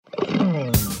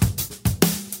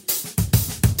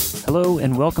Hello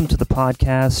and welcome to the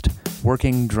podcast,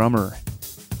 Working Drummer.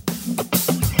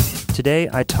 Today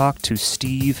I talked to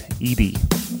Steve Eby.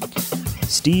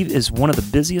 Steve is one of the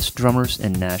busiest drummers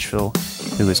in Nashville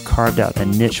who has carved out a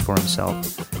niche for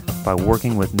himself by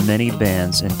working with many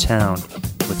bands in town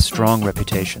with strong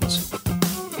reputations.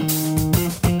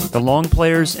 The Long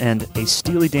Players and a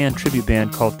Steely Dan tribute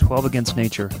band called 12 Against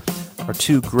Nature are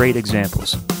two great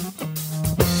examples.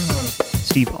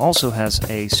 Steve also has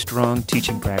a strong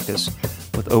teaching practice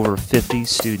with over 50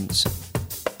 students. To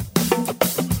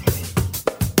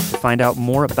find out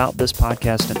more about this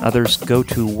podcast and others, go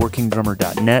to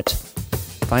workingdrummer.net.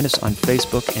 Find us on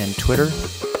Facebook and Twitter,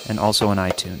 and also on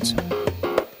iTunes.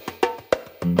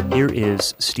 Here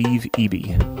is Steve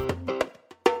Eby.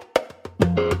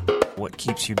 What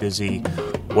keeps you busy?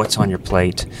 What's on your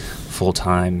plate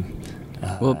full-time?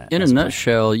 Well, in a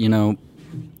nutshell,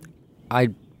 I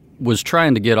was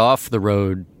trying to get off the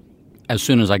road as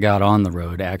soon as I got on the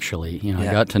road, actually. I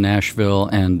got to Nashville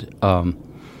and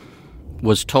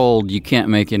was told you can't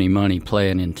make any money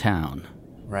playing in town.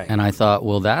 Right. And I thought,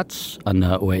 well, that's a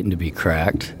nut waiting to be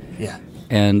cracked. Yeah.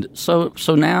 And so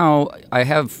now I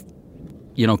have,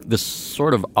 this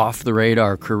sort of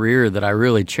off-the-radar career that I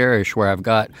really cherish, where I've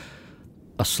got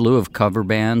a slew of cover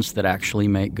bands that actually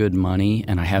make good money,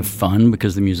 and I have fun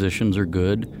because the musicians are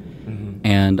good. Mm-hmm.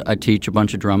 And I teach a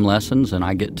bunch of drum lessons, and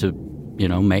I get to,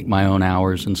 make my own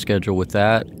hours and schedule with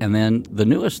that. And then the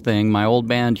newest thing, my old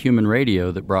band Human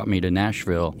Radio that brought me to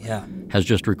Nashville has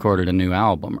just recorded a new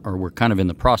album, or we're kind of in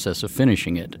the process of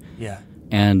finishing it. Yeah.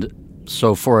 And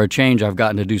so for a change, I've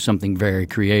gotten to do something very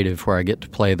creative where I get to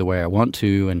play the way I want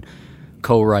to and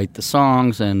co-write the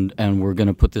songs, and we're going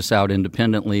to put this out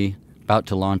independently, about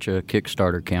to launch a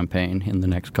Kickstarter campaign in the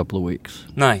next couple of weeks.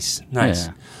 Nice.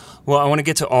 Yeah. Well, I want to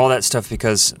get to all that stuff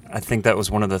because I think that was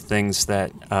one of the things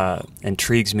that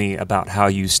intrigues me about how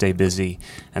you stay busy.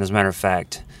 And as a matter of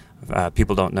fact,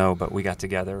 people don't know, but we got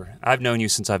together. I've known you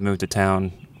since I've moved to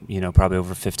town, probably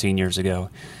over 15 years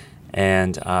ago.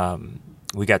 And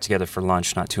we got together for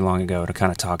lunch not too long ago to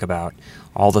kind of talk about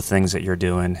all the things that you're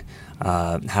doing,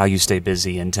 how you stay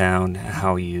busy in town,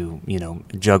 how you,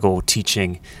 juggle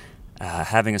teaching,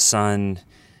 having a son,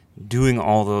 doing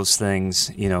all those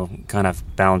things, kind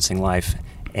of balancing life,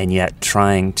 and yet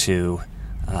trying to,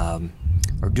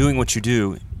 or doing what you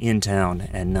do in town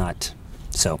and not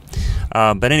so.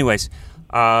 But anyways,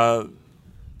 I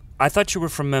thought you were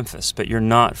from Memphis, but you're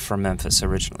not from Memphis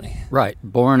originally. Right.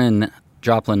 Born in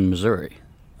Joplin, Missouri.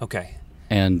 Okay.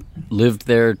 And lived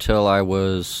there till I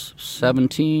was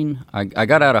 17. I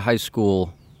got out of high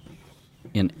school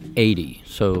in 80,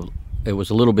 so it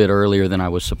was a little bit earlier than I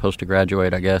was supposed to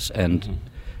graduate, I guess, and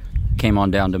came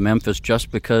on down to Memphis just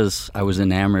because I was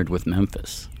enamored with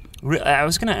Memphis. I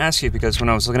was going to ask you, because when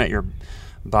I was looking at your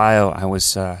bio, I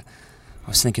was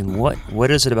thinking, what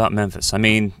is it about Memphis? I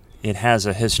mean, it has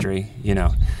a history,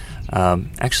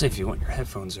 Actually, if you want, your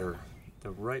headphones are the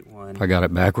right one. I got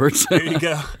it backwards. There you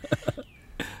go.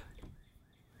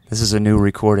 This is a new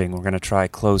recording. We're going to try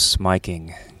close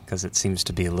miking because it seems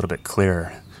to be a little bit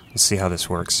clearer. We'll see how this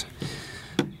works.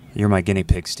 You're my guinea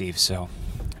pig, Steve, so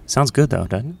sounds good, though,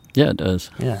 doesn't it? Yeah, it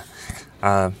does. Yeah.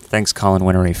 Thanks, Colin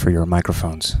Winnery, for your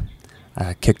microphones.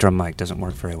 Kick drum mic doesn't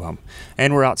work very well.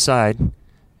 And we're outside,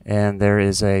 and there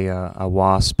is a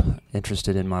wasp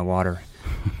interested in my water.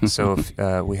 So if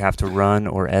we have to run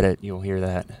or edit, you'll hear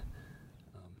that.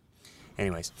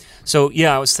 Anyways, so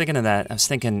yeah, I was thinking of that. I was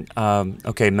thinking,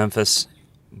 okay, Memphis,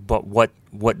 but what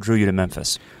drew you to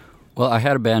Memphis? Well, I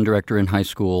had a band director in high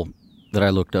school that I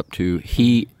looked up to.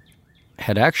 He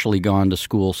had actually gone to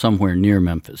school somewhere near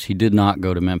Memphis. He did not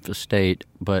go to Memphis State,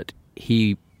 but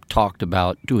he talked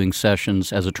about doing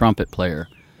sessions as a trumpet player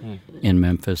in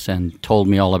Memphis and told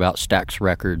me all about Stax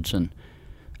Records and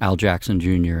Al Jackson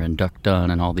Jr. and Duck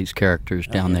Dunn and all these characters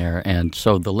down there. And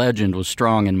so the legend was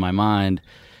strong in my mind.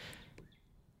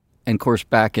 And, of course,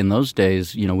 back in those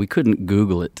days, we couldn't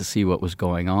Google it to see what was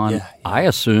going on. Yeah. I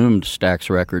assumed Stax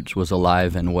Records was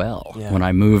alive and well when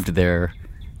I moved there.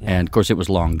 Yeah. And, of course, it was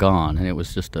long gone, and it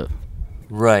was just a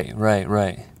right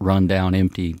run-down,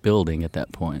 empty building at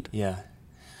that point. Yeah.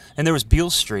 And there was Beale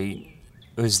Street.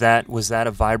 Was that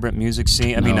a vibrant music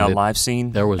scene? A live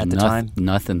scene there was at the time?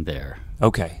 Nothing there.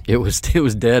 Okay. It was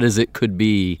dead as it could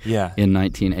be in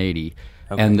 1980.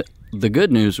 Okay. And the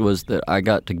good news was that I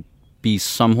got to be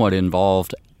somewhat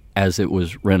involved as it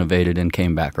was renovated and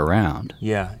came back around.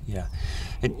 Yeah.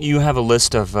 And you have a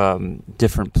list of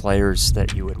different players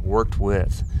that you had worked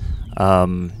with,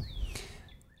 Duck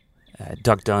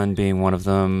Dunn being one of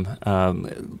them.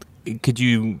 could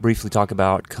you briefly talk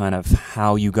about kind of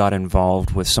how you got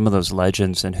involved with some of those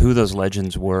legends and who those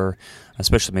legends were,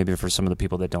 especially maybe for some of the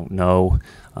people that don't know,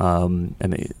 kind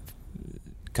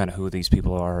of who these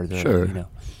people are? Sure.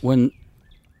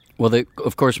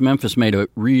 Of course, Memphis made a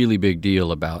really big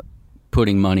deal about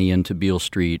putting money into Beale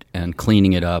Street and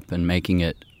cleaning it up and making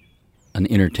it an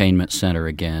entertainment center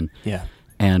again. Yeah.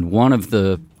 And one of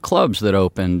the clubs that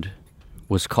opened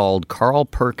was called Carl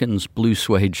Perkins Blue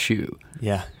Suede Shoe.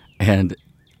 Yeah. And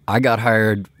I got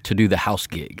hired to do the house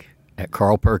gig at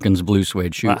Carl Perkins Blue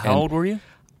Suede Shoe. How old were you?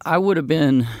 I would have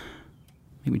been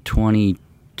maybe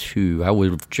 22. I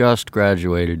would have just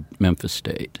graduated Memphis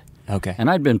State. Okay. And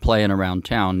I'd been playing around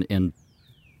town in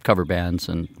cover bands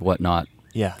and whatnot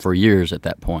for years at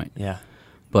that point. Yeah.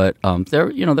 But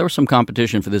there was some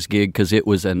competition for this gig because it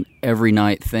was an every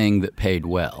night thing that paid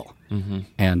well. Mm-hmm.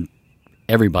 And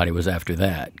everybody was after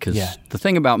that because the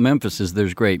thing about Memphis is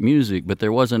there's great music, but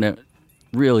there wasn't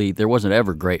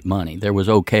ever great money. There was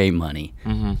okay money,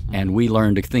 and we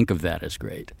learned to think of that as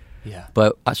great. Yeah.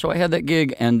 But so I had that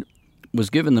gig and was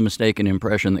given the mistaken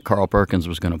impression that Carl Perkins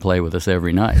was going to play with us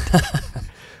every night.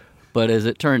 But as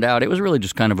it turned out, it was really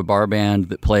just kind of a bar band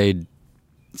that played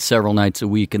several nights a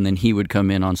week, and then he would come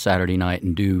in on Saturday night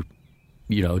and do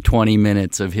 20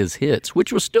 minutes of his hits,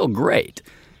 which was still great.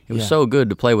 It was so good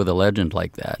to play with a legend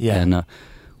like that. Yeah. And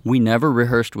we never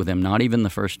rehearsed with him, not even the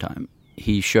first time.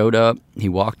 He showed up, he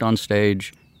walked on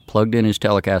stage, plugged in his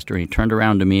Telecaster, and he turned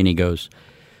around to me and he goes,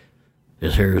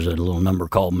 "This here's a little number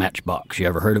called Matchbox. You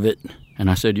ever heard of it?" And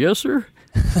I said, "Yes, sir."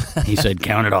 He said,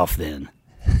 "Count it off then."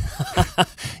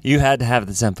 You had to have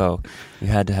the tempo. You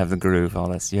had to have the groove, all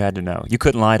this. You had to know. You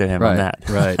couldn't lie to him on that.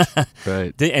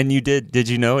 Right. And you did. Did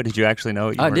you know it? Did you actually know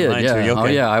it? I did, yeah. Okay. Oh,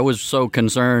 yeah. I was so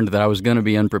concerned that I was going to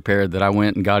be unprepared that I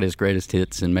went and got his greatest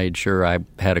hits and made sure I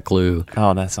had a clue.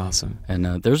 Oh, that's awesome. And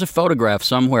there's a photograph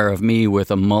somewhere of me with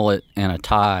a mullet and a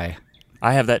tie.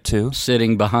 I have that too.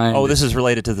 Sitting behind. Oh, this is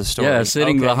related to the story. Yeah,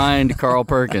 sitting behind Carl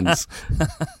Perkins.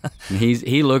 And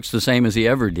he looks the same as he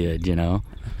ever did,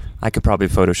 I could probably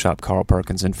Photoshop Carl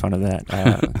Perkins in front of that.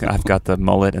 I've got the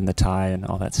mullet and the tie and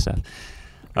all that stuff.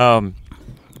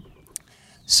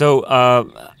 So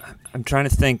I'm trying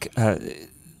to think.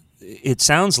 It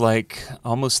sounds like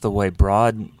almost the way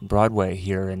Broadway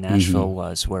here in Nashville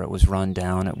was, where it was run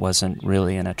down. It wasn't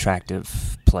really an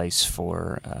attractive place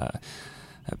for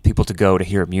people to go to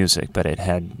hear music, but it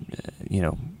had,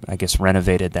 I guess,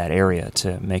 renovated that area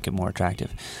to make it more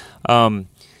attractive.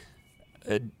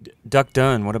 Duck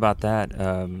Dunn, what about that?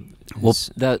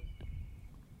 That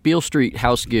Beale Street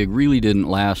house gig really didn't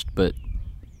last, but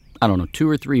I don't know, 2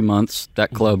 or 3 months.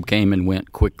 That club came and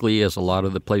went quickly, as a lot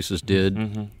of the places did.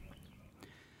 Mm-hmm.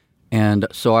 And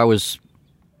so I was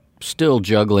still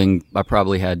juggling. I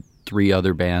probably had 3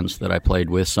 other bands that I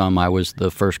played with. Some I was the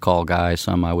first call guy,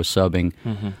 some I was subbing.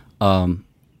 Mm-hmm.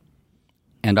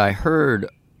 And I heard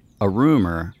a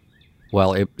rumor.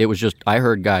 Well, it was just, I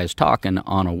heard guys talking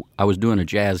I was doing a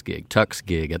jazz gig, Tux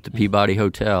gig at the Peabody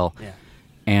Hotel,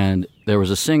 and there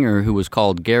was a singer who was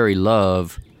called Gary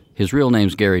Love. His real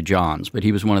name's Gary Johns, but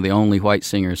he was one of the only white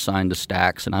singers signed to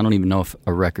Stax, and I don't even know if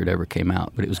a record ever came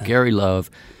out, but it was Gary Love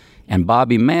and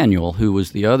Bobby Manuel, who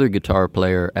was the other guitar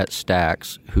player at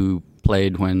Stax, who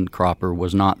played when Cropper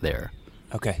was not there.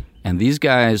 Okay. And these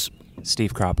guys...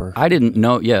 Steve Cropper. I didn't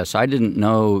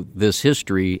know this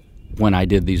history when I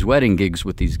did these wedding gigs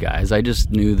with these guys. I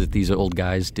just knew that these old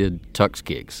guys did Tux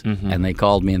gigs, and they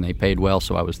called me and they paid well,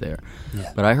 so I was there.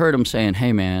 Yeah. But I heard them saying,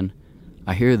 "Hey, man,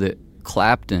 I hear that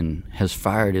Clapton has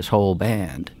fired his whole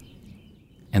band."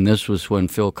 And this was when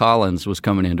Phil Collins was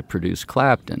coming in to produce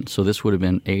Clapton. So this would have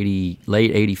been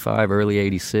late 85, early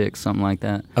 86, something like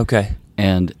that. Okay.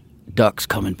 And Duck's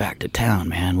coming back to town,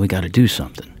 man. We got to do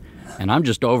something. And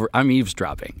I'm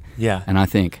eavesdropping. Yeah. And I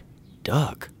think,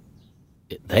 Duck?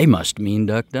 They must mean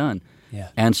Duck Dunn. Yeah.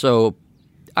 And so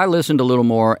I listened a little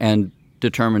more and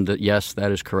determined that, yes,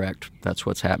 that is correct. That's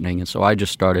what's happening. And so I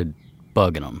just started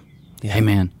bugging them. Yeah. "Hey,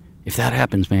 man, if that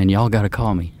happens, man, y'all got to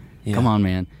call me. Yeah. Come on,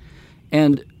 man."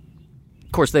 And,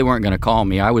 of course, they weren't going to call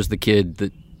me. I was the kid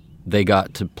that they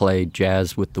got to play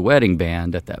jazz with the wedding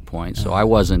band at that point. So I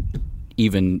wasn't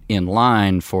even in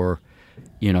line for,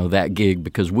 that gig,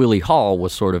 because Willie Hall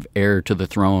was sort of heir to the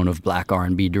throne of black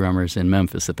R&B drummers in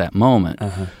Memphis at that moment.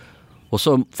 Uh-huh. Well,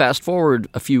 so fast forward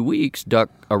a few weeks, Duck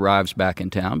arrives back in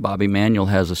town. Bobby Manuel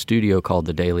has a studio called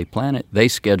the Daily Planet. They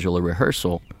schedule a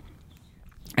rehearsal.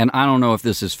 And I don't know if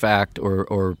this is fact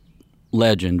or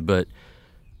legend, but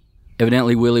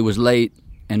evidently Willie was late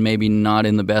and maybe not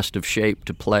in the best of shape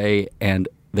to play, and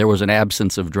there was an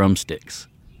absence of drumsticks.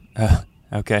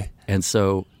 Okay. And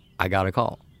so I got a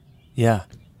call. Yeah.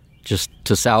 just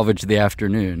to salvage the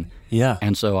afternoon. Yeah.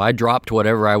 And so I dropped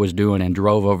whatever I was doing and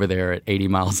drove over there at 80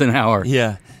 miles an hour.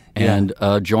 Yeah. And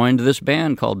joined this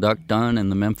band called Duck Dunn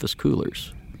and the Memphis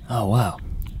Coolers. Oh, wow.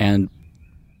 And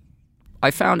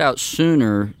I found out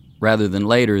sooner rather than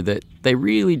later that they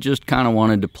really just kind of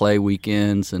wanted to play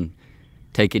weekends and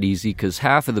take it easy, because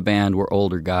half of the band were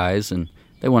older guys and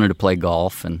they wanted to play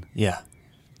golf, and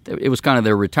it was kind of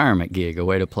their retirement gig, a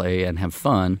way to play and have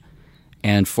fun.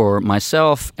 And for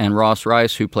myself and Ross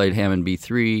Rice, who played Hammond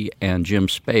B3, and Jim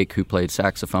Spake, who played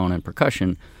saxophone and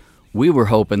percussion, we were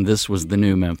hoping this was the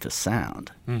new Memphis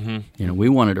sound. Mm-hmm. You know, we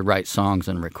wanted to write songs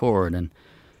and record, and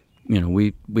you know,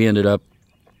 we ended up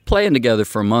playing together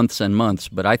for months and months.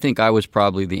 But I think I was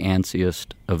probably the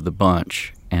antsiest of the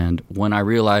bunch. And when I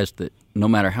realized that no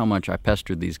matter how much I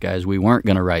pestered these guys, we weren't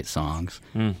going to write songs,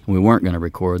 we weren't going to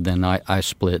record, then I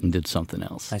split and did something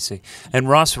else. I see. And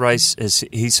Ross Rice,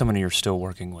 he's someone you're still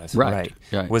working with, right?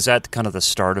 Was that kind of the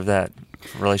start of that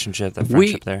relationship, that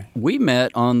friendship there? We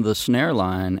met on the snare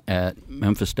line at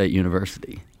Memphis State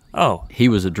University. Oh. He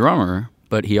was a drummer,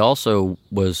 but he also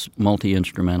was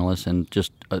multi-instrumentalist and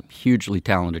just a hugely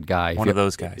talented guy. One of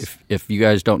those guys. If you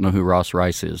guys don't know who Ross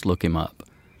Rice is, look him up.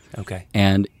 Okay.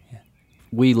 And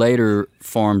we later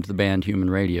formed the band Human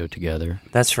Radio together.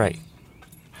 That's right.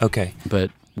 Okay. But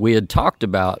we had talked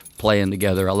about playing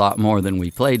together a lot more than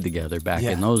we played together back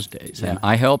in those days. Yeah. And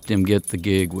I helped him get the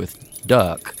gig with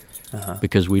Duck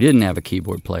because we didn't have a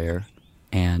keyboard player.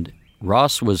 And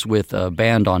Ross was with a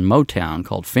band on Motown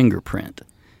called Fingerprint.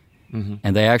 Mm-hmm.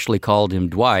 And they actually called him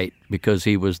Dwight because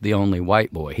he was the only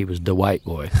white boy. He was the white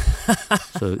boy.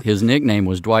 So his nickname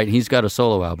was Dwight. He's got a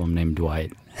solo album named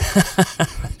Dwight.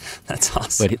 That's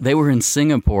awesome. But they were in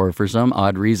Singapore for some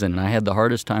odd reason, and I had the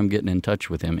hardest time getting in touch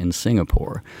with him in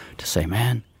Singapore to say,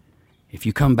 man, if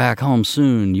you come back home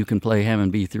soon, you can play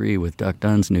Hammond B3 with Duck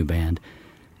Dunn's new band.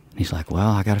 And he's like,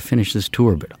 well, I got to finish this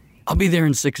tour, but I'll be there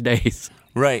in 6 days.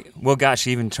 Right. Well, gosh,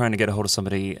 even trying to get a hold of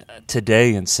somebody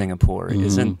today in Singapore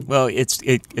isn't. Well, it's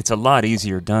a lot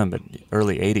easier done, but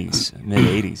early -- mid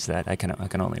 '80s, that I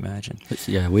can only imagine.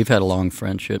 Yeah, we've had a long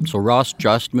friendship. So Ross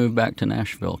just moved back to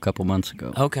Nashville a couple months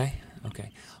ago. Okay.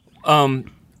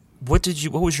 What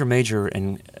was your major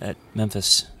at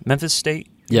Memphis? Memphis State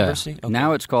University? Okay.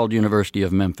 Now it's called University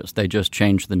of Memphis. They just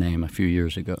changed the name a few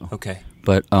years ago. Okay.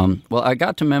 But well, I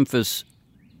got to Memphis,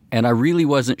 and I really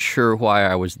wasn't sure why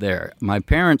I was there. My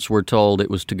parents were told it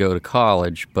was to go to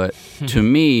college, but to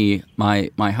me, my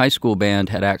high school band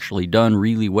had actually done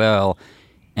really well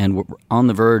and were on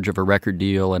the verge of a record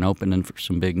deal and opening for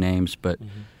some big names, but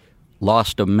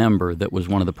lost a member that was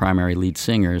one of the primary lead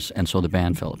singers, and so the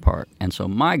band fell apart. And so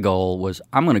my goal was,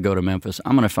 I'm going to go to Memphis,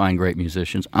 I'm going to find great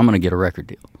musicians, I'm going to get a record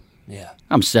deal. Yeah.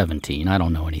 I'm 17, I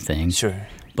don't know anything. Sure.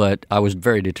 But I was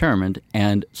very determined,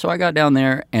 and so I got down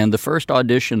there, and the first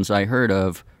auditions I heard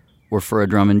of were for a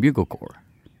drum and bugle corps.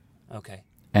 Okay.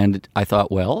 And I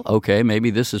thought, well, okay, maybe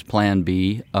this is plan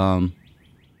B.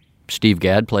 Steve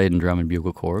Gadd played in drum and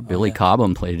bugle corps. Billy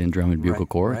Cobham played in drum and bugle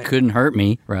corps. Right. Couldn't hurt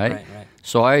me, right? Right.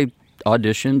 So I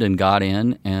auditioned and got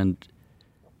in and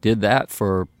did that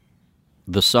for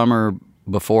the summer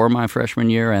before my freshman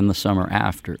year and the summer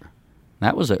after.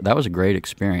 That was a great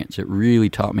experience. It really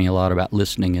taught me a lot about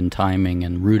listening and timing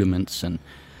and rudiments. And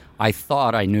I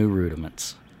thought I knew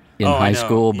rudiments in high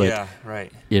school, but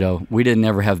we didn't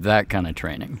ever have that kind of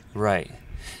training. Right.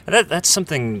 That's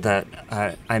something that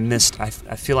I missed. I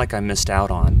feel like I missed out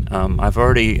on. I've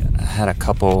already had a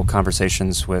couple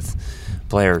conversations with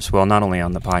players. Well, not only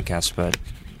on the podcast, but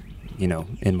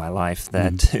in my life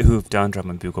who've done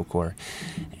drum and bugle corps,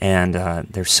 and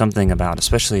there's something about,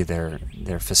 especially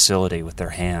their facility with their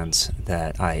hands,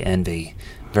 that I envy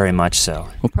very much so.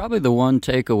 Well, probably the one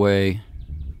takeaway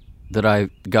that I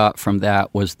got from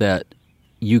that was that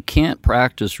you can't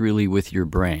practice really with your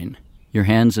brain. Your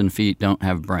hands and feet don't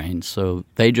have brains, so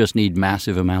they just need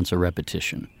massive amounts of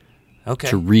repetition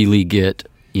to really get,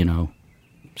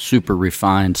 super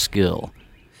refined skill.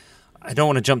 I don't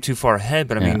want to jump too far ahead,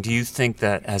 but I mean, do you think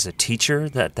that as a teacher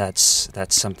that's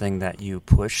something that you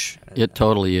push? It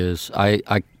totally is.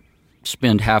 I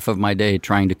spend half of my day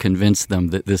trying to convince them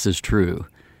that this is true.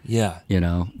 Yeah.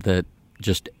 That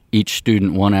just each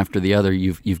student, one after the other,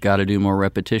 you've got to do more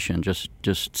repetition.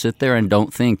 Just sit there and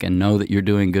don't think and know that you're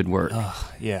doing good work.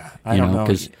 Yeah. I don't know.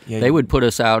 Because they would put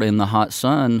us out in the hot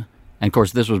sun, and of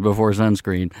course this was before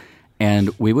sunscreen,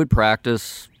 and we would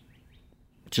practice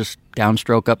just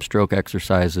downstroke, upstroke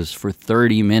exercises for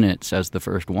 30 minutes as the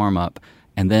first warm-up,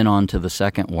 and then on to the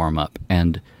second warm-up.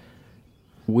 And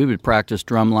we would practice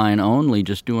drumline only,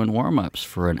 just doing warm-ups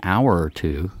for an hour or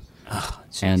two. Oh,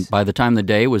 and by the time the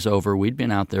day was over, we'd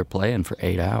been out there playing for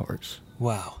 8 hours.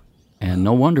 Wow. And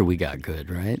no wonder we got good,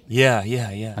 right? Yeah.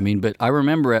 I mean, but I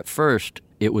remember at first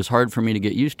it was hard for me to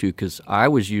get used to because I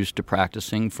was used to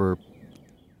practicing for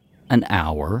an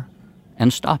hour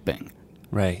and stopping.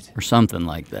 Right. Or something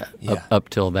like that Yeah. up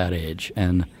till that age.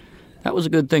 And that was a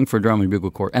good thing for drum and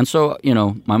bugle corps. And so,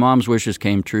 my mom's wishes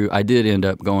came true. I did end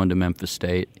up going to Memphis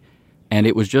State. And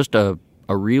it was just a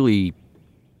really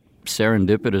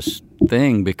serendipitous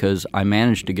thing because I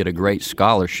managed to get a great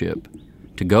scholarship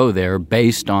to go there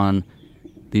based on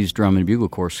these drum and bugle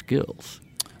corps skills.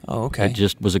 Oh, okay. It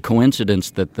just was a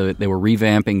coincidence that they were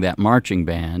revamping that marching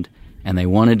band, and they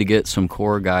wanted to get some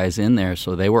corps guys in there,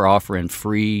 so they were offering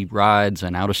free rides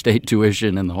and out-of-state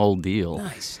tuition and the whole deal.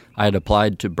 Nice. I had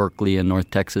applied to Berkeley and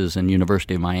North Texas and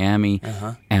University of Miami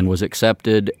and was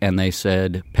accepted, and they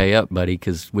said, pay up, buddy,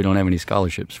 because we don't have any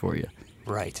scholarships for you.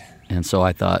 Right. And so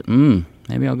I thought,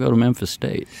 maybe I'll go to Memphis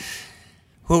State.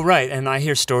 Well, right, and I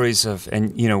hear stories of,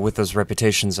 and with those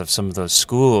reputations of some of those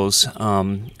schools,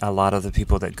 a lot of the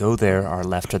people that go there are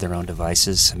left to their own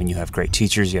devices. I mean, you have great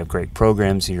teachers, you have great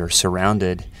programs, you're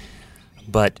surrounded,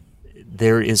 but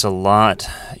there is a lot.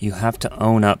 You have to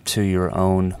own up to your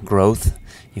own growth.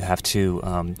 You have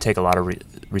to take a lot of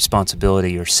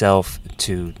responsibility yourself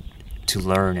to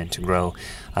learn and to grow,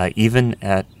 even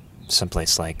at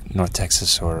someplace like North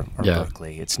Texas or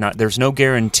Berkeley. It's not. There's no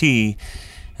guarantee.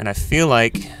 And I feel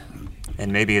like,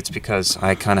 and maybe it's because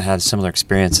I kind of had a similar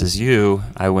experience as you,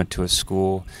 I went to a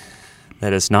school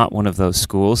that is not one of those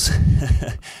schools.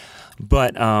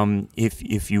 But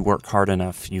if you work hard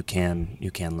enough, you can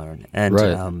learn. And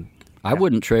right. I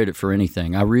wouldn't trade it for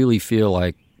anything. I really feel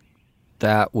like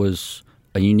that was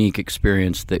a unique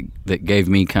experience that gave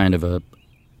me kind of a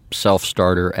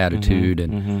self-starter attitude.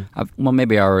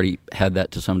 Maybe I already had that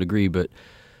to some degree, but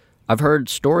I've heard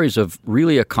stories of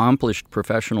really accomplished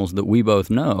professionals that we both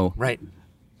know, right,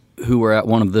 who were at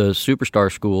one of the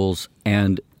superstar schools,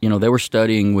 and they were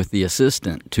studying with the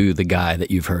assistant to the guy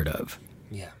that you've heard of.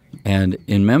 Yeah. And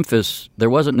in Memphis, there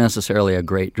wasn't necessarily a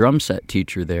great drum set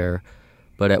teacher there,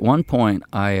 but at one point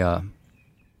I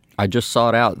just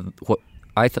sought out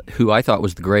who I thought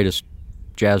was the greatest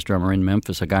jazz drummer in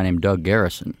Memphis, a guy named Doug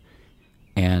Garrison,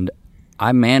 and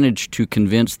I managed to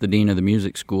convince the dean of the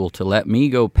music school to let me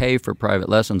go pay for private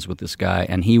lessons with this guy,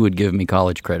 and he would give me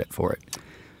college credit for it.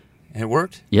 And it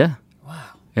worked? Yeah. Wow.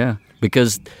 Yeah,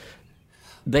 because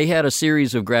they had a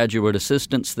series of graduate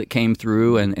assistants that came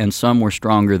through, and some were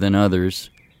stronger than others.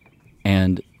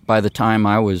 And by the time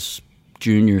I was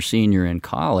junior, senior in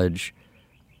college,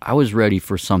 I was ready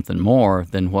for something more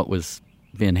than what was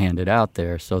being handed out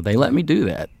there. So they let me do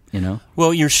that.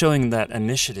 Well, you're showing that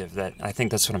initiative. That I think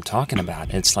that's what I'm talking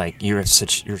about. It's like you're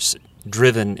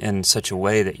driven in such a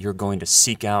way that you're going to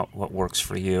seek out what works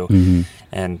for you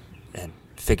and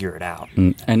figure it out.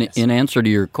 And in answer to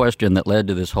your question that led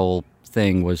to this whole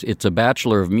thing was, it's a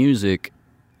Bachelor of Music,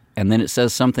 and then it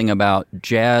says something about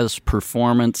jazz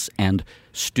performance and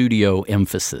studio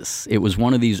emphasis. It was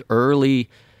one of these early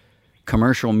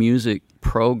commercial music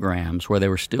programs where they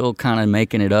were still kind of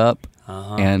making it up.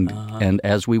 And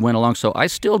as we went along, so I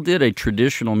still did a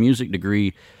traditional music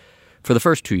degree for the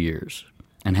first 2 years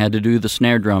and had to do the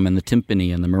snare drum and the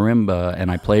timpani and the marimba,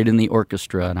 and I played in the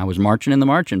orchestra, and I was marching in the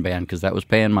marching band because that was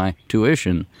paying my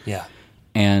tuition. Yeah.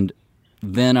 And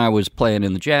then I was playing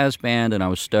in the jazz band, and I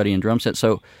was studying drum set.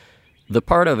 So the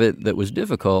part of it that was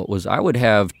difficult was I would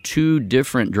have 2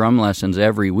 different drum lessons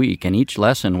every week, and each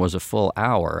lesson was a full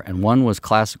hour, and one was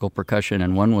classical percussion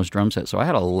and one was drum set. So I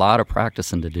had a lot of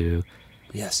practicing to do.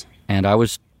 Yes. And I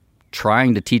was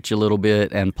trying to teach a little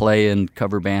bit and play in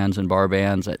cover bands and bar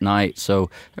bands at night, so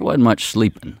there wasn't much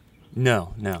sleeping.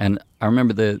 No. And I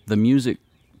remember the music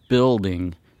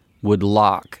building would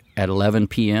lock at 11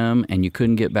 p.m. and you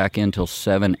couldn't get back in till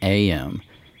 7 a.m.,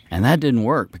 and that didn't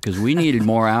work because we needed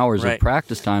more hours right. of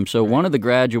practice time. So one of the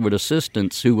graduate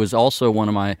assistants, who was also one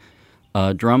of my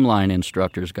drumline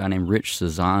instructors, a guy named Rich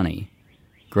Cezanne,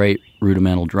 great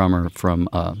rudimental drummer from,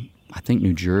 I think,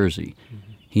 New Jersey.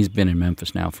 He's been in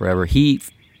Memphis now forever. He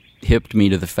hipped me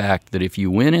to the fact that if you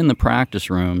went in the practice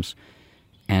rooms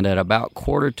and at about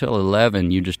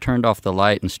 11:45 you just turned off the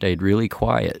light and stayed really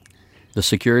quiet, the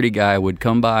security guy would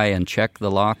come by and check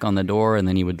the lock on the door, and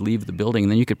then he would leave the building,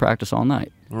 and then you could practice all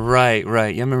night. Right. Yeah, I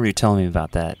remember you telling me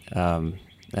about that.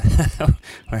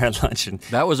 We're at lunch. And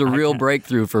that was a real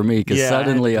breakthrough for me because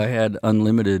suddenly I had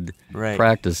unlimited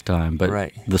practice time,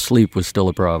 but the sleep was still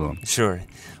a problem. Sure.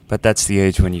 But that's the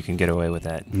age when you can get away with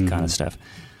that kind of stuff.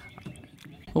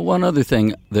 Well, one other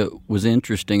thing that was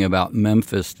interesting about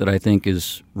Memphis that I think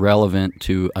is relevant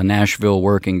to a Nashville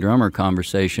working drummer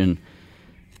conversation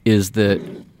is that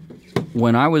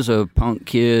when I was a punk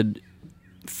kid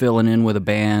filling in with a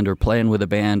band or playing with a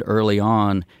band early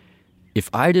on, if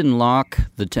I didn't lock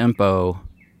the tempo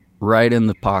right in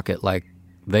the pocket like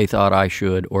they thought I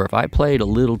should, or if I played a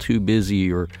little too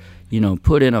busy or,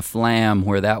 put in a flam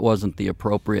where that wasn't the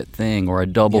appropriate thing, or a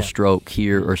double stroke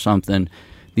here or something,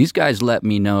 these guys let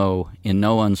me know in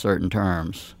no uncertain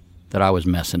terms that I was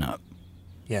messing up.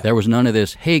 Yeah. There was none of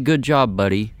this, hey, good job,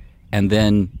 buddy, and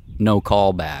then no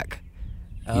call back.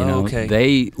 Okay.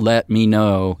 They let me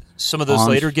know. Some of those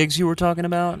later gigs you were talking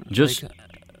about? Just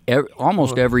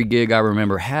almost every gig I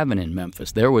remember having in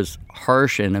Memphis, there was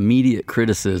harsh and immediate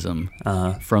criticism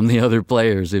from the other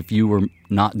players if you were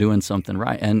not doing something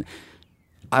right. And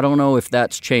I don't know if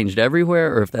that's changed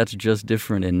everywhere or if that's just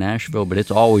different in Nashville, but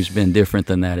it's always been different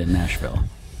than that in Nashville.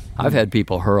 I've had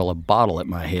people hurl a bottle at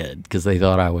my head because they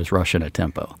thought I was rushing a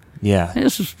tempo. Yeah. And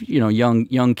this was,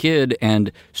 young kid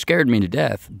and scared me to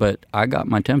death, but I got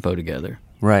my tempo together.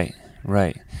 Right.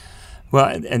 Well,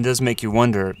 and it does make you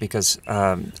wonder because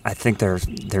I think there's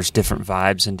different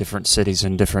vibes in different cities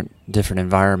and different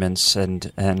environments,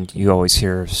 and you always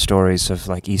hear stories of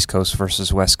like East Coast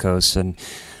versus West Coast and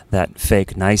that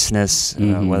fake niceness,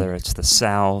 whether it's the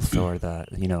South or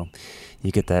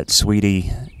you get that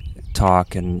sweetie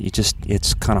talk, and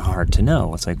it's kind of hard to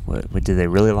know. It's like, what did they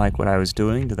really like what I was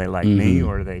doing? Do they like me,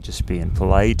 or are they just being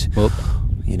polite? Well,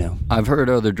 I've heard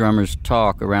other drummers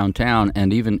talk around town,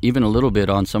 and even a little bit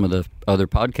on some of the other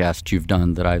podcasts you've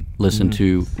done that I've listened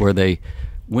to, where they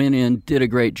went in, did a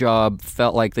great job,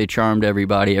 felt like they charmed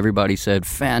everybody. Everybody said,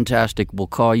 fantastic, we'll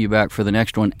call you back for the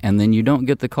next one, and then you don't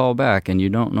get the call back, and you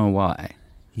don't know why.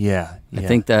 Yeah. I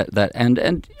think that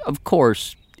and of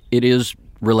course it is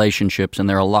relationships, and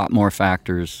there are a lot more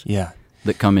factors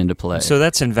that come into play. So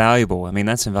that's invaluable. I mean,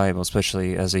 that's invaluable,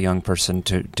 especially as a young person,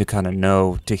 to kind of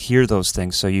know, to hear those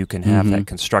things so you can have that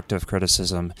constructive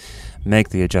criticism, make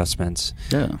the adjustments,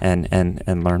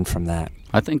 and learn from that.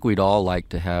 I think we'd all like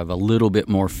to have a little bit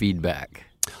more feedback.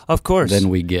 Of course. Than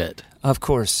we get. Of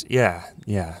course, yeah.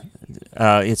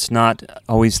 It's not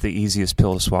always the easiest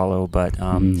pill to swallow, but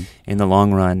in the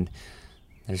long run,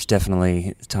 there's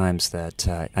definitely times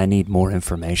that I need more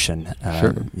information,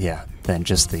 than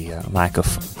just the lack of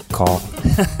call.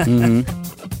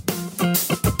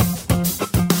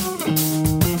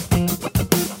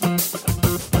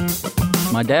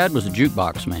 My dad was a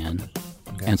jukebox man,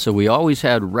 and so we always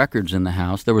had records in the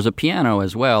house. There was a piano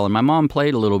as well, and my mom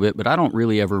played a little bit, but I don't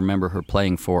really ever remember her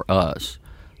playing for us.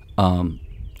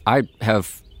 I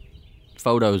have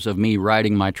photos of me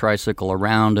riding my tricycle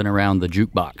around and around the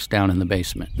jukebox down in the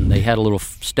basement. And they had a little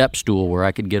step stool where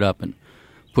I could get up and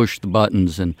push the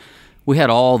buttons. And we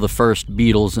had all the first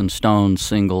Beatles and Stones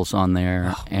singles on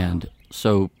there. Oh, and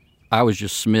so I was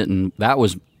just smitten. That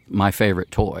was my favorite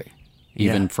toy,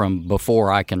 even from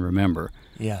before I can remember.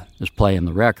 Yeah. Just playing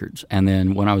the records. And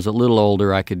then when I was a little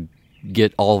older, I could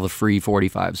get all the free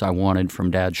 45s I wanted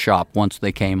from Dad's shop once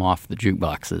they came off the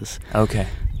jukeboxes. Okay.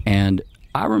 And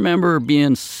I remember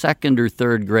being second or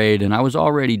third grade, and I was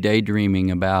already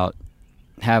daydreaming about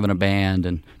having a band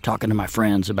and talking to my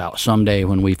friends about someday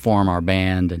when we form our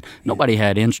band. And nobody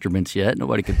had instruments yet.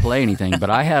 Nobody could play anything, but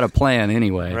I had a plan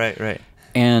anyway. Right.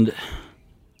 And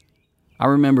I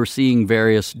remember seeing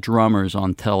various drummers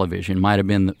on television. It might have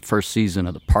been the first season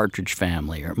of The Partridge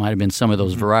Family, or it might have been some of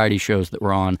those variety shows that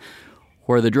were on,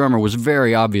 where the drummer was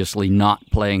very obviously not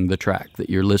playing the track that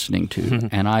you're listening to,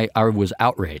 and I was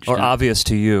outraged. Or obvious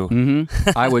to you.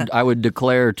 I would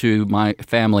declare to my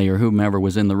family or whomever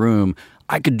was in the room,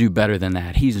 I could do better than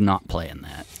that. He's not playing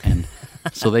that. And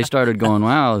so they started going,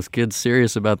 wow, this kid's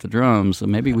serious about the drums, so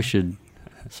maybe we should.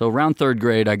 So around third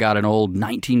grade, I got an old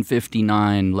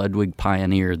 1959 Ludwig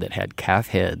Pioneer that had calf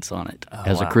heads on it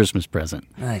as a Christmas present.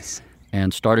 Nice.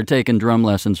 And started taking drum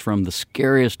lessons from the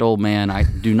scariest old man. I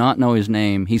do not know his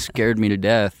name. He scared me to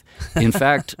death. In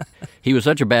fact, he was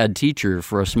such a bad teacher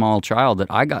for a small child that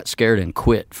I got scared and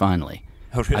quit finally.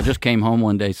 Oh, really? I just came home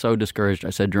one day so discouraged. I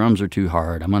said, drums are too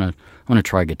hard. I'm gonna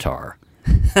try guitar.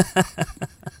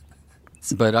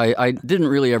 But I didn't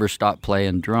really ever stop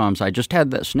playing drums. I just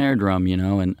had that snare drum,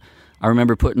 and I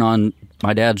remember putting on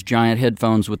my dad's giant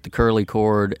headphones with the curly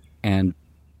cord and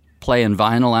playing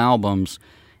vinyl albums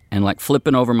and like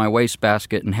flipping over my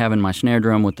wastebasket and having my snare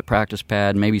drum with the practice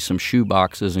pad, maybe some shoe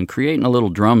boxes, and creating a little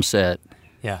drum set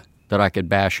that I could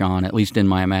bash on, at least in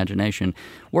my imagination.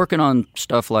 Working on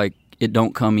stuff like It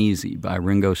Don't Come Easy by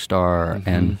Ringo Starr,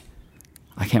 and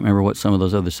I can't remember what some of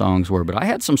those other songs were, but I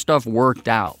had some stuff worked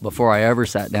out before I ever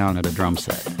sat down at a drum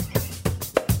set.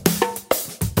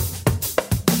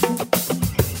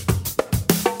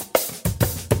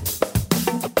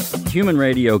 Human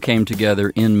Radio came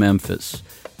together in Memphis,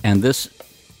 and this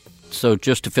So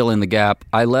just to fill in the gap,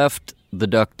 I left the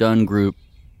Duck Dunn group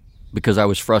because I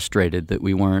was frustrated that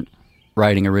we weren't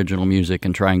writing original music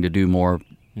and trying to do more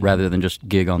rather than just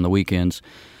gig on the weekends.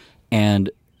 And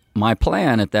my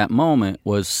plan at that moment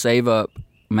was save up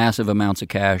massive amounts of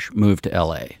cash, move to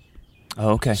L.A.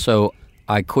 Oh, okay. So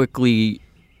I quickly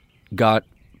got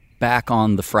back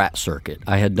on the frat circuit.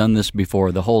 I had done this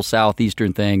before, the whole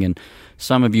Southeastern thing, and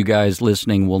some of you guys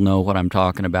listening will know what I'm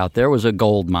talking about. There was a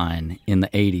gold mine in the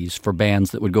 80s for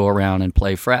bands that would go around and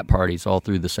play frat parties all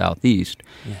through the Southeast.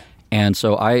 Yeah. And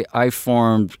so I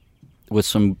formed, with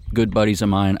some good buddies of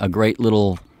mine, a great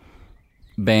little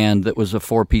band that was a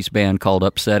 4-piece band called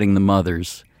Upsetting the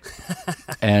Mothers.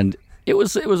 And it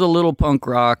was a little punk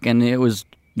rock, and it was,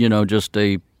 just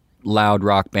a loud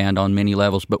rock band on many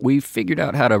levels, but we figured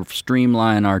out how to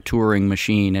streamline our touring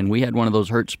machine, and we had one of those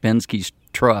Hertz Penske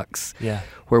trucks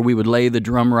where we would lay the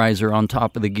drum riser on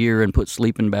top of the gear and put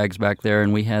sleeping bags back there,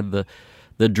 and we had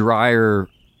the dryer,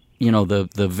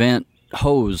 the vent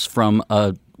hose from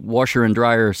a washer and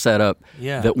dryer setup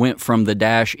that went from the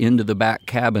dash into the back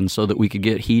cabin so that we could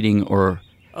get heating or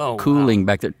cooling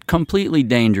back there. Completely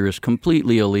dangerous,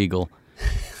 completely illegal.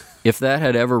 If that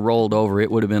had ever rolled over, it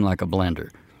would have been like a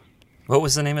blender. What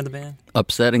was the name of the band?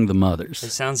 Upsetting the Mothers.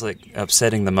 It sounds like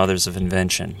Upsetting the Mothers of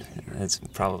Invention. That's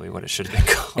probably what it should have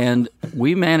been called. And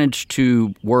we managed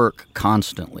to work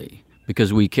constantly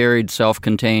because we carried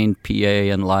self-contained PA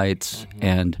and lights,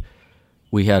 and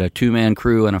we had a 2-man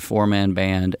crew and a 4-man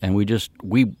band, and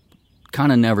we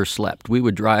kind of never slept. We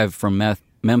would drive from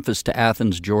Memphis to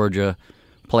Athens, Georgia,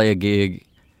 play a gig,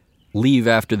 leave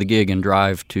after the gig and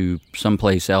drive to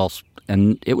someplace else.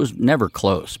 And it was never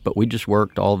close, but we just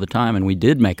worked all the time, and we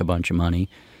did make a bunch of money.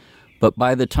 But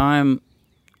by the time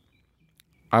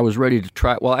I was ready to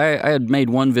try, I had made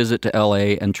one visit to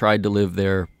L.A. and tried to live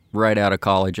there right out of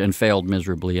college and failed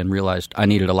miserably and realized I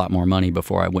needed a lot more money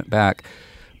before I went back.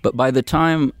 But by the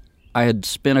time I had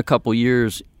spent a couple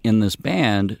years in this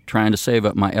band trying to save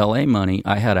up my L.A. money,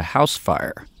 I had a house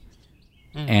fire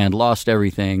and lost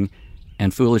everything.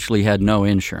 And foolishly had no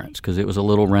insurance because it was a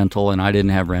little rental and I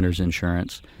didn't have renter's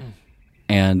insurance.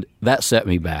 And that set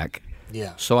me back.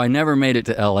 Yeah. So I never made it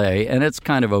to L.A., and it's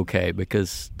kind of okay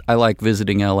because I like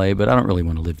visiting L.A., but I don't really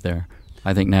want to live there.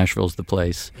 I think Nashville's the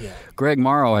place. Yeah. Greg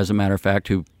Morrow, as a matter of fact,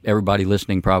 who everybody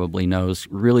listening probably knows,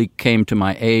 really came to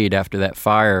my aid after that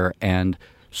fire and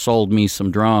sold me some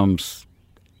drums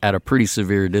at a pretty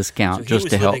severe discount so just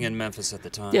to help. He was living in Memphis at the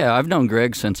time. Yeah, I've known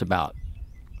Greg since about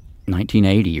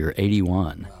 1980 or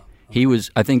 81. Wow. Okay.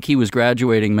 I think he was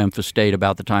graduating Memphis State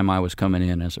about the time I was coming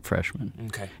in as a freshman.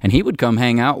 Okay. And he would come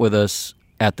hang out with us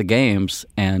at the games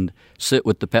and sit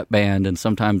with the pep band, and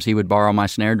sometimes he would borrow my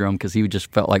snare drum because he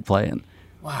just felt like playing.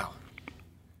 Wow.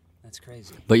 That's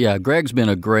crazy. But yeah, Greg's been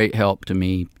a great help to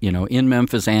me, in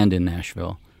Memphis and in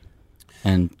Nashville.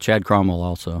 And Chad Cromwell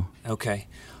also. Okay.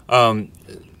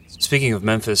 Speaking of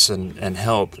Memphis and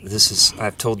help,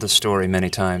 I've told this story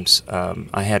many times.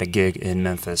 I had a gig in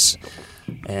Memphis,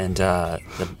 and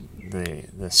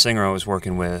the singer I was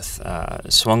working with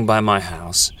swung by my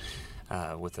house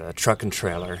with a truck and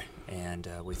trailer, and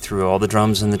we threw all the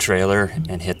drums in the trailer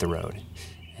and hit the road.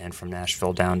 And from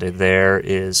Nashville down to there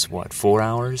is, 4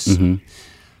 hours?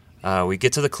 Mm-hmm. We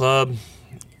get to the club,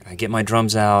 I get my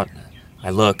drums out,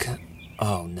 I look,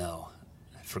 oh no,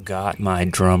 I forgot my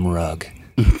drum rug.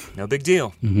 No big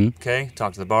deal. Mm-hmm. Okay,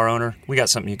 talk to the bar owner. We got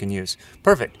something you can use.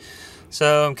 Perfect.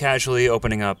 So I'm casually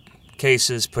opening up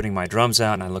cases, putting my drums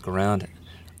out, and I look around.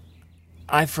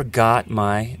 I forgot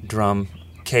my drum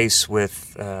case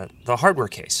with the hardware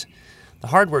case. The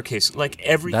hardware case, like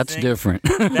everything. That's different.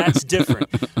 That's different.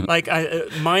 Like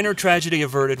minor tragedy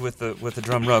averted with the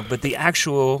drum rug, but the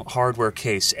actual hardware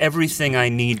case, everything I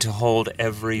need to hold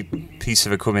every piece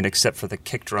of equipment except for the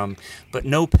kick drum, but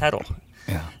no pedal.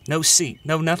 Yeah. No seat,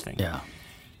 no nothing. Yeah.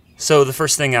 So the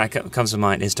first thing that comes to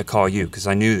mind is to call you, because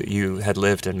I knew that you had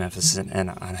lived in Memphis,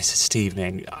 and I said, Steve,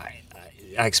 man, I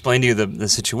explained to you the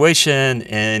situation,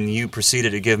 and you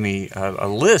proceeded to give me a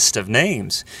list of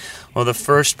names. Well, the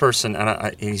first person,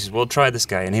 and he said, well, try this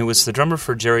guy, and he was the drummer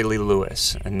for Jerry Lee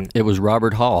Lewis. And it was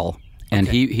Robert Hall, and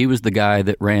okay. he was the guy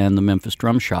that ran the Memphis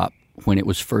Drum Shop when it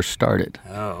was first started.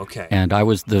 Oh, okay. And I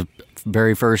was the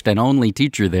very first and only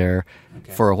teacher there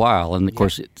for a while. And, of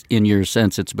course, in years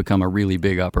since, it's become a really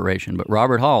big operation. But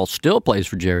Robert Hall still plays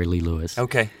for Jerry Lee Lewis.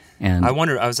 Okay. And that's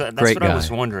what I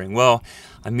was wondering. Well,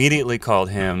 I immediately called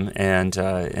him and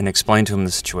explained to him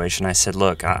the situation. I said,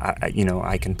 look,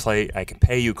 I can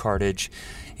pay you cartage.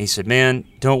 He said, man,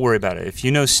 don't worry about it. If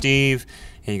you know Steve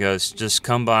He goes, just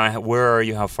come by. Where are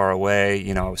you? How far away?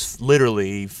 You know, I was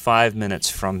literally 5 minutes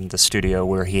from the studio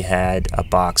where he had a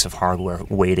box of hardware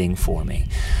waiting for me.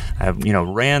 I,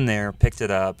 ran there, picked it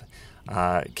up,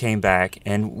 came back,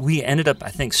 and we ended up, I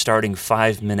think, starting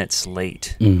 5 minutes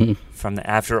late from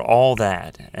after all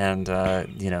that. And,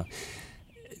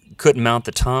 couldn't mount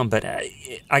the tom, but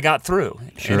I got through,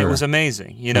 Sure. and it was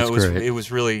amazing. That's great. It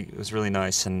was really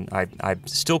nice, and I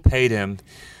still paid him.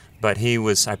 But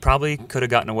I probably could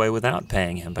have gotten away without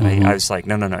paying him. But I was like,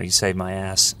 no, you saved my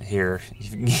ass here,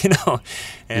 And,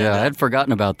 Yeah, I had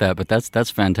forgotten about that, but that's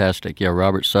fantastic. Yeah,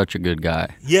 Robert's such a good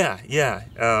guy. Yeah.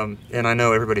 And I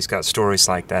know everybody's got stories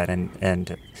like that.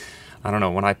 And I don't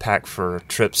know, when I pack for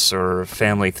trips or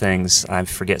family things, I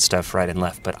forget stuff right and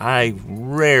left. But I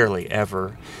rarely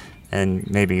ever, and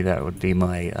maybe that would be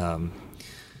my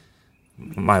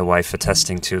wife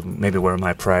attesting to maybe where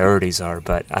my priorities are,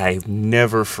 but I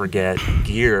never forget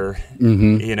gear,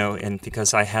 and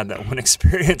because I had that one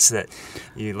experience that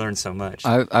you learn so much.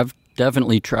 I've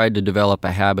definitely tried to develop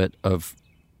a habit of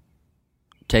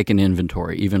taking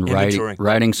inventory, even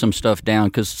writing some stuff down,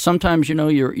 because sometimes,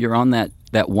 you're on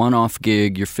that one-off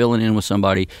gig, you're filling in with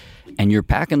somebody, and you're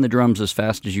packing the drums as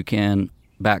fast as you can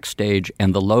backstage,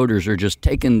 and the loaders are just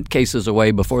taking cases away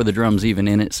before the drum's even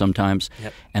in it sometimes.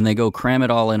 Yep. And they go cram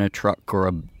it all in a truck or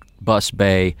a bus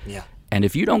bay. Yeah. And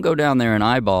if you don't go down there and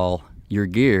eyeball your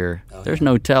gear, there's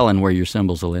no telling where your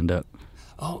cymbals will end up.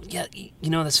 Oh yeah,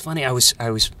 that's funny. I was I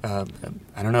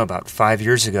don't know, about 5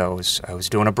 years ago. I was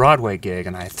doing a Broadway gig,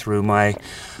 and I threw my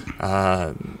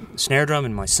snare drum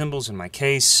and my cymbals in my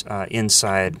case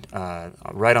inside,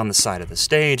 right on the side of the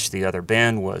stage. The other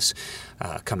band was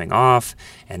coming off,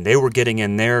 and they were getting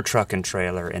in their truck and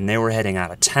trailer, and they were heading out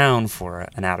of town for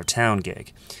an out of town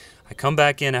gig. I come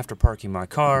back in after parking my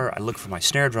car. I look for my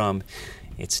snare drum.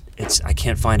 I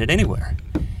can't find it anywhere.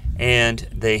 And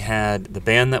the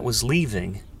band that was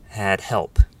leaving had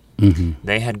help.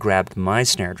 They had grabbed my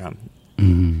snare drum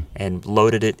and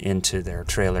loaded it into their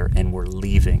trailer and were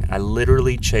leaving. I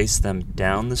literally chased them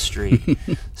down the street,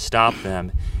 stopped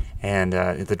them, and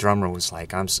the drummer was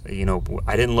like, I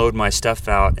didn't load my stuff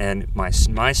out, and my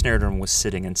snare drum was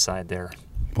sitting inside their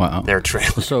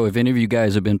trailer. So if any of you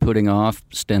guys have been putting off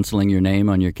stenciling your name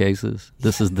on your cases,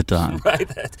 this is the time. Right,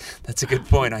 that's a good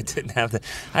point. I didn't have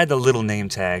I had the little name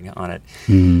tag on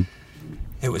it.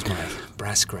 It was my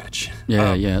brass scratch.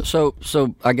 Yeah. So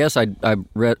I guess I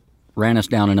ran us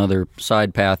down another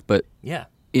side path, but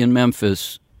in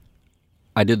Memphis,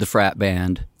 I did the frat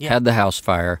band, had the house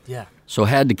fire. Yeah. So I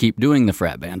had to keep doing the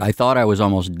frat band. I thought I was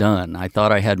almost done. I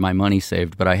thought I had my money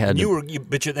saved, but I had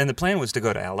and the plan was to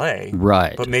go to L.A.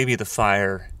 Right. But maybe the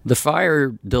fire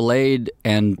delayed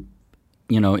and,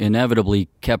 inevitably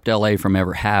kept L.A. from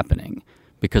ever happening,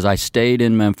 because I stayed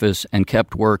in Memphis and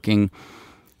kept working,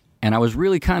 and I was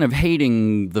really kind of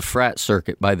hating the frat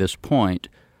circuit by this point,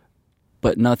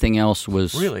 but nothing else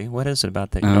was... Really? What is it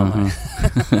about that you don't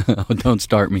like? Don't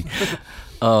start me.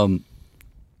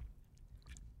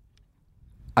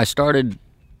 I started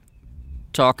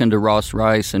talking to Ross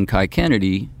Rice and Kai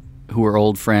Kennedy, who were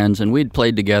old friends, and we'd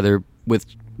played together with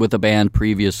a band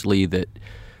previously that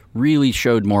really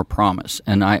showed more promise.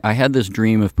 And I had this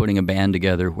dream of putting a band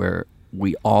together where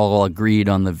we all agreed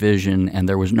on the vision and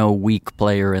there was no weak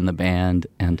player in the band,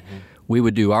 and we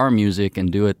would do our music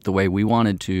and do it the way we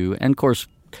wanted to. And, of course,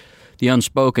 the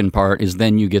unspoken part is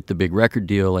then you get the big record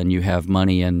deal and you have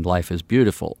money and life is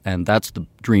beautiful. And that's the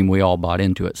dream we all bought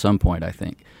into at some point, I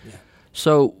think. Yeah.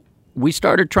 So we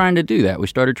started trying to do that. We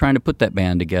started trying to put that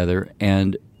band together.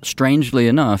 And strangely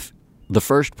enough, the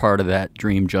first part of that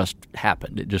dream just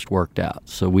happened. It just worked out.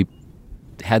 So we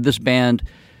had this band.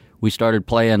 We started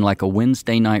playing like a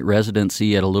Wednesday night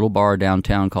residency at a little bar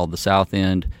downtown called the South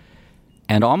End.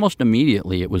 And almost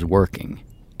immediately it was working.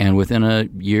 And within a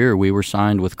year, we were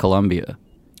signed with Columbia.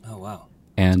 Oh, wow.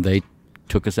 And they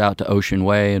took us out to Ocean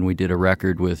Way, and we did a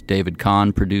record with David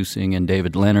Kahn producing and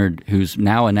David Leonard, who's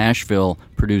now a Nashville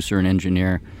producer and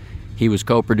engineer. He was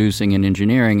co-producing and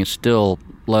engineering. I still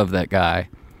love that guy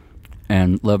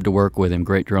and love to work with him.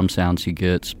 Great drum sounds he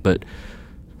gets. But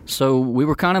so we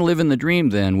were kind of living the dream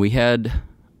then. We had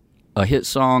a hit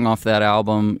song off that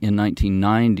album in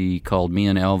 1990 called Me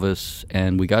and Elvis,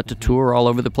 and we got to tour all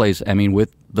over the place. I mean,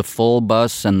 with the full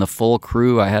bus and the full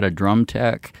crew. I had a drum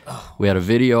tech. We had a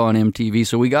video on MTV.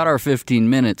 So we got our 15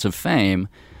 minutes of fame,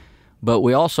 but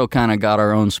we also kind of got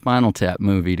our own Spinal Tap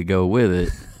movie to go with it.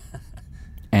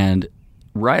 And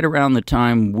right around the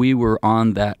time we were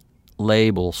on that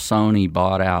label, Sony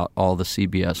bought out all the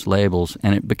CBS labels,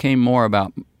 and it became more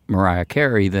about Mariah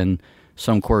Carey than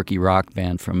some quirky rock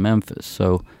band from Memphis.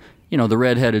 So the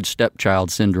redheaded stepchild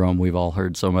syndrome we've all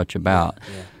heard so much about.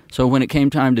 Yeah. So when it came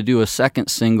time to do a second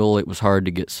single, it was hard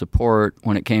to get support.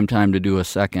 When it came time to do a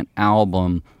second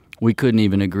album, we couldn't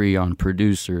even agree on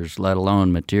producers, let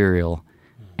alone material.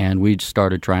 And we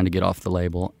started trying to get off the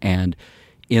label. And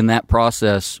in that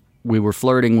process, we were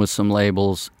flirting with some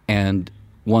labels, and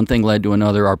one thing led to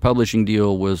another. Our publishing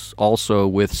deal was also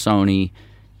with Sony,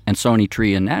 and Sony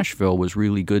Tree in Nashville was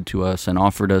really good to us and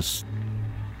offered us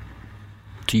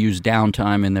to use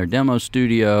downtime in their demo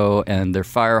studio and their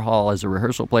fire hall as a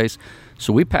rehearsal place.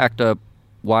 So we packed up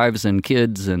wives and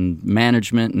kids and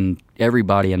management and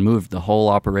everybody and moved the whole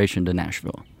operation to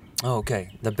Nashville. Oh, okay.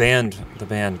 The band.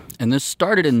 And this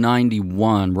started in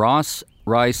 91. Ross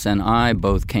Rice and I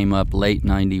both came up late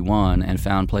 91 and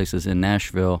found places in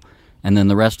Nashville. And then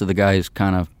the rest of the guys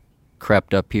kind of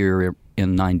crept up here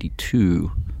in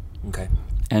 92. Okay.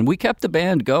 And we kept the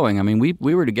band going. I mean,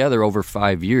 we were together over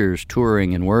 5 years,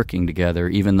 touring and working together,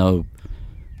 even though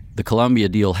the Columbia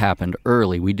deal happened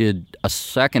early. We did a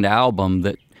second album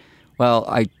that, well,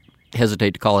 I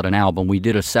hesitate to call it an album. We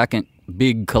did a second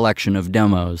big collection of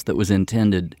demos that was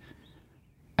intended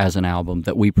as an album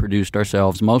that we produced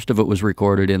ourselves. Most of it was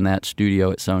recorded in that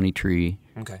studio at Sony Tree.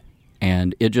 Okay.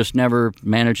 And it just never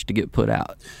managed to get put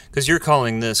out. Because you're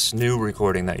calling this new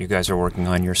recording that you guys are working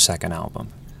on your second album.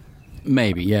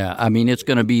 Maybe, yeah. I mean, it's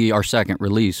going to be our second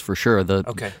release for sure.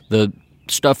 The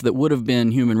stuff that would have been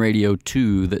Human Radio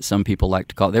 2 that some people like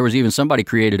to call it. There was even somebody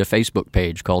created a Facebook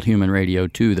page called Human Radio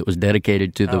 2 that was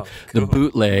dedicated to the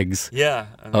bootlegs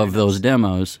of those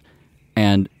demos.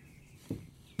 And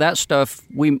that stuff,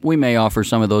 we may offer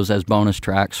some of those as bonus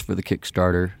tracks for the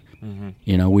Kickstarter.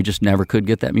 Mm-hmm. We just never could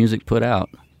get that music put out.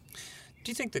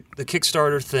 Do you think the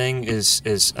Kickstarter thing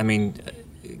is I mean,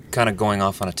 kind of going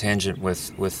off on a tangent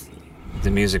with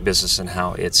the music business and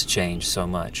how it's changed so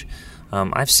much?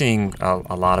 I've seen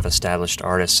a lot of established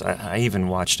artists. I even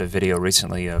watched a video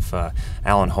recently of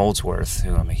Alan Holdsworth,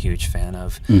 who I'm a huge fan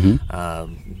of,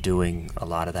 doing a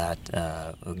lot of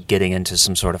that, getting into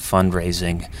some sort of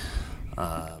fundraising.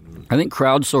 I think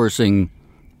crowdsourcing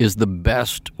is the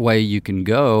best way you can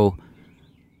go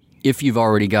if you've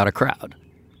already got a crowd.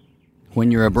 When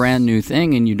you're a brand new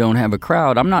thing and you don't have a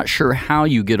crowd, I'm not sure how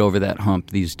you get over that hump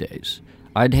these days.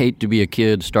 I'd hate to be a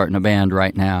kid starting a band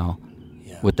right now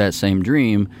with that same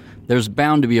dream. There's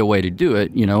bound to be a way to do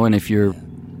it, and if you're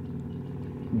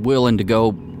willing to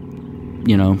go,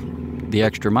 the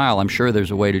extra mile, I'm sure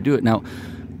there's a way to do it. Now,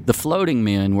 the Floating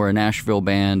Men were a Nashville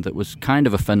band that was kind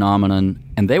of a phenomenon,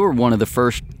 and they were one of the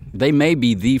first, they may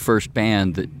be the first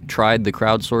band that tried the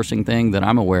crowdsourcing thing that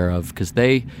I'm aware of, because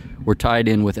they were tied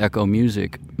in with Echo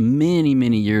Music many,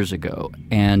 many years ago,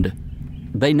 and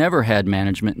they never had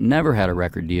management, never had a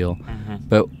record deal. Mm-hmm.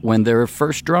 But when their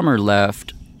first drummer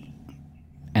left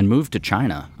and moved to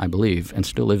China, I believe, and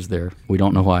still lives there, we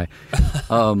don't know why,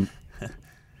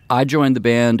 I joined the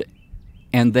band,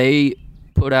 and they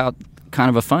put out kind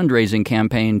of a fundraising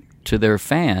campaign to their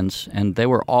fans, and they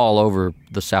were all over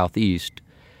the Southeast.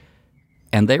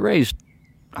 And they raised,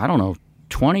 I don't know,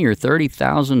 $20,000 or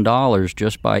 $30,000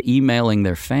 just by emailing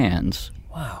their fans.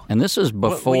 Wow! And this is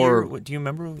before. What do you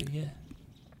remember? Yeah.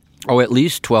 Oh, at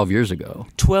least 12 years ago.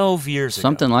 12 years ago.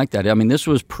 Something like that. I mean, this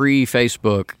was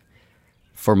pre-Facebook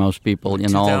for most people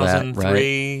and all that,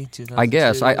 right? 2002. I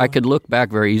guess. I could look back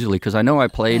very easily because I know I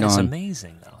played on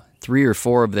amazing, though. 3 or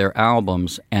 4 of their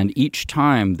albums, and each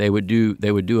time they would do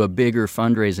a bigger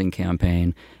fundraising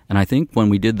campaign. And I think when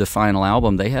we did the final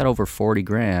album, they had over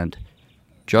 $40,000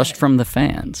 just from the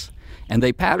fans. And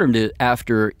they patterned it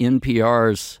after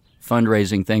NPR's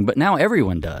fundraising thing, but now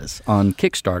everyone does on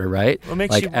Kickstarter, right?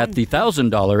 Like at the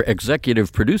 $1,000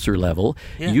 executive producer level,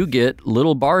 you get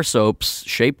little bar soaps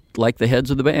shaped like the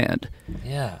heads of the band.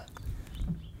 Yeah.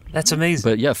 That's amazing.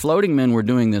 But yeah, Floating Men were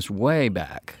doing this way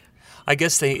back. I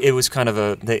guess it was kind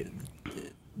of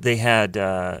they had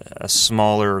a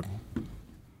smaller,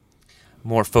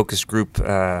 more focused group.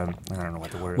 I don't know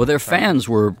what the word is. Well, their fans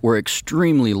were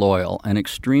extremely loyal and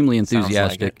extremely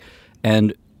enthusiastic. Like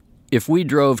and if we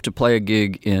drove to play a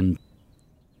gig in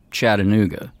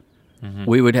Chattanooga,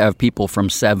 we would have people from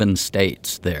 7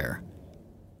 states there.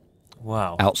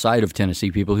 Wow. Outside of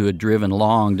Tennessee, people who had driven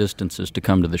long distances to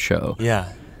come to the show.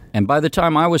 Yeah. And by the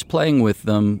time I was playing with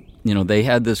them, they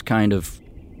had this kind of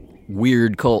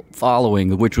weird cult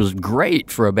following, which was great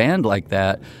for a band like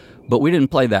that, but we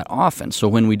didn't play that often. So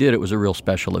when we did, it was a real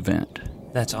special event.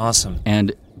 That's awesome.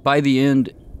 And by the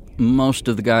end, most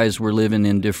of the guys were living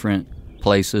in different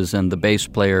places, and the bass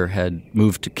player had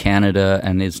moved to Canada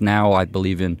and is now, I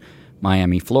believe, in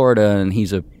Miami, Florida, and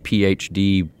he's a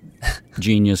PhD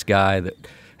genius guy that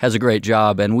has a great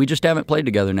job, and we just haven't played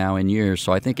together now in years,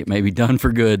 so I think it may be done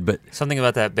for good. But something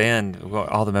about that band,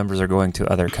 all the members are going to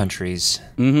other countries.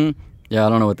 Mm-hmm. Yeah, I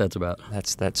don't know what that's about.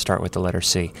 That start with the letter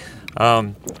C.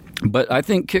 But I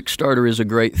think Kickstarter is a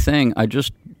great thing.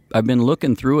 I've been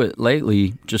looking through it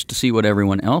lately just to see what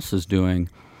everyone else is doing,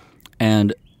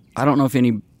 and I don't know if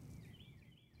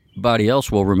anybody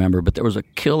else will remember, but there was a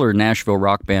killer Nashville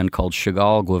rock band called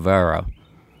Chagall Guevara,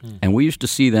 and we used to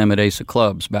see them at Ace of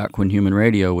Clubs back when Human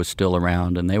Radio was still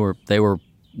around, and they were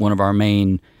one of our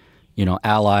main,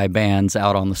 ally bands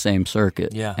out on the same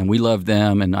circuit. Yeah. And we loved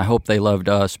them, and I hope they loved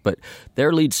us. But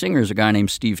their lead singer is a guy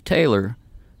named Steve Taylor,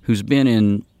 who's been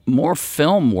in more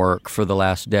film work for the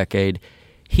last decade.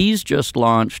 He's just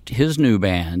launched his new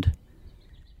band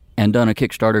and done a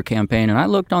Kickstarter campaign, and I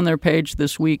looked on their page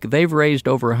this week. They've raised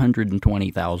over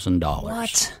 $120,000.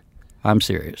 What? I'm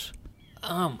serious.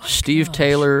 Oh my Steve gosh.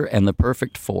 Taylor and the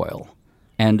Perfect Foil.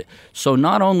 And so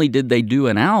not only did they do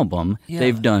an album,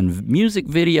 they've done music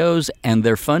videos, and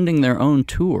they're funding their own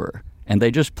tour. And they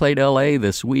just played L.A.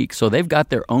 this week, so they've got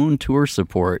their own tour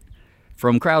support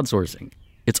from crowdsourcing.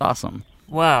 It's awesome.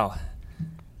 Wow.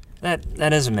 That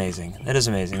is amazing. That is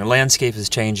amazing. The landscape is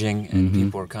changing, and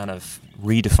people are kind of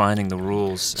redefining the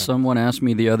rules. Someone asked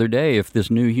me the other day if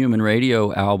this new Human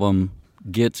Radio album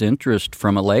gets interest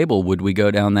from a label, would we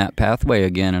go down that pathway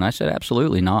again? And I said,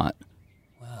 absolutely not.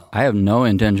 Wow. I have no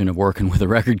intention of working with a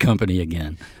record company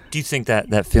again. Do you think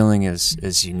that feeling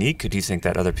is unique, or do you think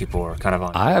that other people are kind of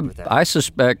on board with that? I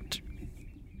suspect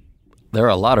there are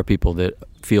a lot of people that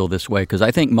feel this way, because I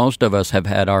think most of us have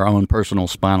had our own personal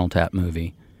Spinal Tap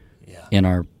movie in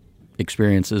our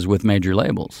experiences with major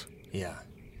labels. Yeah.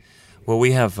 Well,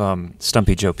 we have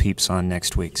Stumpy Joe Peeps on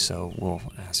next week, so we'll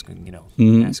ask him,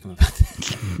 ask him about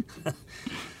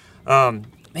that.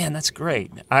 Man, that's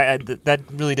great. That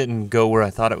really didn't go where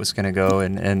I thought it was going to go,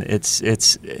 and it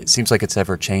seems like it's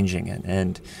ever changing,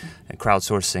 and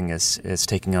crowdsourcing is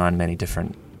taking on many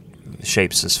different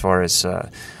shapes as far as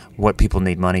what people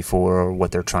need money for, or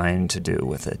what they're trying to do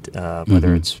with it,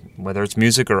 whether it's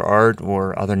music or art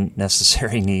or other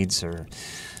necessary needs or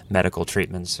medical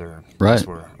treatments, or things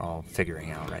we're all figuring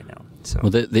out right now. So,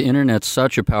 well, the internet's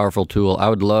such a powerful tool. I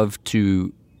would love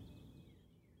to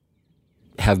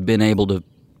have been able to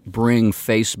bring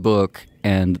Facebook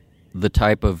and the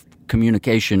type of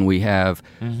communication we have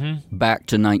back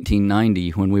to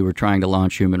 1990 when we were trying to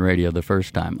launch Human Radio the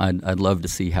first time. I'd love to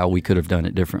see how we could have done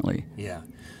it differently. Yeah.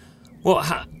 Well,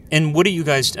 and what do you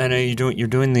guys? I know you're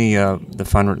doing the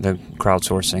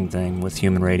crowdsourcing thing with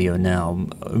Human Radio now.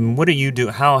 What do you do?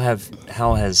 How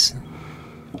has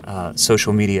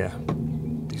social media?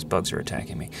 These bugs are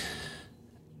attacking me.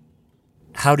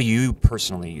 How do you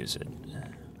personally use it,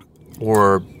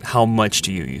 or how much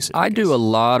do you use it? I do a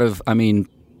lot of. I mean,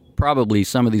 probably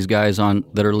some of these guys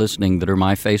that are listening that are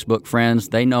my Facebook friends.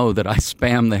 They know that I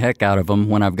spam the heck out of them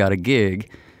when I've got a gig,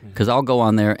 because I'll go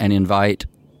on there and invite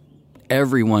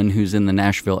everyone who's in the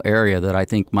Nashville area that I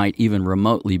think might even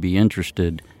remotely be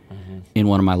interested in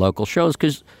one of my local shows,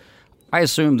 because I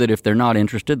assume that if they're not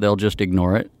interested, they'll just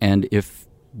ignore it. And if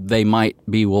they might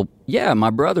be, well, yeah, my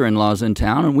brother-in-law's in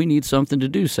town and we need something to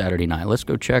do Saturday night. Let's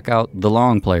go check out The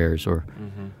Long Players or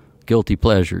Guilty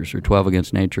Pleasures or 12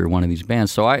 Against Nature or one of these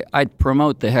bands. So I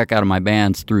promote the heck out of my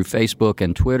bands through Facebook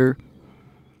and Twitter.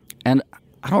 And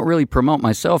I don't really promote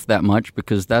myself that much,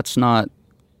 because that's not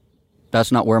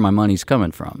where my money's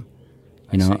coming from.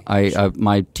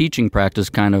 My teaching practice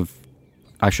kind of,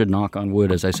 I should knock on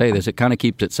wood as I say this, it kind of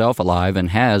keeps itself alive, and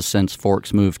has since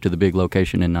Forks moved to the big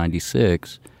location in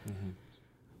 '96.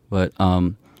 But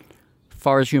as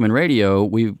far as Human Radio,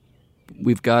 we've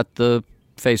got the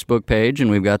Facebook page and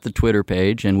we've got the Twitter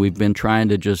page, and we've been trying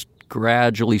to just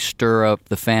gradually stir up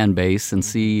the fan base and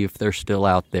see if they're still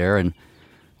out there. And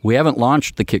we haven't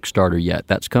launched the Kickstarter yet.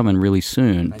 That's coming really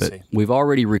soon. But we've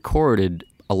already recorded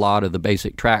a lot of the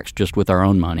basic tracks just with our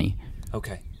own money.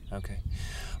 Okay.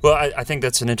 Well, I think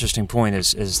that's an interesting point,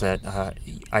 is that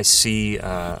I see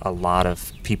a lot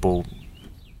of people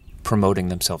promoting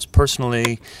themselves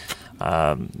personally.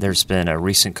 There's been a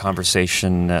recent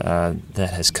conversation that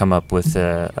has come up with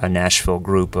a Nashville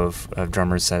group of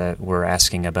drummers that were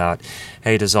asking about,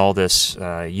 hey, does all this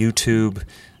YouTube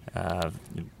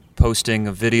posting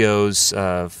of videos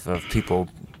of people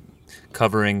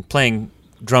playing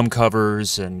drum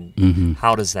covers, and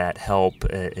how does that help?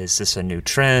 Is this a new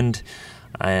trend?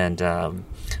 And I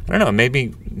don't know, made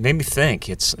me think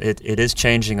it is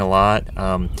changing a lot.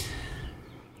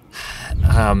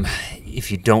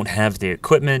 If you don't have the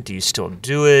equipment, do you still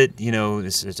do it?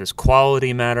 Does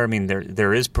quality matter? I mean,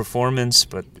 there is performance,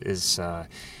 but it's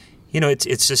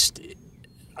just,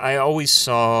 I always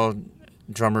saw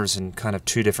drummers in kind of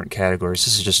two different categories.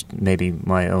 This is just maybe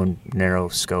my own narrow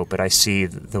scope, but I see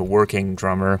the working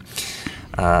drummer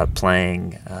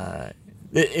playing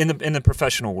in the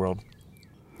professional world.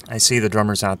 I see the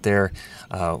drummers out there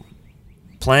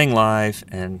playing live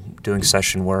and doing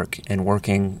session work and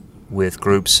working with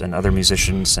groups and other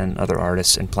musicians and other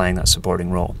artists and playing that supporting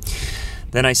role.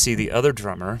 Then I see the other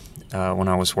drummer when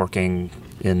I was working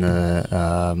in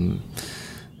the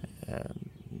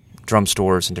drum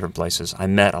stores in different places. I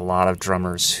met a lot of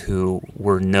drummers who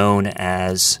were known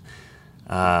as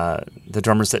the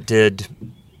drummers that did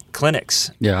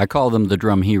clinics. Yeah, I call them the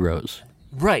drum heroes.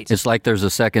 Right. It's like there's a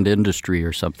second industry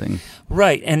or something.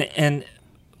 Right. And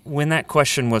when that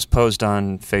question was posed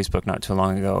on Facebook not too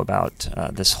long ago about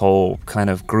this whole kind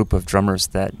of group of drummers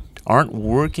that aren't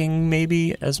working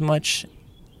maybe as much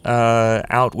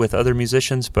out with other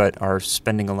musicians, but are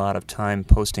spending a lot of time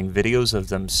posting videos of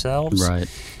themselves. Right.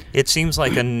 It seems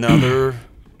like another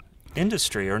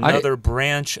industry or another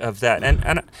branch of that,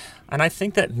 and I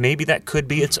think that maybe that could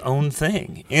be its own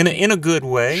thing in a good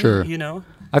way. Sure. You know,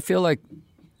 I feel like,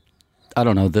 I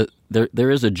don't know, that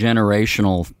there is a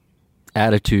generational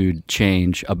attitude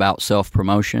change about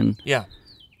self-promotion. Yeah.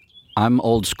 I'm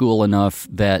old school enough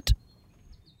that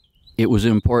it was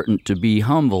important to be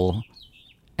humble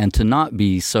and to not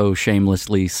be so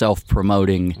shamelessly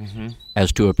self-promoting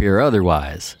as to appear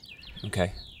otherwise.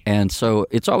 Okay. And so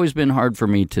it's always been hard for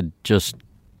me to just,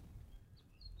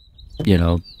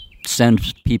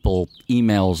 send people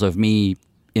emails of me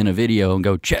in a video and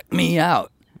go, check me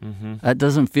out. Mm-hmm. That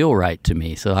doesn't feel right to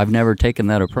me. So I've never taken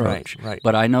that approach. Right.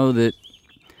 But I know that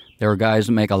there are guys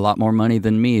that make a lot more money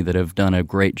than me that have done a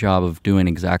great job of doing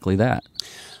exactly that.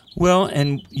 Well,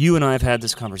 and you and I have had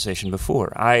this conversation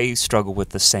before. I struggle with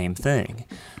the same thing,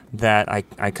 that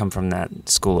I come from that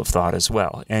school of thought as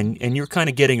well. And you're kind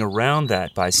of getting around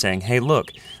that by saying, hey,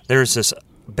 look, there's this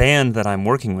band that I'm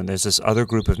working with. There's this other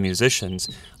group of musicians.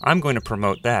 I'm going to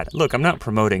promote that. Look, I'm not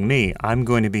promoting me. I'm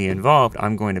going to be involved.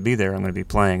 I'm going to be there. I'm going to be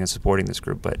playing and supporting this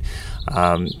group. But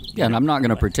and I'm not going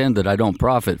to pretend that I don't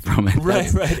profit from it.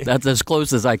 Right. That's as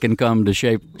close as I can come to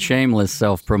shameless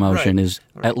self-promotion, is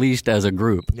at least as a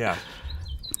group. Yeah.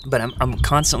 But I'm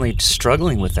constantly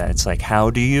struggling with that. It's like, how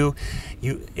do you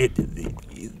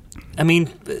I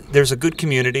mean, there's a good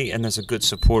community and there's a good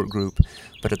support group,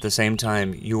 but at the same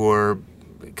time, your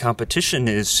competition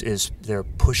is they're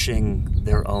pushing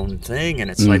their own thing,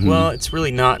 and it's like, well, it's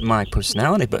really not my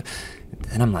personality. But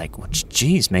then I'm like, well,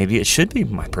 geez, maybe it should be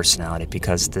my personality,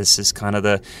 because this is kind of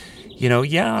the,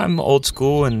 I'm old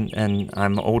school and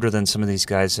I'm older than some of these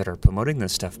guys that are promoting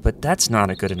this stuff, but that's not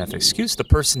a good enough excuse. The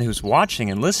person who's watching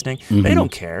and listening, they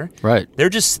don't care. Right.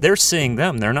 They're seeing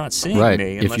them. They're not seeing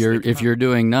me. If you're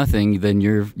doing nothing, then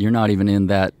you're not even in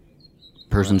that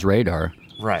person's radar.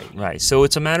 Right. So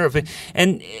it's a matter of,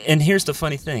 and here's the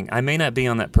funny thing: I may not be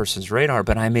on that person's radar,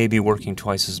 but I may be working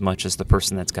twice as much as the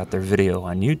person that's got their video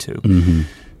on YouTube. Mm-hmm.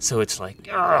 So it's like,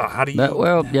 how do you?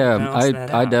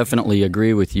 I definitely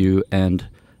agree with you. And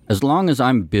as long as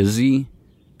I'm busy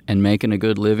and making a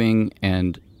good living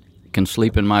and can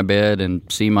sleep in my bed and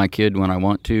see my kid when I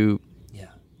want to,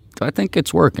 I think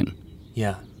it's working.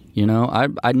 Yeah.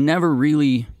 I never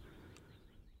really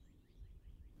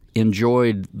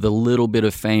enjoyed the little bit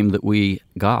of fame that we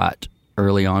got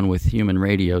early on with human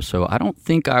radio, so I don't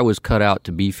think I was cut out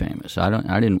to be famous.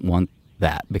 I didn't want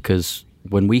that, because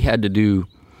when we had to do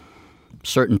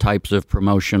certain types of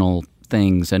promotional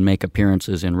things and make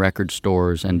appearances in record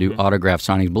stores and do autograph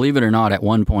signings, believe it or not, at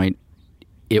one point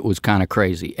it was kind of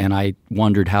crazy, and I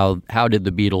wondered how did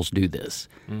the Beatles do this?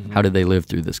 How did they live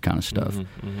through this kind of stuff?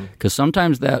 Because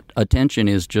sometimes that attention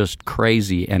is just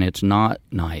crazy, and it's not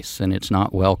nice, and it's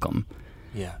not welcome.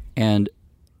 Yeah. And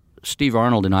Steve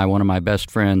Arnold and I, one of my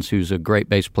best friends, who's a great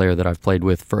bass player that I've played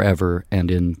with forever and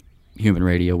in human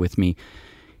radio with me,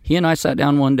 he and I sat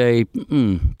down one day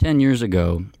 10 years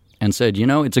ago and said,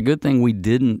 it's a good thing we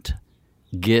didn't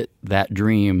get that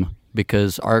dream,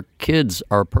 because our kids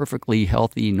are perfectly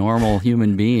healthy, normal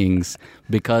human beings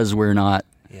because we're not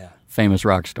famous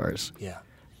rock stars. Yeah.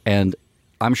 And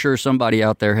I'm sure somebody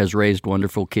out there has raised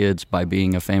wonderful kids by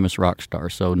being a famous rock star,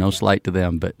 so no slight to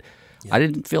them, but I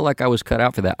didn't feel like I was cut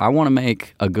out for that. I want to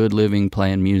make a good living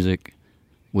playing music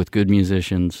with good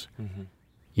musicians,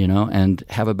 and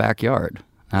have a backyard.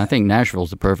 And I think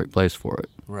Nashville's the perfect place for it.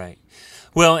 Right.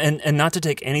 Well, and not to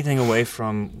take anything away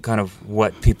from kind of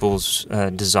what people's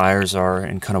desires are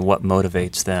and kind of what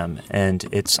motivates them, and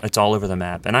it's all over the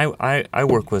map. And I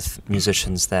work with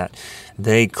musicians that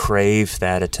they crave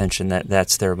that attention.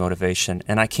 That's their motivation,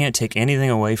 and I can't take anything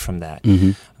away from that.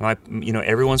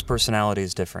 Everyone's personality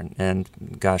is different, and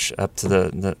gosh, up to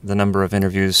the number of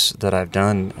interviews that I've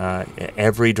done,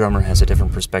 every drummer has a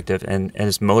different perspective and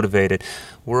is motivated.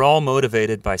 We're all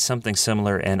motivated by something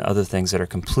similar and other things that are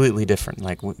completely different.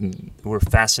 Like we're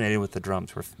fascinated with the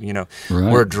drums.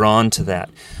 We're drawn to that.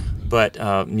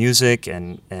 But music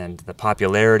and the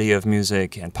popularity of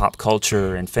music and pop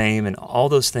culture and fame and all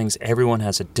those things, everyone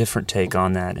has a different take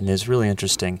on that, and it's really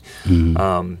interesting.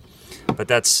 But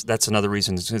that's another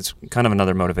reason. It's kind of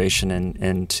another motivation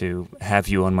and to have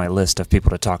you on my list of people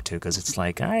to talk to, because it's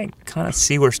like I kind of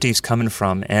see where Steve's coming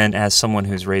from, and as someone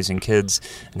who's raising kids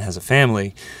and has a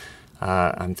family,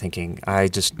 I'm thinking I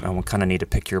kind of need to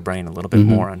pick your brain a little bit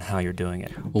more on how you're doing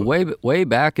it. Well, way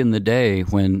back in the day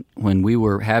when we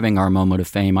were having our moment of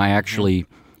fame, I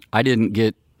didn't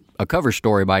get a cover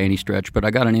story by any stretch, but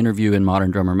I got an interview in Modern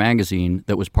Drummer magazine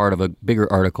that was part of a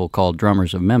bigger article called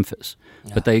Drummers of Memphis.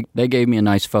 Yeah. But they gave me a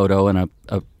nice photo and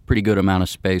a pretty good amount of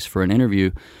space for an interview.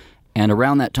 And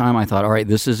around that time, I thought, all right,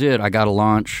 this is it. I got to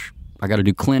launch. I got to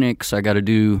do clinics. I got to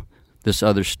do this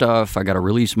other stuff. I got to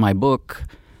release my book.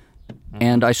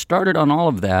 And I started on all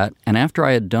of that, and after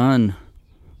I had done,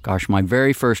 my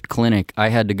very first clinic, I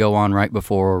had to go on right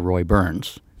before Roy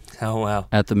Burns. Oh, wow.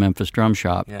 At the Memphis Drum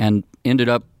Shop, and ended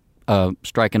up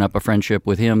striking up a friendship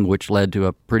with him, which led to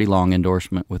a pretty long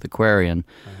endorsement with Aquarian.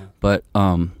 But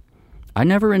I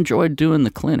never enjoyed doing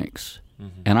the clinics,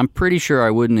 and I'm pretty sure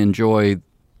I wouldn't enjoy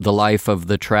the life of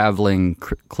the traveling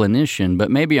clinician, but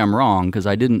maybe I'm wrong because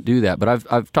I didn't do that. But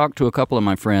I've talked to a couple of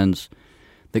my friends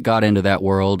that got into that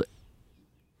world,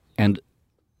 and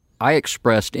I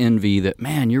expressed envy that,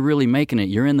 man, you're really making it.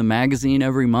 You're in the magazine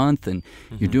every month, and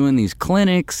you're doing these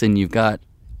clinics, and you've got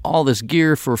all this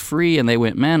gear for free. And they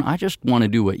went, man, I just want to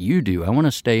do what you do. I want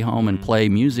to stay home and play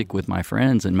music with my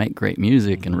friends and make great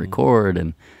music and record.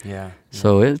 And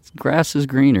so grass is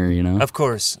greener, you know? Of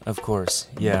course,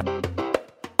 yeah.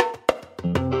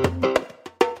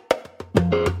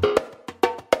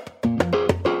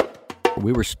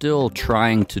 We were still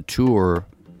trying to tour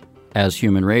as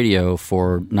Human Radio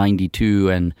for 92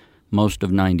 and most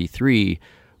of 93,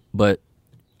 but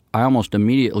I almost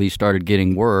immediately started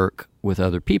getting work with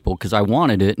other people because I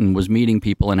wanted it and was meeting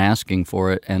people and asking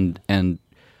for it, and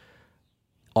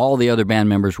all the other band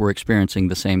members were experiencing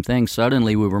the same thing.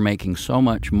 Suddenly we were making so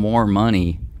much more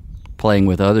money playing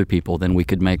with other people than we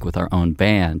could make with our own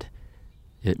band.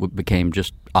 It became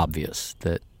just obvious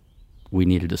that we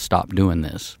needed to stop doing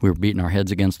this. We were beating our heads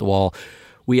against the wall.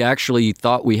 We actually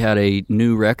thought we had a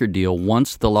new record deal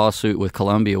once the lawsuit with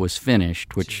Columbia was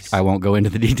finished, which I won't go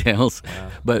into the details,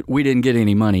 but we didn't get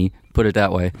any money, put it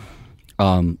that way.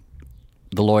 The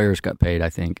lawyers got paid, I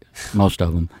think, most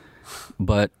of them.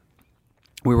 But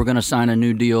we were going to sign a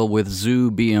new deal with Zoo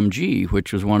BMG,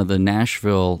 which was one of the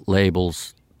Nashville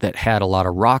labels that had a lot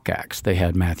of rock acts. They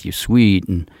had Matthew Sweet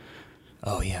and...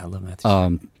 Oh, yeah, I love Matthew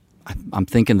Sweet. I'm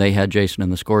thinking they had Jason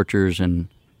and the Scorchers, and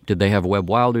did they have Webb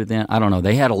Wilder then? I don't know.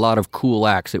 They had a lot of cool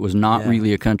acts. It was not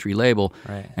really a country label,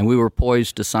 and we were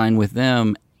poised to sign with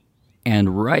them.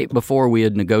 And right before we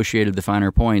had negotiated the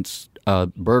finer points,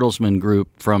 Bertelsmann Group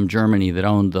from Germany that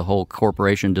owned the whole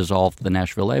corporation dissolved the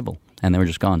Nashville label, and they were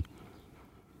just gone.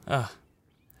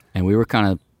 And we were kind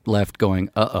of left going,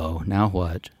 uh-oh, now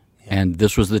what? Yeah. And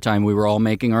this was the time we were all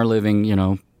making our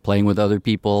living, playing with other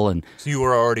people. And so you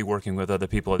were already working with other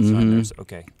people at the time.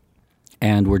 Okay.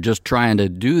 And we're just trying to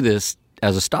do this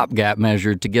as a stopgap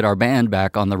measure to get our band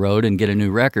back on the road and get a new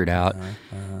record out.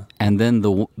 And then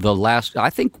the last,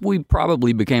 I think we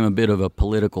probably became a bit of a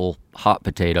political hot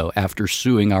potato after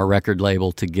suing our record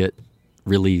label to get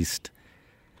released.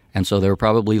 And so there were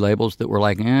probably labels that were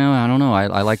like, I don't know,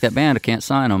 I like that band, I can't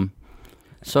sign them.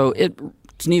 So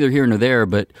it's neither here nor there,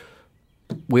 but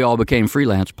we all became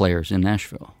freelance players in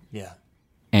Nashville. Yeah.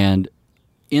 And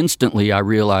instantly I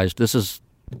realized, this is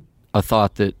a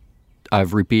thought that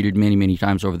I've repeated many, many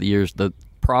times over the years. The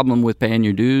problem with paying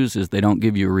your dues is they don't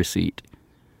give you a receipt.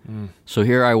 So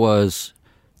here I was,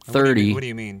 30. What do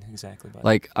you mean exactly by that?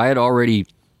 Like, I had already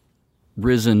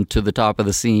risen to the top of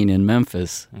the scene in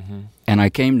Memphis, and I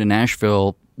came to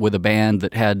Nashville with a band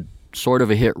that had sort of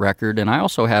a hit record, and I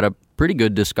also had a pretty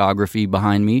good discography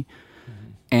behind me.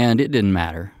 And it didn't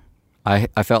matter. I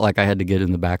felt like I had to get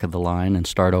in the back of the line and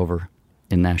start over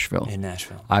in Nashville.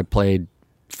 I played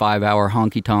 5-hour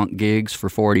honky-tonk gigs for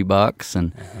 $40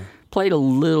 and played a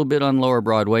little bit on Lower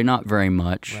Broadway, not very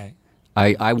much. Right.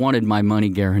 I wanted my money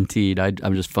guaranteed.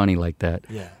 I'm just funny like that.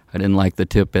 Yeah. I didn't like the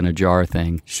tip in a jar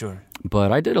thing. Sure.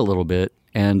 But I did a little bit.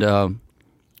 And,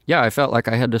 I felt like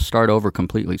I had to start over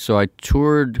completely. So I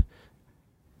toured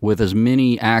with as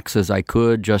many acts as I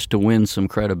could just to win some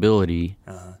credibility,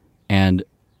 and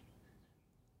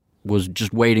was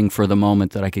just waiting for the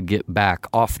moment that I could get back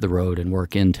off the road and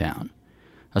work in town.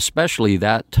 Especially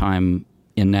that time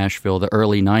in Nashville, the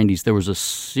early 90s, there was a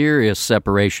serious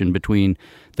separation between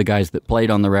the guys that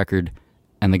played on the record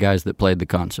and the guys that played the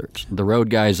concerts. The road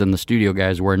guys and the studio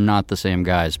guys were not the same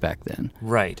guys back then.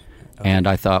 Right. Okay. And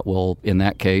I thought, well, in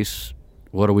that case,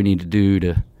 what do we need to do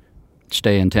to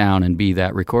stay in town and be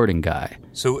that recording guy?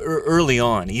 So early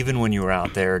on, even when you were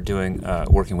out there doing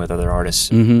working with other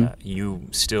artists, you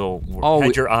still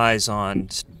had your eyes on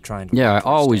trying to... Yeah, I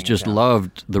always just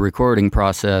loved the recording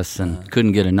process and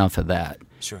couldn't get enough of that.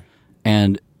 Sure.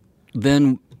 And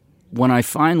then when I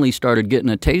finally started getting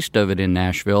a taste of it in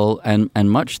Nashville,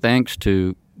 and much thanks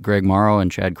to Greg Morrow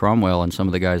and Chad Cromwell and some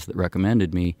of the guys that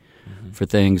recommended me for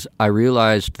things, I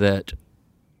realized that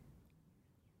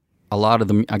a lot of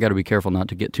the... I got to be careful not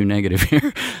to get too negative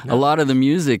here. No. A lot of the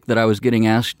music that I was getting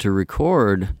asked to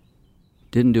record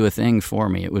didn't do a thing for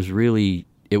me. It was really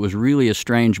a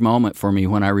strange moment for me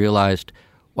when I realized,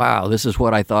 wow, this is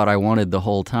what I thought I wanted the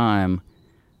whole time,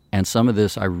 and some of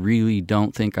this I really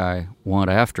don't think I want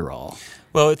after all.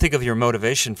 Well, think of your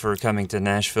motivation for coming to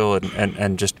Nashville,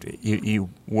 and just you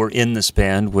were in this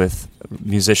band with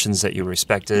musicians that you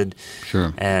respected,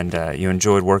 sure, and you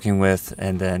enjoyed working with,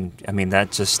 and then I mean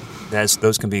those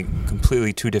can be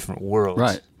completely two different worlds,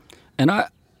 right? And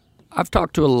I've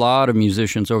talked to a lot of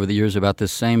musicians over the years about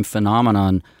this same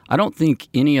phenomenon. I don't think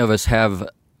any of us have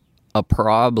a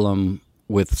problem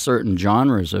with certain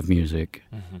genres of music.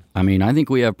 I mean, I think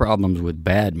we have problems with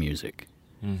bad music.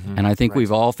 And I think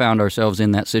we've all found ourselves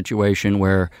in that situation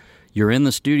where you're in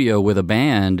the studio with a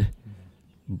band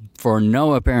for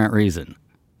no apparent reason,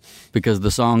 because the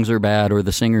songs are bad or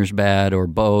the singer's bad or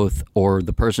both, or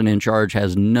the person in charge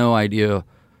has no idea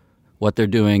what they're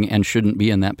doing and shouldn't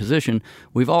be in that position.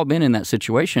 We've all been in that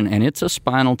situation, and it's a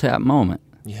Spinal Tap moment.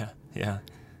 Yeah.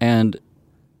 And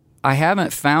I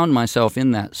haven't found myself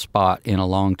in that spot in a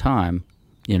long time,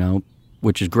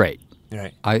 which is great.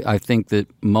 Right. I think that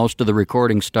most of the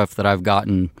recording stuff that I've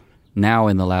gotten now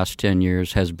in the last 10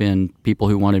 years has been people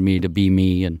who wanted me to be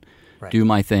me and do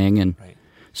my thing, and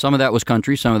some of that was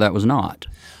country, some of that was not.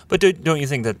 But don't you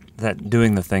think that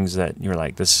doing the things that you're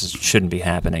like, this shouldn't be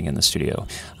happening in the studio,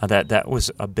 that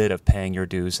was a bit of paying your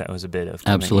dues, that was a bit of...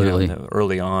 Absolutely.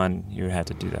 Early on, you had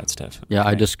to do that stuff. Yeah,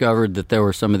 I discovered that there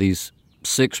were some of these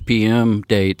 6 p.m.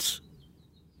 dates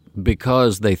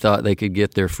because they thought they could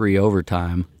get their free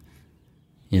overtime.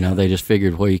 They just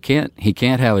figured, well, he can't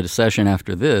have a session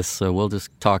after this, so we'll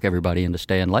just talk everybody into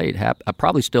staying late.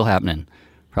 Probably still happening.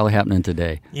 Probably happening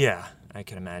today. Yeah, I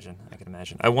can imagine.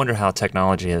 I wonder how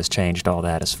technology has changed all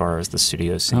that as far as the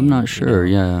studio scene. I'm not sure,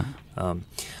 yeah. At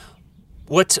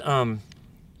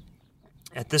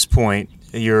this point,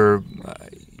 I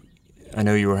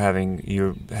know you had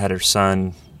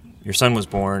your son was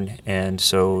born, and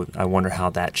so I wonder how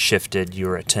that shifted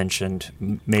your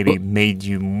attention, maybe made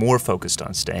you more focused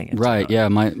on staying in town. Right, yeah.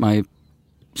 My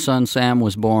son Sam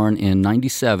was born in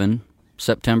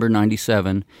September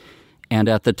 97, and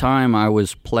at the time I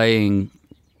was playing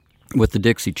with the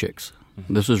Dixie Chicks.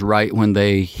 This was right when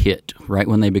they hit, right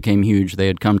when they became huge. They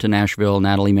had come to Nashville.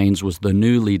 Natalie Maines was the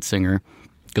new lead singer,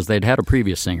 because they'd had a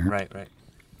previous singer. Right.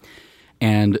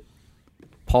 And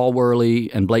Paul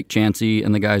Worley and Blake Chansey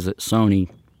and the guys at Sony.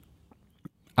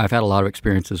 I've had a lot of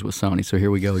experiences with Sony, so here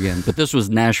we go again. But this was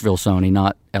Nashville Sony,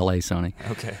 not L.A. Sony.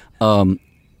 Okay.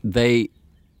 They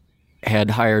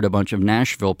had hired a bunch of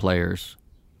Nashville players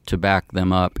to back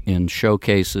them up in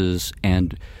showcases,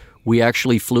 and we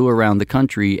actually flew around the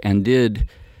country and did...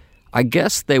 I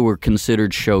guess they were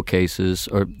considered showcases,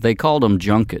 or they called them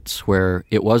junkets, where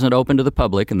it wasn't open to the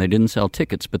public and they didn't sell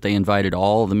tickets, but they invited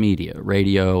all the media,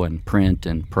 radio and print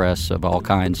and press of all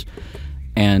kinds.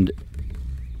 And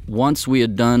once we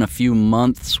had done a few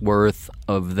months' worth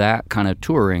of that kind of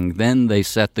touring, then they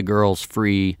set the girls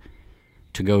free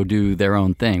to go do their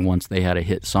own thing once they had a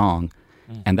hit song.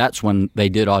 And that's when they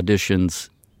did auditions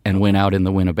and went out in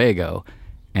the Winnebago.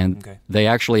 And they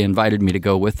actually invited me to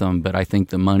go with them, but I think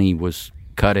the money was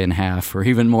cut in half, or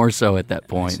even more so at that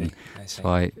point. I see. So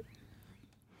I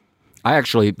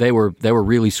actually, they were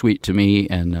really sweet to me,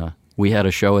 and we had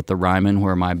a show at the Ryman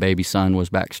where my baby son was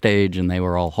backstage, and they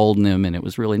were all holding him, and it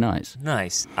was really nice.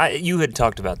 Nice. You had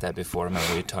talked about that before. I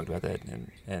remember we had talked about that,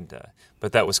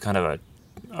 but that was kind of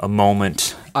a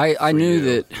moment. I knew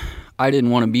that I didn't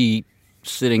want to be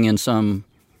sitting in some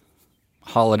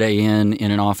Holiday Inn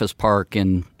in an office park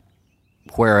in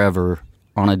wherever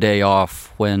on a day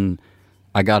off when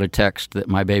I got a text that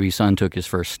my baby son took his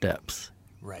first steps.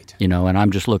 Right. And I'm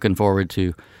just looking forward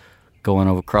to going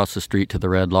over across the street to the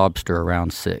Red Lobster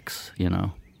around 6, you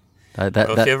know. If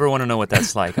you ever want to know what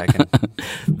that's like, I can...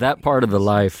 That part of the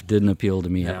life didn't appeal to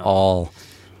me at all.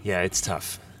 Yeah, it's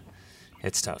tough.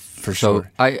 It's tough, for so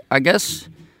sure. I guess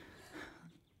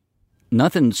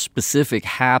nothing specific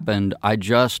happened. I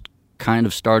just kind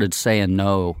of started saying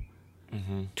no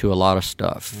to a lot of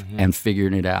stuff and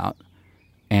figuring it out.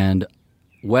 And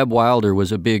Webb Wilder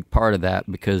was a big part of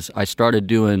that because I started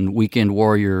doing Weekend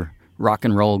Warrior rock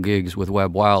and roll gigs with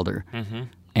Webb Wilder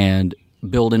and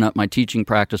building up my teaching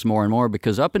practice more and more,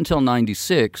 because up until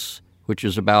 96, which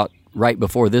is about right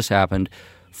before this happened,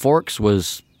 Forks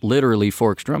was literally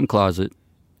Forks Drum Closet,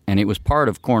 and it was part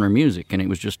of Corner Music, and it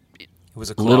was just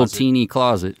a little teeny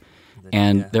closet,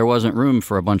 and there wasn't room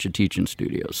for a bunch of teaching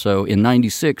studios. So in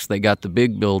 96, they got the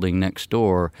big building next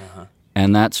door,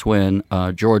 and that's when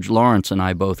George Lawrence and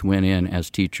I both went in as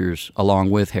teachers along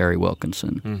with Harry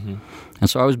Wilkinson. And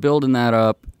so I was building that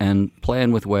up and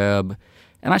playing with Webb,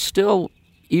 and I still,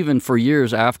 even for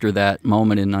years after that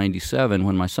moment in 97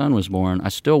 when my son was born, I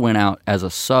still went out as a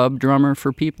sub drummer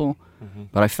for people.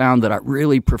 But I found that I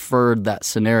really preferred that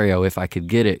scenario if I could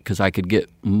get it, because I could get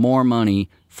more money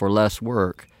for less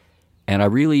work. And I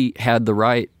really had the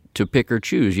right to pick or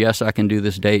choose. Yes, I can do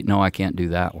this date. No, I can't do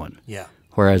that one. Yeah.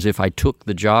 Whereas if I took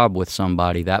the job with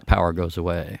somebody, that power goes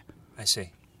away. I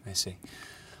see.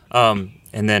 And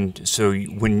then, so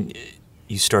when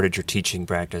you started your teaching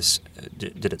practice,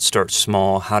 did it start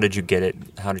small? How did you get it?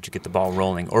 How did you get the ball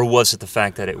rolling? Or was it the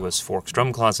fact that it was Forks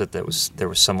Drum Closet that there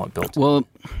was somewhat built in? Well,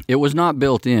 it was not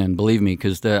built in, believe me,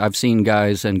 because I've seen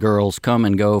guys and girls come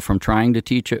and go from trying to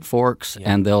teach at Forks,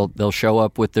 and they'll show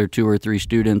up with their 2 or 3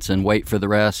 students and wait for the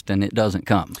rest, and it doesn't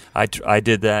come. I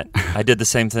did that. I did the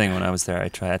same thing when I was there.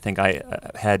 I think I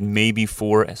had maybe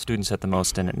 4 students at the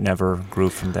most, and it never grew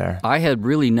from there. I had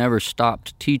really never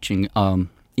stopped teaching.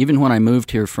 Even when I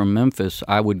moved here from Memphis,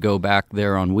 I would go back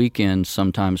there on weekends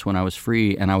sometimes when I was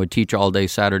free, and I would teach all day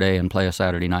Saturday and play a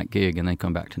Saturday night gig and then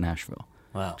come back to Nashville.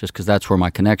 Wow. Just because that's where my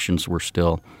connections were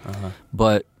still.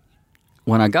 But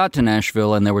when I got to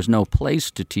Nashville and there was no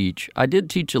place to teach, I did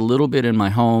teach a little bit in my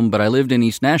home, but I lived in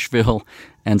East Nashville,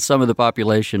 and some of the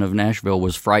population of Nashville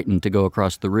was frightened to go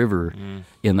across the river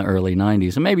in the early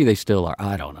 90s. And maybe they still are.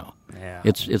 I don't know. Yeah.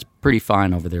 It's pretty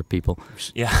fine over there, people.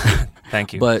 Yeah,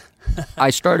 thank you. But I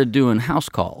started doing house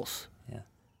calls. Yeah.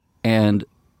 And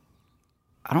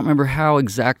I don't remember how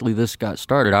exactly this got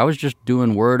started. I was just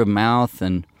doing word of mouth,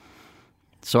 and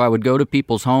so I would go to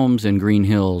people's homes in Green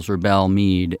Hills or Belle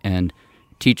Meade and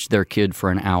teach their kid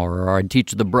for an hour, or I'd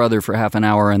teach the brother for half an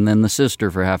hour and then the sister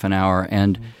for half an hour.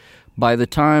 And by the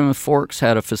time Forks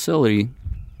had a facility,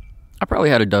 I probably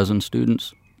had a dozen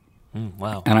students.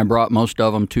 Wow. And I brought most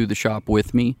of them to the shop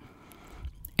with me.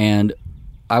 And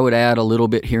I would add a little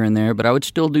bit here and there, but I would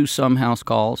still do some house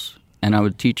calls, and I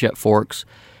would teach at Forks.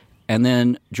 And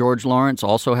then George Lawrence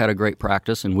also had a great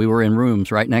practice, and we were in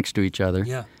rooms right next to each other.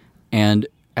 Yeah. And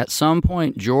at some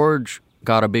point, George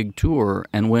got a big tour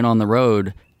and went on the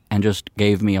road and just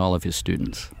gave me all of his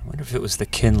students. I wonder if it was the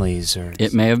Kinleys or...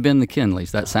 It may have been the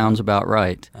Kinleys. That sounds about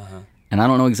right. And I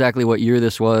don't know exactly what year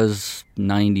this was,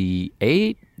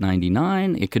 98,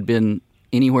 99. It could have been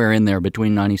anywhere in there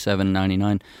between 97 and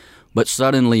 99. But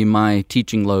suddenly my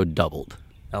teaching load doubled.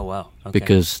 Oh, wow. Okay.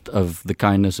 Because of the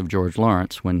kindness of George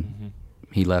Lawrence when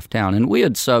he left town. And we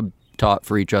had sub-taught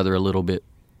for each other a little bit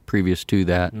previous to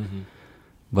that.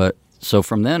 But so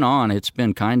from then on, it's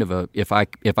been kind of a, if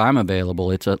I'm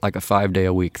available, it's like a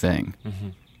 5-day-a-week thing.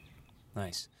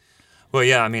 Nice. Well,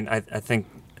 yeah, I mean, I think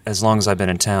as long as I've been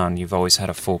in town, you've always had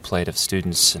a full plate of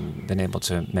students and been able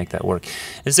to make that work.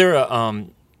 Is there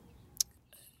an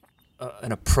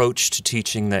approach to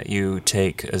teaching that you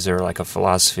take? Is there like a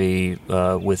philosophy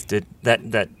that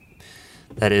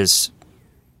is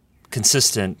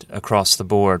consistent across the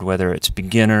board, whether it's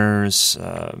beginners,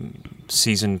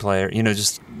 seasoned player,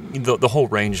 just the whole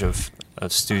range of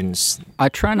students? I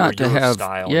try not to have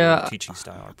teaching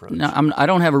style or approach. No, I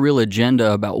don't have a real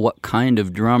agenda about what kind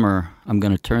of drummer I'm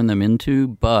going to turn them into,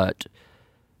 but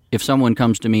if someone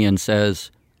comes to me and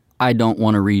says, I don't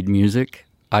want to read music,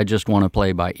 I just want to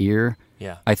play by ear,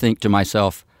 I think to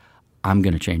myself, I'm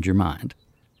going to change your mind.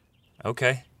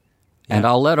 Okay. And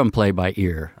I'll let them play by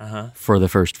ear for the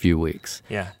first few weeks.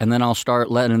 Yeah. And then I'll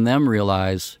start letting them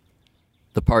realize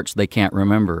the parts they can't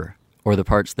remember or the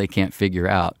parts they can't figure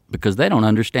out because they don't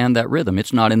understand that rhythm.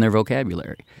 It's not in their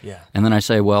vocabulary. Yeah. And then I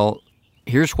say, well,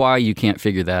 here's why you can't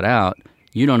figure that out.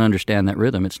 You don't understand that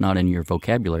rhythm. It's not in your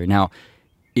vocabulary. Now,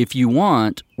 if you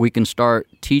want, we can start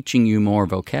teaching you more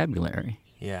vocabulary.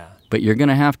 Yeah. But you're going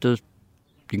to have to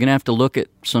look at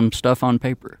some stuff on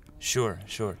paper. Sure.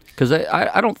 Because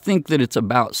I don't think that it's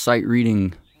about sight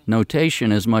reading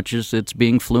notation as much as it's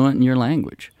being fluent in your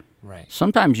language. Right.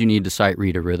 Sometimes you need to sight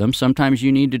read a rhythm. Sometimes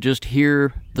you need to just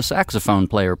hear the saxophone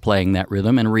player playing that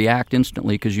rhythm and react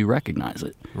instantly because you recognize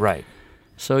it. Right.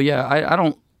 So yeah, I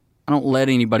don't let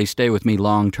anybody stay with me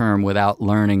long term without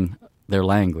learning their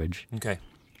language. Okay.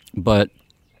 But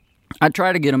I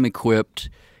try to get them equipped.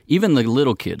 Even the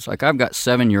little kids, like I've got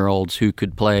 7-year-olds who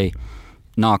could play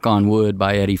 "Knock on Wood"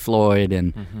 by Eddie Floyd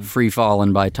and "Free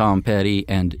Fallin'" by Tom Petty,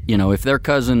 and if their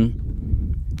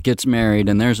cousin gets married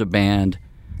and there's a band.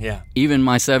 Yeah. Even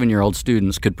my 7-year-old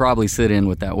students could probably sit in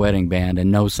with that wedding band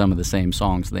and know some of the same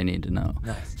songs they need to know.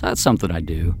 Nice. So that's something I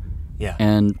do. Yeah.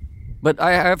 But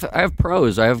I have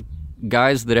pros. I have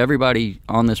guys that everybody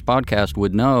on this podcast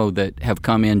would know that have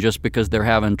come in just because they're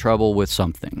having trouble with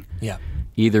something. Yeah.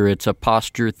 Either it's a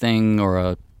posture thing or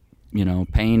a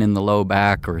pain in the low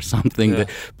back or something. That,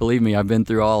 believe me, I've been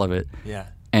through all of it. Yeah.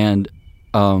 And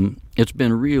it's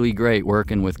been really great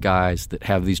working with guys that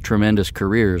have these tremendous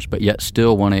careers, but yet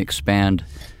still want to expand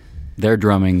their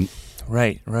drumming.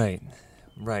 Right.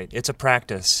 It's a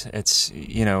practice. It's,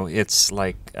 it's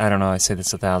like, I don't know, I say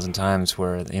this 1,000 times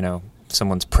where,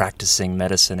 someone's practicing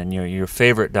medicine and your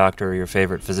favorite doctor or your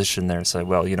favorite physician there say,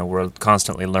 well, we're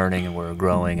constantly learning and we're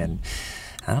growing, and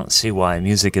I don't see why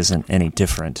music isn't any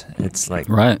different. It's like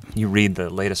you read the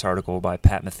latest article by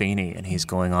Pat Metheny and he's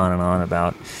going on and on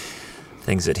about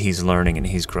things that he's learning and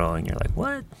he's growing. You're like,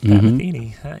 what? Pat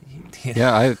Metheny?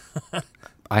 Yeah,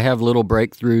 I have little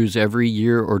breakthroughs every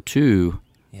year or two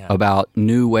about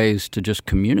new ways to just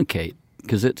communicate.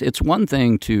 Because it's one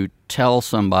thing to tell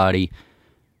somebody,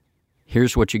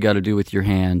 here's what you got to do with your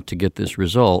hand to get this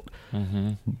result.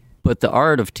 But the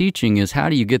art of teaching is, how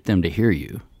do you get them to hear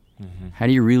you? How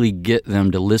do you really get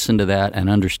them to listen to that and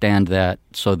understand that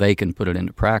so they can put it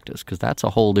into practice? Because that's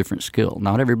a whole different skill.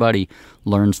 Not everybody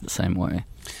learns the same way.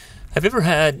 Have you ever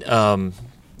had,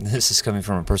 this is coming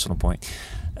from a personal point,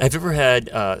 have you ever had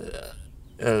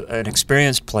an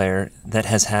experienced player that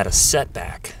has had a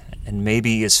setback and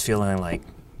maybe is feeling like,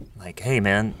 hey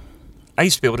man, I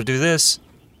used to be able to do this,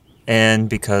 and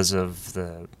because of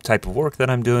the type of work that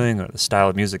I'm doing or the style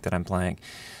of music that I'm playing,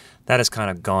 that has kind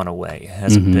of gone away. It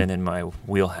hasn't been in my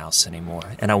wheelhouse anymore,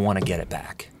 and I want to get it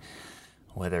back.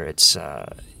 Whether it's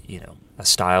a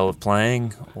style of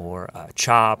playing or a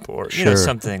chop or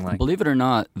something like. Believe it or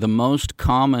not, the most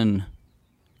common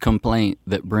complaint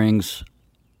that brings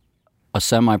a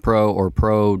semi-pro or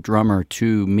pro drummer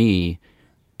to me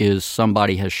is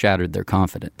somebody has shattered their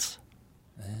confidence.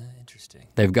 Interesting.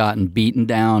 They've gotten beaten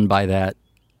down by that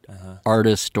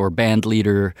artist or band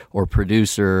leader or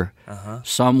producer.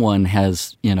 Someone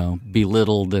has,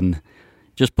 belittled and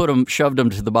just shoved them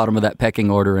to the bottom of that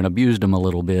pecking order and abused them a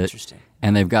little bit. Interesting.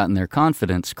 And they've gotten their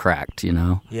confidence cracked,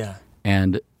 Yeah.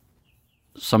 And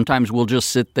sometimes we'll just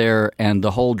sit there and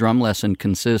the whole drum lesson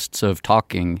consists of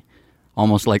talking,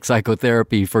 almost like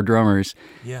psychotherapy for drummers.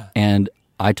 Yeah. And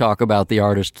I talk about the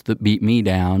artists that beat me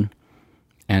down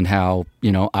and how,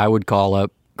 I would call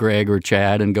up Greg or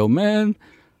Chad and go, man,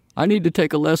 I need to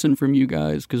take a lesson from you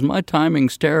guys because my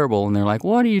timing's terrible. And they're like,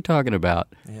 what are you talking about?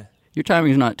 Yeah. Your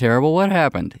timing's not terrible. What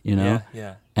happened? Yeah.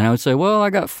 And I would say, well, I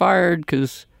got fired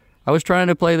because I was trying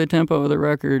to play the tempo of the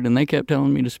record and they kept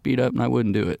telling me to speed up and I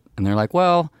wouldn't do it. And they're like,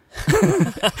 well,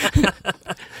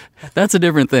 that's a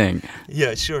different thing.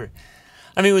 Yeah, sure.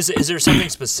 I mean, is there something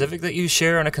specific that you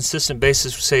share on a consistent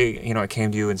basis? Say, I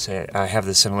came to you and say, I have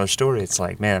this similar story. It's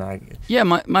like, man, I'm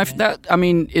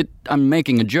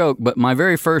making a joke, but my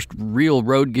very first real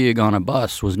road gig on a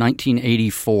bus was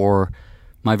 1984.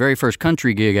 My very first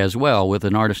country gig as well, with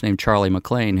an artist named Charlie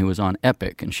McLean who was on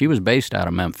Epic, and she was based out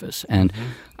of Memphis. And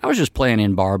I was just playing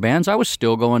in bar bands. I was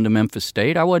still going to Memphis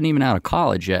State. I wasn't even out of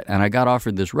college yet, and I got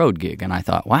offered this road gig, and I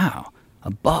thought, wow, a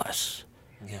bus.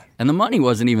 Yeah. And the money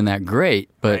wasn't even that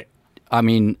great, but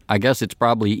right. I guess it's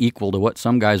probably equal to what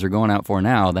some guys are going out for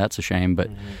now. That's a shame, but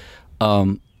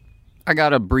I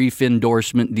got a brief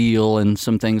endorsement deal and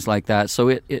some things like that, so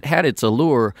it had its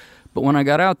allure. But when I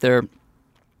got out there,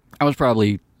 I was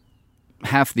probably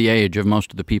half the age of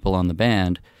most of the people on the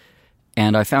band,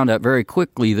 and I found out very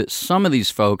quickly that some of these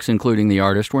folks, including the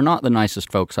artist, were not the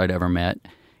nicest folks I'd ever met,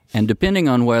 and depending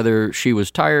on whether she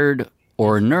was tired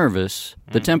or nervous,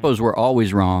 the tempos were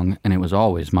always wrong, and it was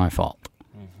always my fault.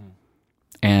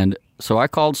 And so I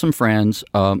called some friends,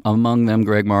 among them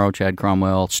Greg Morrow, Chad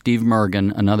Cromwell, Steve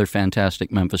Mergen, another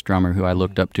fantastic Memphis drummer who I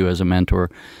looked up to as a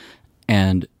mentor,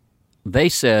 and they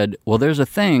said, well, there's a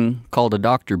thing called a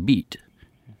Dr. Beat.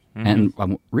 And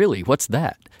really, what's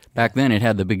that? Back then it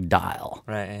had the big dial.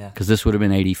 Right, yeah. Because this would have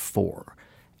been 84.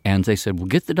 And they said, well,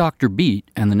 get the Dr. Beat,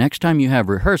 and the next time you have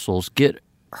rehearsals, get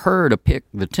her to pick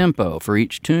the tempo for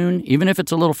each tune, even if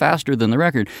it's a little faster than the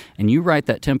record, and you write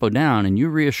that tempo down, and you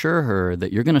reassure her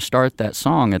that you're going to start that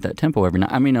song at that tempo every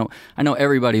night. I mean, I know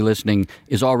everybody listening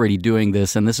is already doing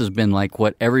this, and this has been like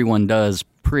what everyone does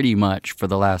pretty much for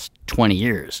the last 20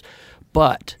 years.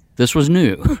 But this was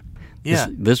new. Yeah.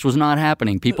 This was not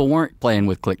happening. People weren't playing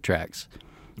with click tracks,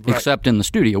 Right. except in the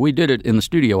studio. We did it in the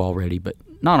studio already, but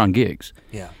not on gigs.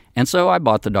 Yeah. And so I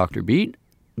bought the Dr. Beat.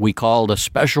 We called a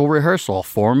special rehearsal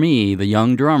for me, the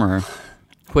young drummer,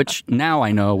 which now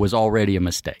I know was already a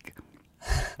mistake.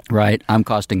 Right? I'm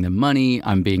costing them money.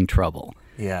 I'm being trouble.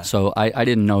 Yeah. So I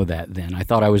didn't know that then. I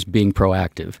thought I was being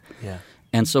proactive. Yeah.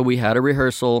 And so we had a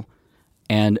rehearsal,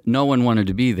 and no one wanted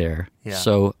to be there. Yeah.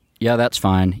 So, yeah, that's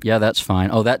fine. Yeah, that's fine.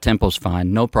 Oh, that tempo's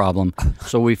fine. No problem.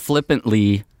 So we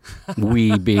flippantly,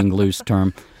 we being loose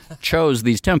term, chose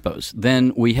these tempos.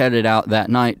 Then we headed out that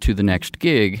night to the next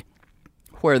gig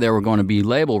where there were going to be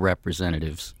label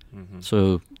representatives. Mm-hmm.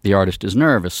 So the artist is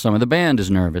nervous. Some of the band is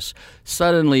nervous.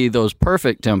 Suddenly, those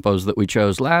perfect tempos that we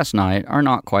chose last night are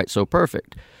not quite so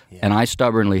perfect. Yeah. And I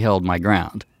stubbornly held my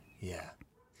ground. Yeah.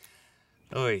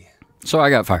 Oy. So I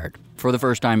got fired for the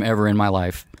first time ever in my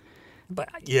life. But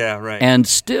yeah, right. And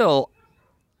still,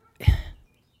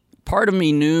 part of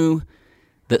me knew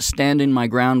that standing my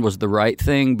ground was the right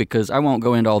thing, because I won't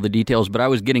go into all the details, but I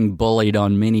was getting bullied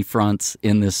on many fronts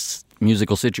in this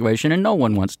musical situation, and no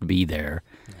one wants to be there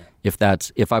if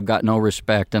I've got no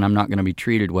respect and I'm not going to be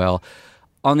treated well.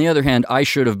 On the other hand, I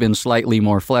should have been slightly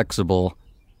more flexible.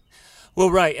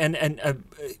 Well, right, and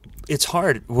it's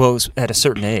hard. Well, at a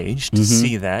certain age to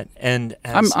see that, and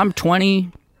I'm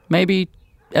 20, maybe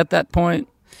at that point.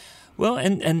 Well,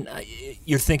 and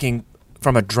you're thinking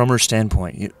from a drummer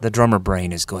standpoint, the drummer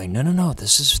brain is going, no,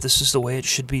 this is the way it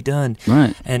should be done.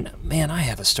 Right. And man, I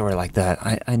have a story like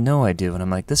that. I know I do, and I'm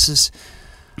like, this is.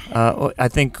 I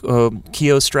think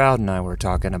Keo Stroud and I were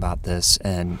talking about this,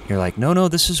 and you're like, no,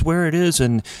 this is where it is,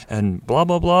 and blah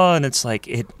blah blah, and it's like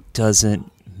it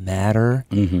doesn't matter.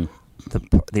 Mm-hmm.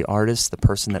 The artist, the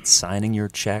person that's signing your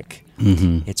check,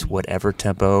 it's whatever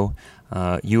tempo.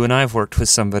 You and I have worked with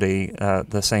somebody,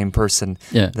 the same person,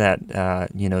 that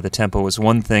the tempo was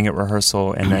one thing at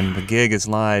rehearsal, and then the gig is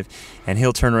live, and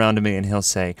he'll turn around to me and he'll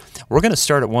say, "We're going to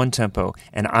start at one tempo,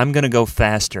 and I'm going to go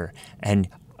faster, and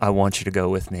I want you to go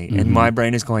with me." And my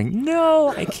brain is going, "No,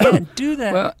 I can't do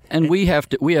that." Well, and we have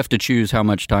to choose how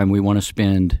much time we want to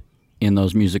spend in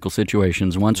those musical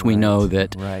situations once we know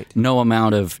that no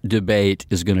amount of debate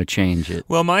is going to change it.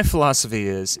 Well, my philosophy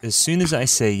is, as soon as I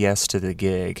say yes to the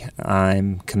gig,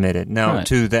 I'm committed. Now,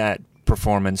 to that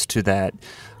performance, to that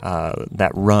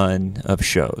run of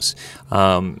shows.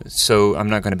 So I'm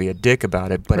not going to be a dick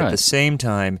about it, but at the same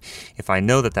time, if I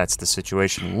know that that's the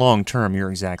situation long term, you're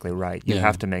exactly right. You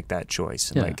have to make that choice.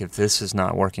 And like, if this is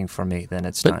not working for me, then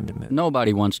it's time to move.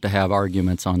 Nobody wants to have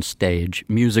arguments on stage,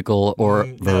 musical or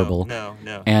verbal. No.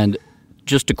 And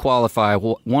just to qualify,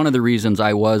 one of the reasons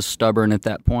I was stubborn at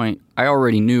that point, I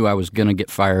already knew I was going to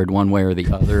get fired one way or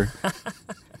the other.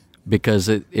 Because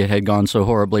it had gone so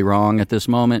horribly wrong at this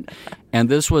moment. And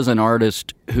this was an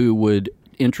artist who would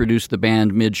introduce the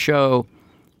band mid-show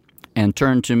and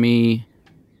turn to me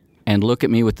and look at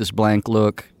me with this blank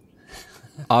look,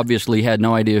 obviously had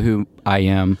no idea who I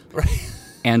am,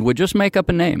 and would just make up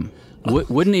a name.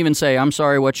 Wouldn't even say, "I'm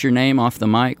sorry, what's your name?" off the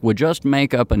mic, would just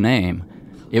make up a name.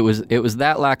 It was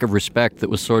that lack of respect that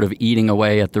was sort of eating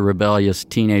away at the rebellious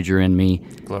teenager in me.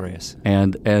 Glorious.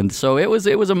 And so it was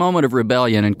a moment of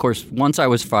rebellion. And of course, once I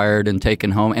was fired and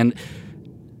taken home, and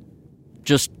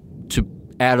just to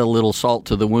add a little salt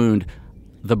to the wound,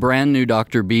 the brand new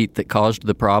Dr. Beat that caused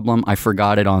the problem, I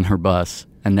forgot it on her bus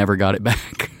and never got it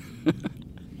back.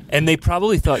 And they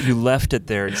probably thought you left it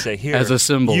there and say, "Here, as a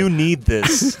symbol. You need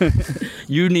this."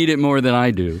 You need it more than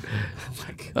I do.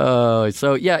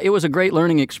 So, yeah, it was a great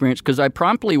learning experience, because I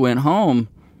promptly went home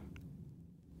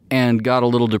and got a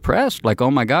little depressed, like,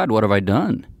 oh, my God, what have I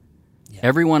done? Yeah.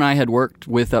 Everyone I had worked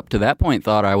with up to that point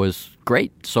thought I was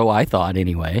great, so I thought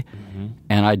anyway,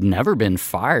 and I'd never been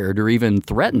fired or even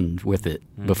threatened with it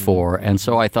before, and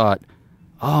so I thought,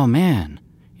 oh, man,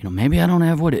 maybe I don't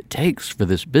have what it takes for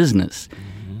this business.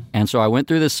 And so I went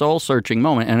through this soul-searching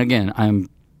moment, and again, I'm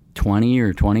 20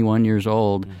 or 21 years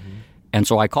old, and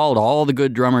so I called all the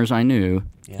good drummers I knew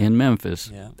in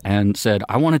Memphis and said,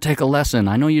 "I want to take a lesson.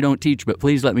 I know you don't teach, but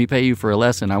please let me pay you for a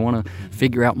lesson. I want to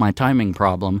figure out my timing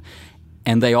problem."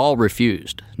 And they all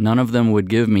refused. None of them would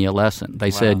give me a lesson.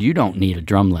 They said, "You don't need a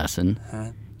drum lesson.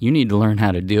 You need to learn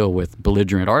how to deal with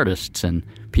belligerent artists and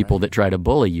people that try to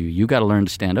bully you. You got to learn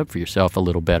to stand up for yourself a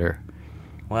little better."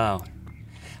 Wow.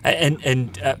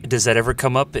 And does that ever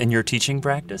come up in your teaching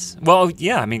practice? Well,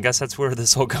 yeah. I mean, I guess that's where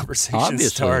this whole conversation Obviously.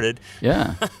 started.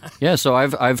 Yeah, yeah. So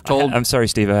I've told. I'm sorry,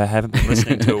 Steve. I haven't been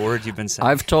listening to a word you've been saying.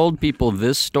 I've told people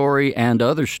this story and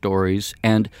other stories,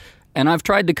 and I've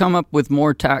tried to come up with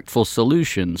more tactful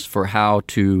solutions for how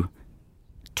to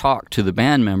talk to the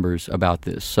band members about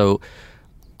this. So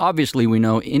obviously, we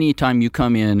know anytime you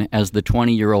come in as the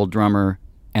 20-year-old drummer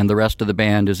and the rest of the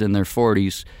band is in their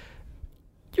 40s.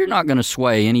 You're not going to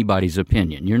sway anybody's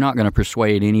opinion. You're not going to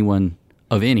persuade anyone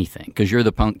of anything because you're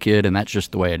the punk kid and that's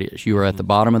just the way it is. You are at the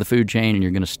bottom of the food chain and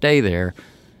you're going to stay there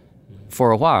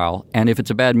for a while. And if it's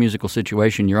a bad musical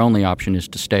situation, your only option is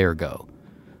to stay or go.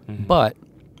 Mm-hmm. But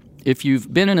if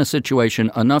you've been in a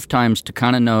situation enough times to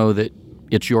kind of know that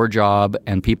it's your job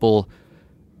and people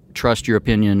trust your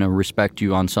opinion or respect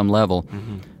you on some level,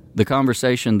 the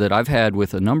conversation that I've had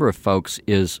with a number of folks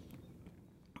is,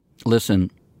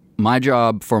 listen, my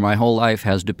job for my whole life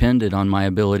has depended on my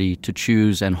ability to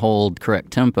choose and hold correct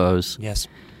tempos. Yes.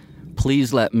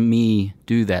 Please let me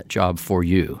do that job for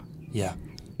you. Yeah.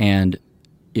 And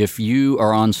if you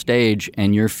are on stage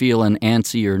and you're feeling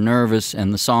antsy or nervous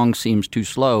and the song seems too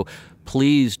slow,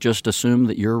 please just assume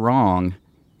that you're wrong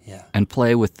and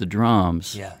play with the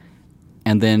drums. Yeah.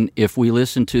 And then if we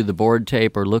listen to the board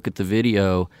tape or look at the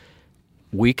video,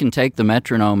 we can take the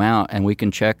metronome out and we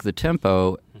can check the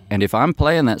tempo. And if I'm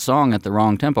playing that song at the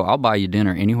wrong tempo, I'll buy you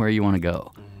dinner anywhere you want to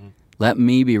go. Let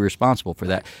me be responsible for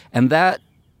that. And that,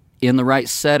 in the right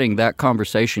setting, that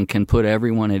conversation can put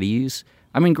everyone at ease.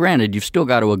 I mean, granted, you've still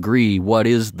got to agree what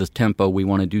is the tempo we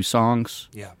want to do songs.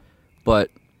 Yeah.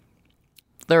 But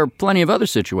there are plenty of other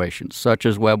situations, such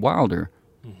as Webb Wilder.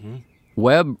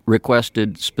 Webb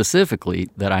requested specifically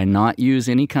that I not use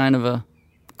any kind of a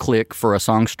click for a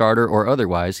song starter or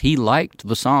otherwise. He liked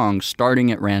the song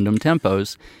starting at random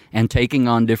tempos and taking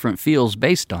on different feels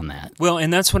based on that. Well,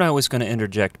 and that's what I was going to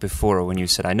interject before when you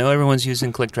said, I know everyone's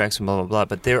using click tracks and blah, blah, blah,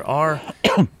 but there are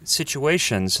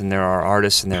situations and there are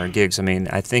artists and there are gigs. I mean,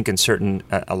 I think in certain,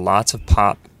 lots of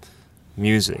pop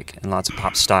music and lots of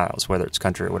pop styles, whether it's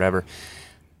country or whatever,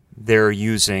 they're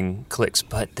using clicks,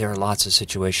 but there are lots of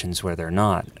situations where they're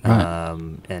not.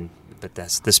 Right. But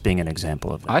that's this being an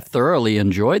example of that. I thoroughly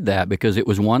enjoyed that because it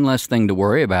was one less thing to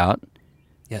worry about.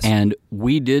 Yes. And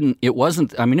it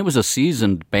was a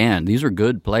seasoned band. These are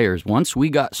good players. Once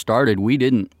we got started, we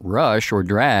didn't rush or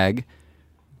drag.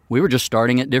 We were just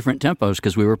starting at different tempos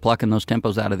because we were plucking those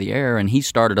tempos out of the air, and he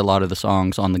started a lot of the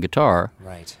songs on the guitar.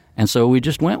 Right. And so we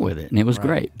just went with it, and it was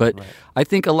great. But I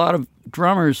think a lot of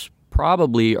drummers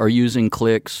probably are using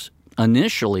clicks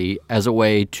initially as a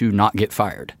way to not get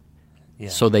fired. Yeah.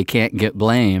 So they can't get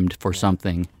blamed for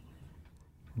something.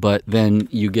 But then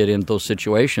you get into those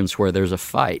situations where there's a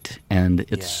fight, and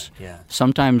it's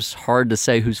sometimes hard to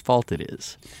say whose fault it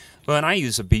is. Well, and I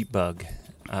use a beat bug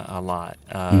a lot.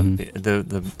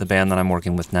 The band that I'm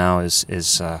working with now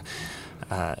is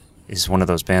one of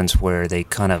those bands where they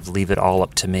kind of leave it all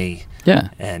up to me. Yeah.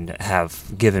 And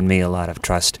have given me a lot of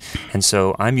trust. And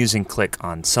so I'm using click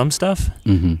on some stuff.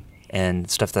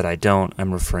 And stuff that I don't,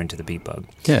 I'm referring to the beat bug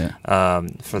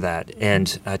for that.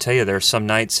 And I tell you, there are some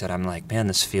nights that I'm like, man,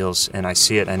 this feels, and I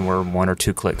see it, and we're one or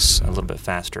two clicks a little bit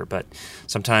faster. But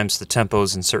sometimes the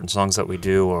tempos in certain songs that we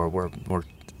do, or we're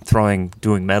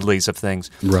doing medleys of things,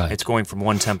 it's going from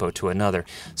one tempo to another.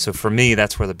 So for me,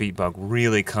 that's where the beat bug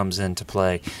really comes into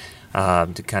play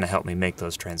to kind of help me make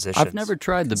those transitions. I've never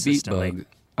tried the beat bug.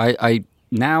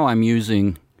 Now I'm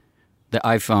using the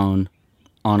iPhone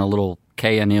on a little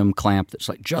K&M clamp that's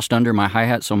like just under my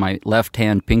hi-hat, so my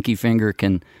left-hand pinky finger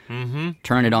can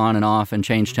turn it on and off and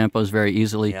change tempos very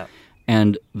easily. Yep.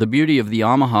 And the beauty of the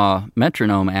Yamaha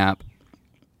Metronome app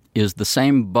is the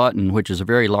same button, which is a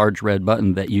very large red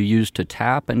button that you use to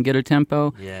tap and get a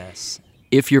tempo. Yes.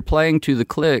 If you're playing to the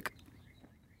click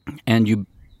and you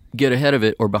get ahead of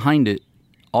it or behind it,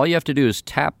 all you have to do is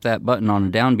tap that button on a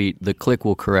downbeat, the click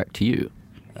will correct to you.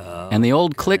 And the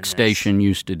old click station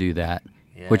used to do that.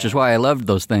 Which is why I loved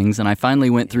those things, and I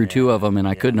finally went through two of them, and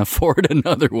I couldn't afford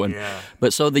another one.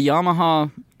 But so the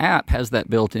Yamaha app has that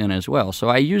built in as well. So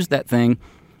I use that thing,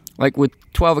 like with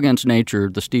 12 Against Nature,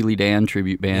 the Steely Dan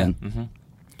tribute band.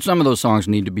 Some of those songs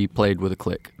need to be played with a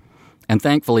click. And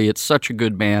thankfully, it's such a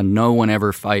good band, no one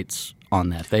ever fights on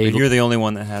that. But you're the only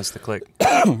one that has the click.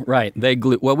 Right.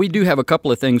 Well, we do have a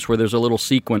couple of things where there's a little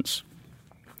sequence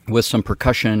with some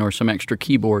percussion or some extra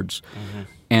keyboards.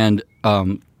 And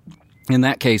in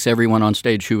that case, everyone on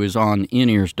stage who is on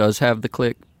in-ears does have the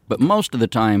click, but most of the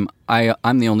time,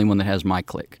 I'm the only one that has my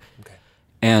click. Okay.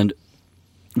 And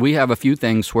we have a few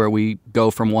things where we go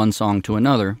from one song to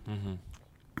another,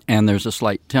 and there's a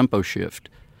slight tempo shift.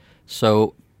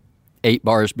 So 8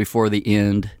 bars before the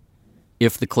end,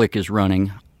 if the click is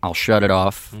running, I'll shut it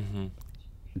off,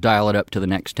 dial it up to the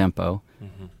next tempo,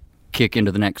 kick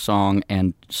into the next song,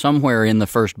 and somewhere in the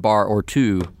first bar or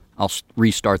two, I'll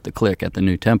restart the click at the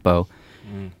new tempo.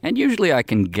 And usually I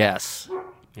can guess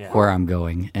where I'm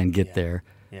going and get there.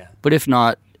 Yeah. But if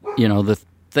not, the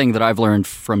thing that I've learned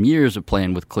from years of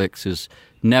playing with clicks is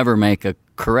never make a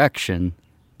correction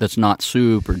that's not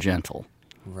super gentle.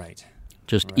 Right.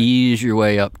 Just ease your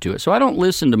way up to it. So I don't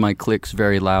listen to my clicks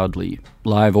very loudly,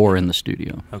 live or in the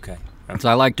studio. Okay. So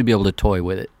I like to be able to toy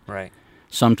with it. Right.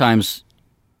 Sometimes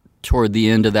toward the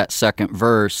end of that second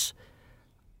verse,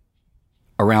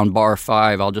 around bar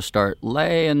 5, I'll just start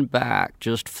laying back,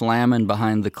 just flamming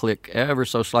behind the click ever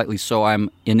so slightly, so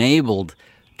I'm enabled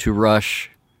to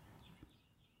rush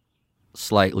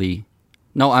slightly.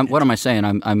 No, what am I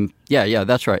saying? Yeah,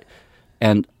 that's right.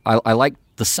 And I like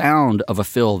the sound of a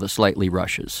fill that slightly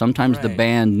rushes. Sometimes the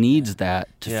band needs that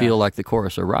to feel like the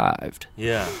chorus arrived.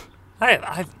 Yeah.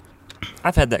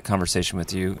 I've had that conversation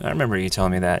with you. I remember you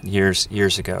telling me that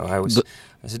years ago. I was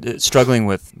struggling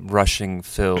with rushing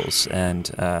fills and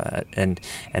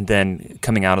then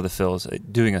coming out of the fills,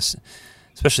 doing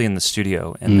especially in the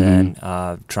studio, and then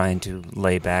trying to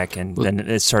lay back, and then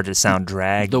it started to sound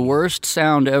draggy. The worst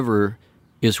sound ever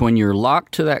is when you're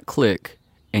locked to that click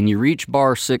and you reach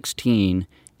bar 16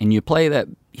 and you play that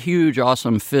huge,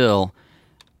 awesome fill,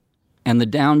 and the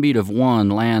downbeat of 1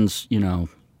 lands,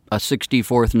 a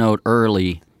 64th note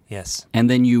early. Yes. And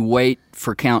then you wait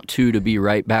for count 2 to be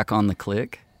right back on the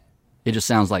click. It just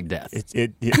sounds like death.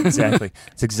 Exactly.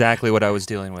 It's exactly what I was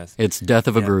dealing with. It's death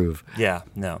of a groove. Yeah.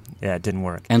 No. Yeah, it didn't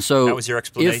work. And so that was your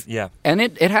explanation. Yeah. And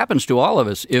it happens to all of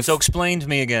us. So explain to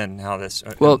me again how this.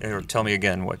 Or tell me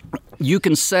again what. You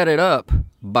can set it up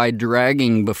by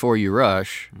dragging before you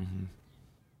rush,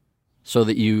 so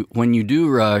that when you do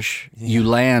rush, you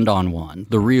land on one,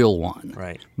 the real one,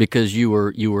 right? Because you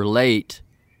were late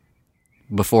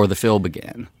before the fill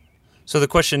began. So the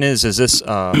question is this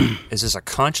a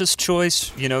conscious choice?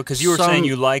 Because you were saying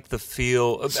you like the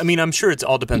feel. I mean, I'm sure it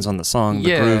all depends on the song,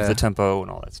 the groove, the tempo, and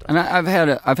all that stuff. And I've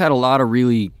had a lot of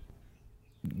really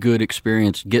good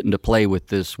experience getting to play with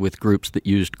this with groups that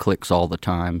used clicks all the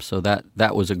time. So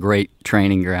that was a great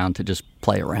training ground to just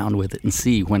play around with it and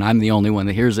see when I'm the only one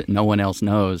that hears it and no one else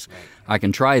knows. Right. I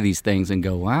can try these things and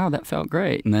go, wow, that felt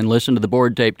great. And then listen to the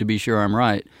board tape to be sure I'm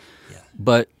right. Yeah.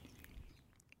 But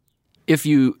if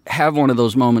you have one of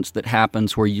those moments that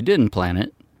happens where you didn't plan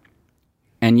it,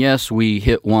 and yes, we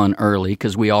hit 1 early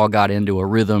because we all got into a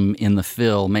rhythm in the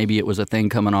fill. Maybe it was a thing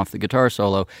coming off the guitar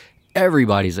solo.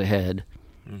 Everybody's ahead.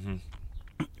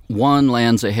 1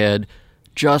 lands ahead.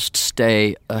 Just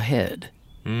stay ahead.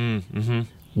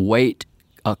 Wait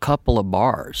a couple of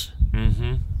bars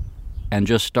and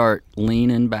just start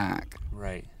leaning back.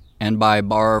 Right. And by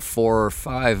bar 4 or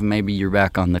 5, maybe you're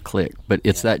back on the click. But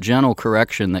it's that gentle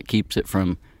correction that keeps it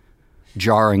from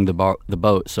jarring the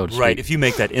boat, so to speak. Right. If you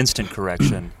make that instant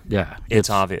correction, it's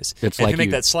obvious. It's if like you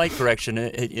make that slight correction,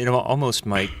 it almost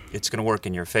might. It's going to work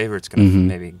in your favor. It's going to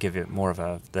maybe give you more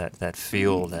of that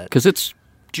feel that. Because it's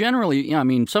generally,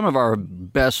 some of our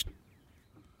best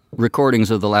recordings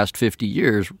of the last 50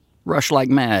 years rush like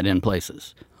mad in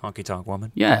places. Honky Tonk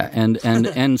Woman. Yeah,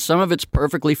 and some of it's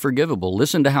perfectly forgivable.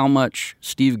 Listen to how much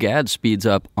Steve Gadd speeds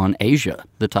up on Asia,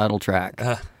 the title track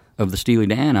of the Steely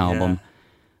Dan album. Yeah.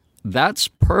 That's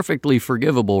perfectly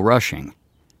forgivable rushing.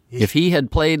 If he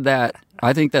had played that,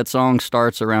 I think that song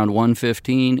starts around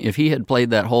 1:15. If he had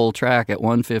played that whole track at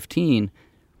 1:15,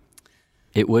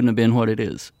 it wouldn't have been what it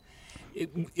is.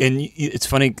 And it's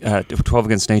funny, 12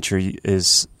 Against Nature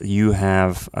is, you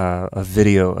have a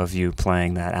video of you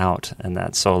playing that out and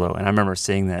that solo. And I remember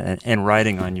seeing that and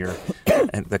writing on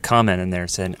the comment in there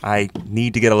saying, I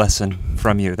need to get a lesson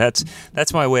from you. That's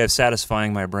my way of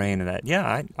satisfying my brain that,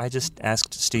 I just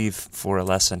asked Steve for a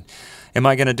lesson. Am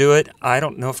I going to do it? I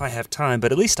don't know if I have time,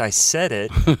 but at least I said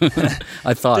it.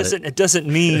 I thought it doesn't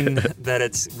mean that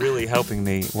it's really helping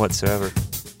me whatsoever.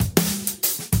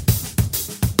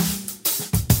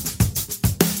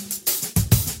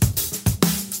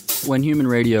 When Human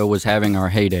Radio was having our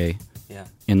heyday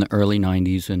in the early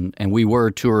 90s, and we were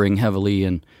touring heavily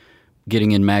and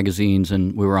getting in magazines,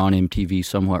 and we were on MTV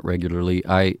somewhat regularly,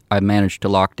 I managed to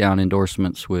lock down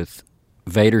endorsements with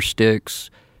Vader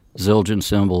Sticks, Zildjian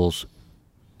Cymbals,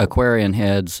 Aquarian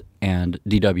Heads, and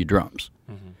DW Drums.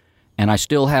 And I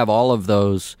still have all of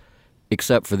those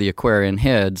except for the Aquarian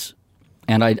Heads,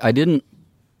 and I didn't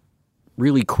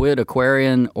really quit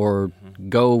Aquarian or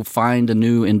go find a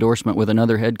new endorsement with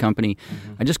another head company.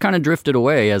 I just kind of drifted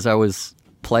away as I was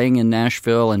playing in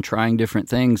Nashville and trying different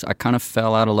things. I kind of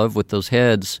fell out of love with those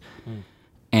heads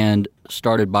and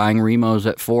started buying Remos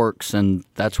at Forks, and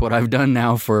that's what I've done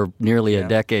now for nearly a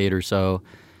decade or so.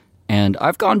 And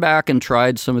I've gone back and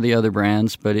tried some of the other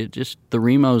brands, but the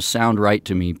Remos sound right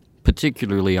to me,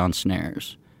 particularly on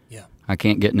snares. Yeah. I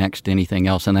can't get next to anything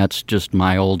else, and that's just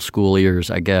my old school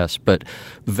ears, I guess. But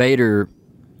Vater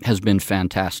has been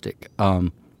fantastic.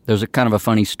 There's a kind of a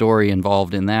funny story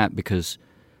involved in that because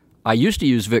I used to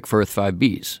use Vic Firth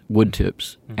 5Bs, wood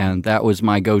tips, and that was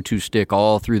my go-to stick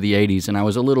all through the 80s, and I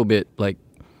was a little bit like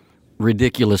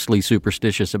ridiculously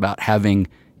superstitious about having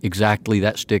exactly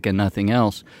that stick and nothing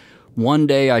else. One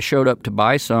day I showed up to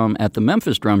buy some at the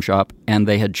Memphis drum shop, and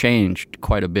they had changed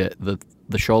quite a bit.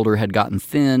 The shoulder had gotten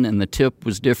thin, and the tip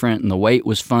was different, and the weight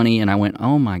was funny, and I went,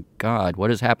 oh my God, what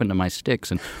has happened to my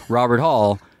sticks? And Robert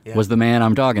Hall was the man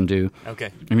I'm talking to.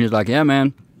 Okay. And he was like, yeah,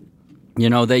 man, you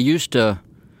know, they used to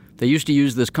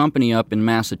use this company up in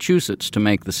Massachusetts to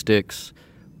make the sticks,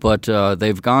 but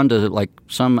they've gone to like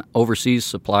some overseas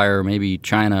supplier, maybe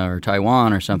China or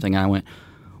Taiwan or something. I went,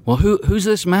 well, who's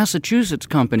this Massachusetts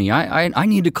company? I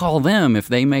need to call them if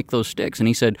they make those sticks. And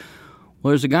he said,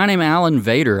 well, there's a guy named Alan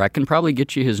Vader. I can probably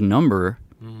get you his number.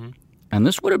 Mm-hmm. And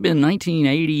this would have been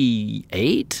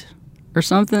 1988 or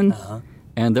something. Uh-huh.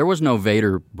 And there was no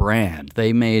Vader brand.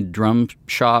 They made drum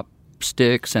shop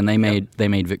sticks, and they made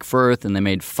Vic Firth, and they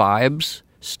made Fibes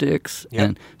sticks,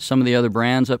 and some of the other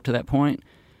brands up to that point.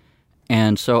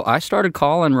 And so I started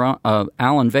calling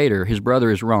Alan Vader. His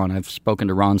brother is Ron. I've spoken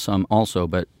to Ron some also,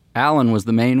 but Alan was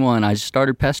the main one. I just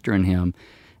started pestering him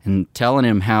and telling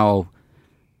him how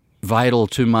vital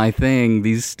to my thing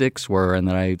these sticks were, and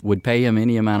that I would pay him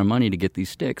any amount of money to get these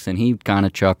sticks. And he'd kind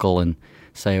of chuckle and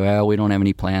say, well, we don't have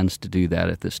any plans to do that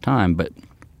at this time. But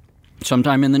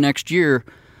sometime in the next year,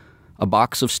 a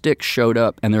box of sticks showed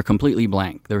up, and they're completely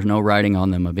blank. There's no writing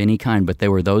on them of any kind, but they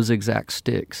were those exact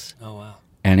sticks. Oh, wow.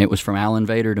 And it was from Alan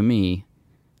Vader to me.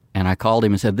 And I called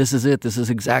him and said, this is it. This is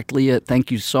exactly it. Thank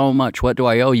you so much. What do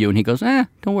I owe you? And he goes, don't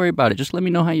worry about it. Just let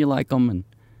me know how you like them.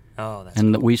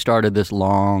 And we started this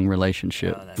long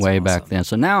relationship way back then.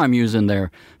 So now I'm using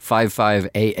their 5.5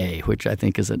 AA, which I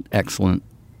think is an excellent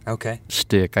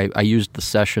stick. I used the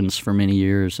Sessions for many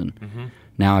years, and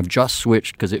now I've just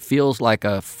switched because it feels like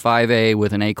a 5A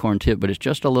with an acorn tip, but it's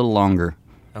just a little longer,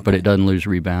 but it doesn't lose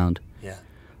rebound. Yeah.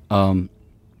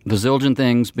 The Zildjian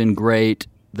thing's been great.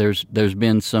 There's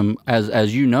been some,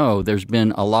 as you know, there's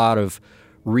been a lot of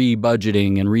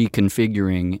re-budgeting and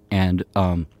reconfiguring, and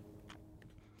I'm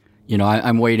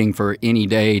waiting for any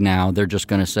day now. They're just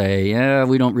going to say, yeah,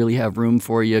 we don't really have room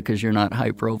for you because you're not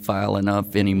high profile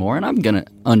enough anymore. And I'm going to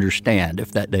understand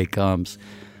if that day comes.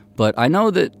 But I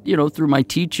know that, through my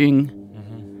teaching,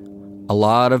 a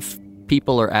lot of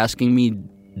people are asking me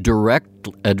direct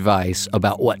advice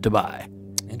about what to buy.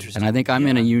 Interesting. And I think I'm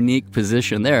in a unique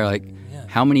position there. Like,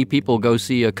 how many people go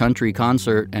see a country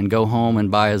concert and go home and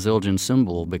buy a Zildjian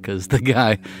cymbal because the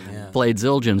guy played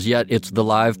Zildjians, yet it's the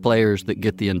live players that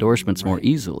get the endorsements more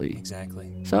easily.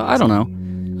 Exactly. So I don't know.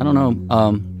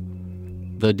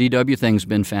 The DW thing's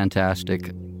been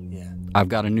fantastic. Yeah. I've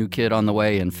got a new kit on the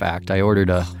way, in fact. I ordered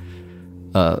a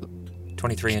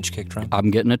 23-inch kick drum?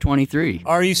 I'm getting a 23.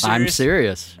 Are you serious? I'm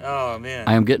serious. Oh, man.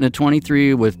 I am getting a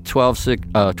 23 with 12,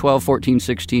 14,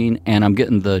 16, and I'm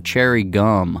getting the cherry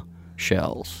gum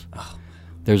shells. Oh.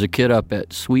 There's a kit up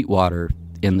at Sweetwater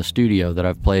in the studio that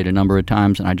I've played a number of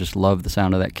times, and I just love the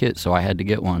sound of that kit, so I had to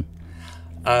get one.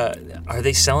 Are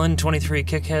they selling 23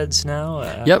 kick heads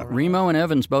now? Yep, Remo and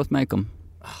Evans both make them.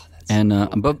 Oh, that's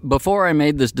cool. Before I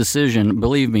made this decision,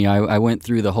 believe me, I went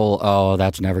through the whole,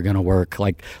 that's never going to work,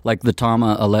 like the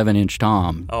Tama 11-inch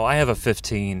tom. Oh, I have a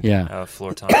 15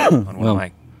 floor tom on one of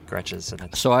my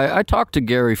Gretches. So I talked to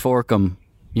Gary Forkham,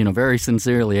 very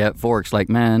sincerely at Forks, like,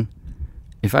 man,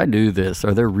 if I do this,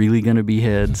 are there really going to be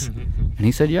heads? And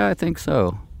he said, yeah, I think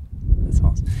so. That's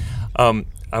awesome.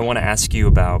 I want to ask you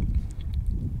about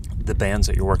the bands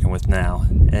that you're working with now,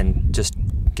 and just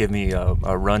give me a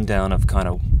rundown of kind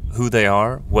of who they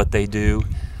are, what they do,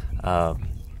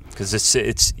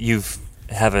 because you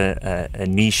have a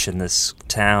niche in this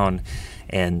town,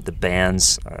 and the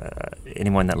bands,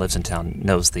 anyone that lives in town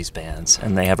knows these bands,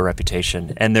 and they have a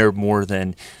reputation, and they're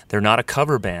not a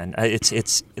cover band.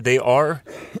 You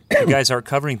guys are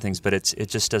covering things, but it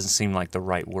just doesn't seem like the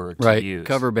right word to use.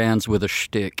 Cover bands with a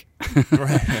shtick.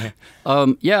 Right.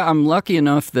 I'm lucky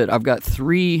enough that I've got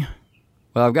three.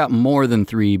 Well, I've got more than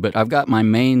three, but I've got my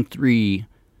main three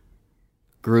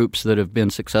groups that have been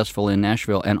successful in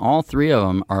Nashville, and all three of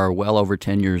them are well over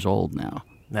 10 years old now.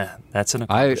 Nah, that's an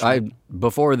accomplishment.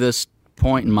 Before this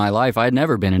point in my life, I'd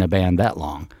never been in a band that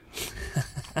long.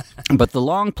 But the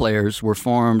Long Players were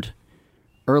formed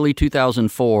early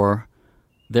 2004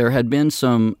 there had been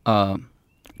some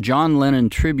John Lennon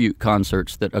tribute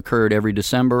concerts that occurred every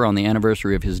December on the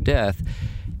anniversary of his death,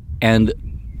 and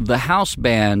the house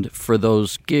band for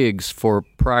those gigs for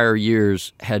prior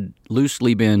years had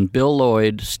loosely been Bill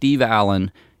Lloyd, Steve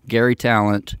Allen, Gary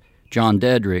Talent, John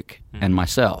Dedrick, and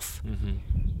myself. Mm-hmm.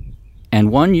 And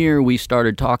one year we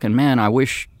started talking, man, I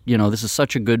wish, this is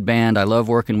such a good band. I love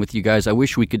working with you guys. I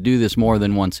wish we could do this more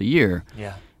than once a year.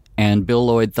 Yeah. And Bill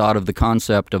Lloyd thought of the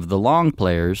concept of the long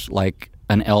players, like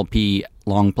an LP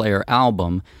long player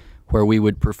album, where we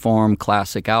would perform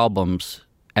classic albums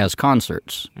as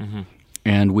concerts. Mm-hmm.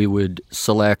 And we would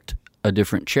select a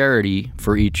different charity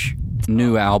for each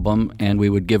new album, and we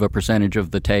would give a percentage of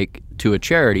the take to a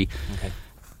charity. Okay.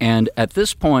 And at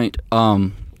this point,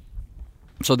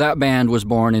 so that band was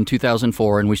born in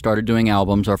 2004, and we started doing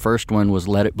albums. Our first one was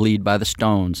Let It Bleed by the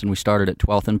Stones, and we started at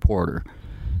 12th and Porter.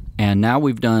 And now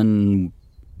we've done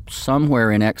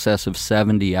somewhere in excess of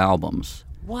 70 albums.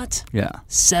 What? Yeah.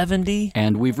 70?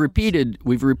 And we've repeated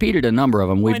a number of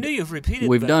them. I knew you've repeated.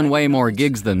 We've done way more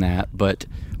gigs than that, but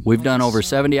we've done over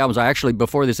 70 albums. I actually,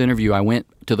 before this interview, I went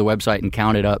to the website and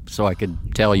counted up so I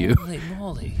could tell you. Holy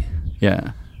moly.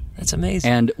 Yeah. That's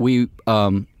amazing. And we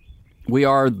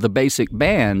are the basic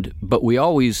band, but we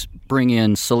always bring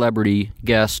in celebrity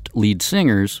guest lead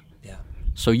singers. Yeah.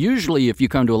 So usually if you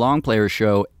come to a long player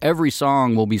show, every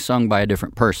song will be sung by a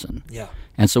different person. Yeah.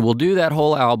 And so we'll do that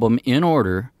whole album in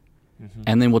order,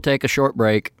 and then we'll take a short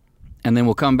break, and then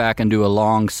we'll come back and do a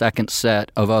long second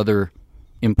set of other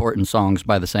important songs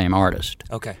by the same artist.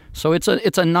 Okay. So it's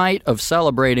a night of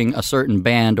celebrating a certain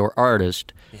band or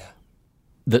artist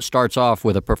that starts off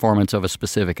with a performance of a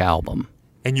specific album.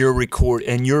 And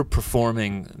you're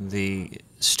performing the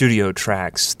studio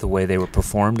tracks the way they were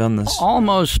performed on this?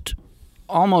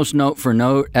 Almost note for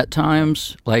note at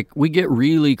times. Like, we get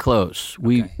really close.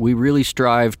 We really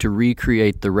strive to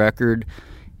recreate the record.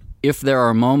 If there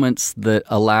are moments that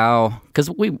allow, because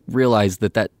we realize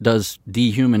that does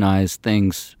dehumanize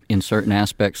things in certain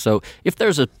aspects. So if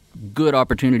there's a good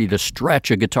opportunity to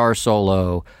stretch a guitar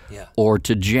solo or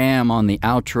to jam on the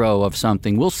outro of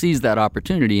something, we'll seize that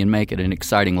opportunity and make it an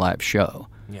exciting live show.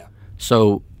 Yeah.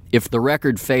 So if the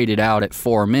record faded out at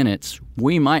 4 minutes,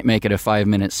 we might make it a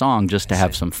 5-minute song just to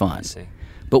have some fun. I see.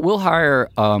 But we'll hire,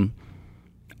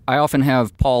 I often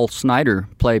have Paul Snyder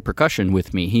play percussion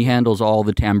with me. He handles all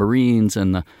the tambourines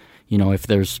and if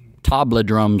there's tabla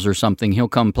drums or something, he'll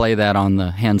come play that on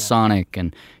the Hansonic,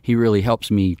 and he really helps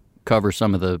me cover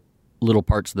some of the little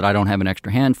parts that I don't have an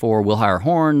extra hand for. We'll hire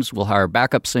horns, we'll hire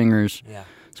backup singers. Yeah.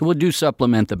 So we'll do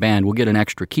supplement the band. We'll get an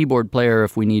extra keyboard player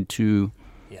if we need to.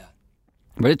 Yeah.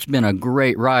 But it's been a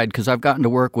great ride because I've gotten to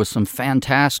work with some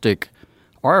fantastic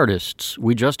artists.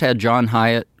 We just had John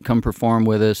Hyatt come perform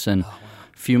with us, and a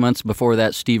few months before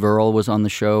that, Steve Earle was on the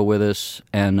show with us.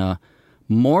 And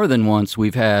more than once,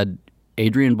 we've had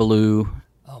Adrian Belew,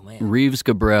 Reeves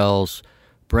Gabrels,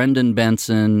 Brendan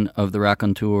Benson of the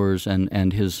Raconteurs,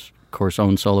 and his, of course,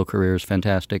 own solo career is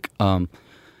fantastic.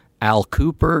 Al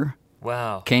Cooper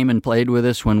came and played with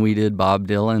us when we did Bob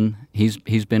Dylan.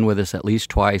 He's been with us at least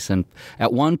twice. And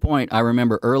at one point, I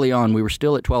remember early on, we were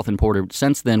still at 12th and Porter.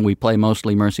 Since then, we play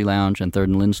mostly Mercy Lounge and 3rd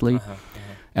and Lindsley.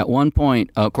 At one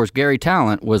point, of course, Gary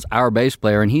Talent was our bass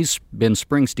player, and he's been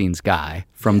Springsteen's guy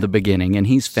from the beginning, and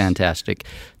he's fantastic.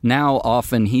 Now,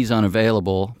 often, he's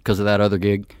unavailable because of that other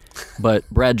gig, but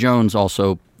Brad Jones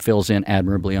also fills in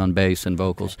admirably on bass and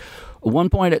vocals. At one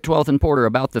point at 12th and Porter,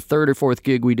 about the 3rd or 4th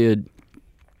gig we did,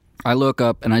 I look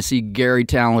up, and I see Gary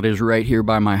Talent is right here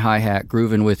by my hi-hat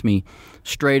grooving with me.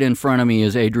 Straight in front of me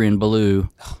is Adrian Belew.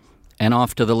 And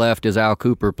off to the left is Al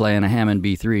Cooper playing a Hammond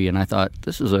B3, and I thought,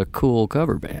 this is a cool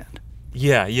cover band.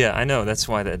 Yeah, I know. That's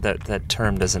why that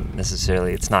term doesn't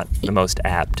necessarily, it's not the most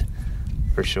apt,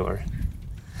 for sure.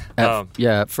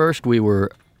 At first we were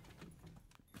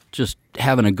just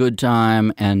having a good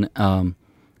time, and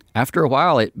after a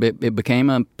while it became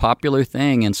a popular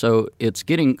thing, and so it's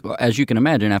getting, as you can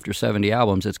imagine, after 70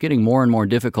 albums, it's getting more and more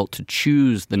difficult to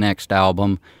choose the next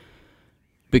album,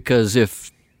 because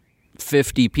if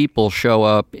 50 people show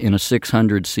up in a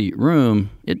 600-seat room,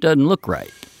 it doesn't look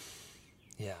right.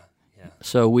 Yeah.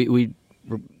 So we're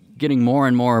getting more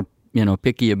and more,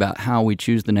 picky about how we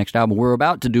choose the next album. We're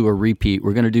about to do a repeat.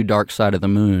 We're going to do Dark Side of the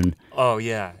Moon. Oh,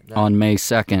 yeah. On May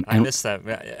 2nd. I missed that.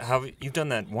 You've done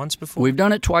that once before? We've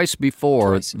done it twice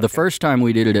before. The first time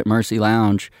we did it at Mercy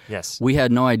Lounge, we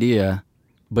had no idea,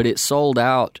 but it sold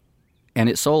out, and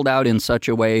it sold out in such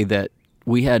a way that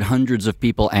we had hundreds of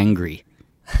people angry.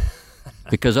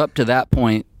 Because up to that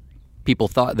point, people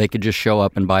thought they could just show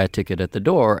up and buy a ticket at the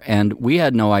door, and we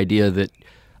had no idea that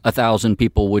 1,000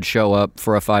 people would show up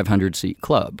for a 500-seat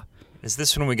club. Is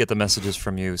this when we get the messages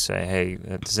from you say, hey,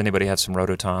 does anybody have some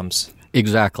rototoms?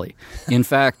 Exactly. In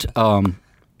fact,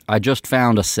 I just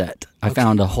found a set. I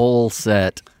found a whole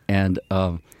set, and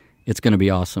it's going to be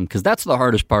awesome because that's the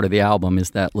hardest part of the album is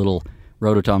that little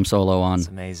rototom solo on It's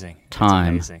amazing.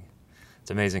 Time. It's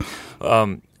amazing.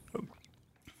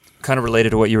 Kind of related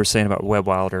to what you were saying about Webb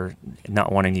Wilder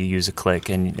not wanting to use a click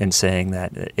and saying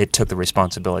that it took the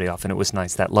responsibility off, and it was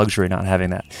nice, that luxury not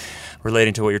having that.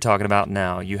 Relating to what you're talking about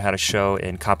now, you had a show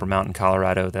in Copper Mountain,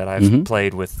 Colorado that I've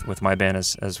played with my band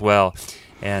as well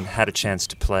and had a chance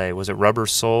to play. Was it Rubber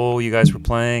Soul you guys were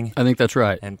playing? I think that's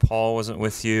right. And Paul wasn't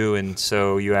with you, and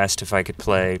so you asked if I could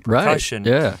play percussion.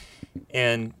 Right, yeah.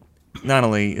 And not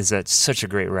only is that such a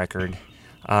great record,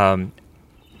 the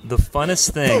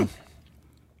funnest thing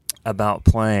about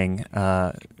playing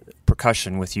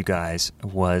percussion with you guys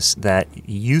was that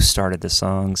you started the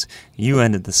songs, you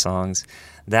ended the songs.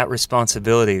 That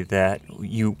responsibility that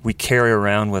we carry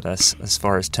around with us as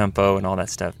far as tempo and all that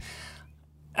stuff.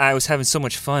 I was having so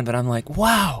much fun, but I'm like,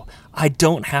 wow, I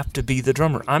don't have to be the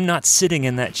drummer. I'm not sitting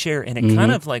in that chair. And it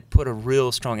kind of like put a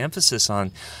real strong emphasis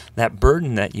on that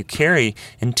burden that you carry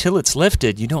until it's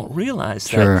lifted. You don't realize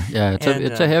that. Sure, yeah.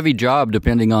 It's a heavy job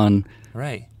depending on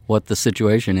what the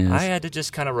situation is. I had to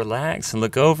just kind of relax and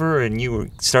look over, and you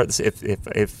would start this.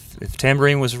 If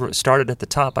tambourine was started at the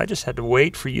top, I just had to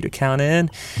wait for you to count in,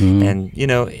 and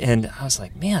and I was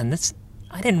like, man,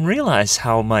 I didn't realize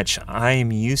how much I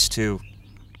am used to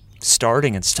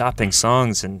starting and stopping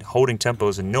songs and holding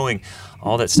tempos and knowing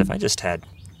all that stuff. I just had,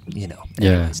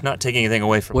 it's not taking anything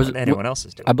away from what anyone else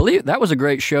is doing. I believe that was a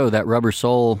great show, that Rubber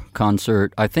Soul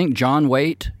concert. I think John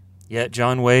Waite. Yeah,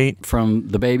 John Waite. From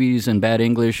the Babies and Bad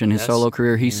English and his solo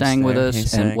career, he sang with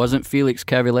us. And wasn't Felix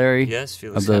Cavallari Felix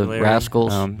of the Cavallari.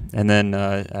 Rascals? And then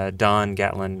Don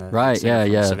Gatlin, right?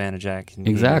 Yeah. Savannah Jack. And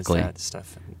exactly. That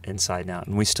stuff inside and out,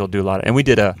 and we still do a lot of. And we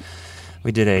did a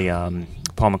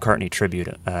Paul McCartney tribute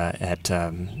at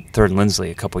Third and Lindsley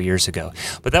a couple years ago,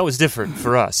 but that was different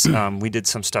for us. We did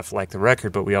some stuff like the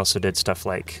record, but we also did stuff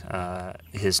like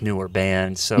his newer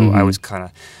band. So I was kind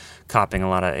of copying a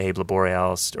lot of Abe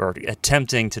Laboriel, or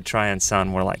attempting to try and sound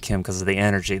more like him because of the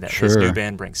energy that his new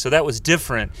band brings. So that was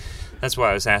different. That's why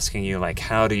I was asking you, like,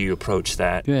 how do you approach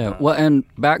that? Yeah, well, and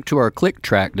back to our click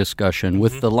track discussion,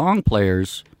 with the long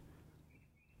players,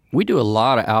 we do a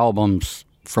lot of albums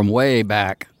from way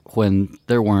back when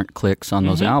there weren't clicks on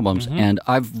those albums, and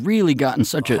I've really gotten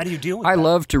how do you deal with I that?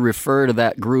 love to refer to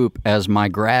that group as my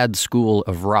grad school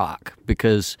of rock,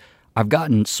 because I've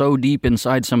gotten so deep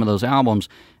inside some of those albums,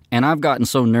 and I've gotten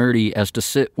so nerdy as to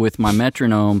sit with my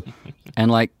metronome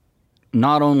and, like,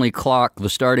 not only clock the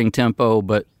starting tempo,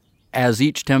 but as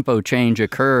each tempo change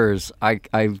occurs, I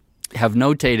have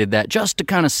notated that just to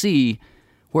kind of see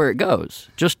where it goes,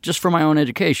 just for my own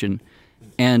education.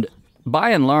 And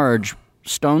by and large,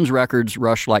 Stones records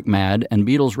rush like mad, and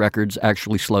Beatles records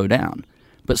actually slow down.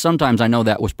 But sometimes I know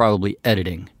that was probably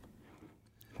editing,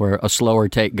 where a slower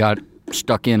take got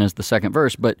stuck in as the second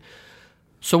verse. But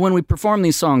so when we perform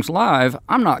these songs live,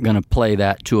 I'm not going to play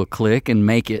that to a click and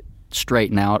make it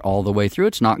straighten out all the way through.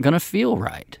 It's not going to feel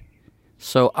right.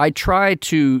 So I try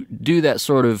to do that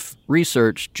sort of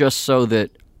research just so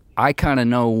that I kind of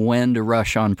know when to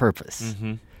rush on purpose.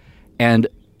 And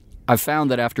I've found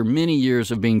that after many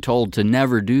years of being told to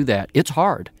never do that, it's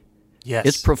hard. Yes.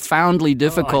 It's profoundly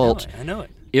difficult. I know it.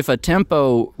 If a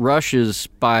tempo rushes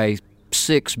by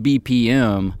 6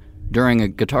 BPM during a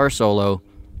guitar solo,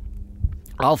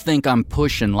 I'll think I'm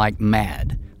pushing like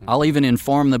mad. I'll even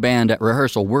inform the band at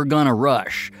rehearsal, we're going to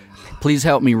rush. Please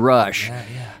help me rush. Yeah.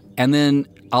 And then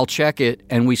I'll check it,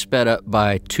 and we sped up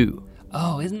by 2.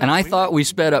 Oh, isn't that And I weird? thought we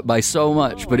sped up by so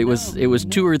much, but it was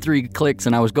 2 or 3 clicks,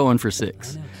 and I was going for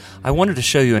 6. I wanted to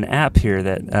show you an app here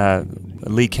that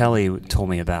Lee Kelly told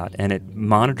me about, and it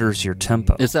monitors your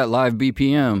tempo. It's that live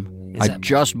BPM. I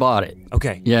just bought it.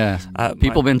 Okay. Yeah.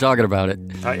 People have been talking about it.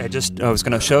 I was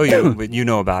going to show you, but you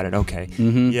know about it. Okay.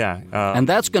 Yeah. And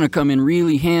that's going to come in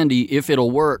really handy if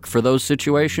it'll work for those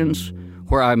situations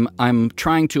where I'm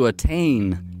trying to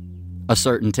attain a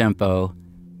certain tempo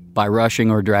by rushing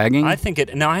or dragging. I think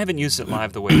it. Now, I haven't used it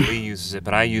live the way Lee uses it,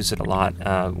 but I use it a lot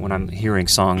when I'm hearing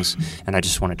songs and I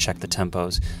just want to check the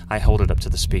tempos. I hold it up to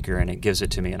the speaker and it gives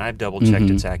it to me, and I've double checked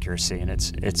its accuracy, and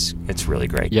it's really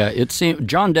great. Yeah, it seemed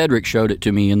John Dedrick showed it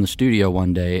to me in the studio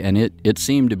one day, and it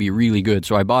seemed to be really good.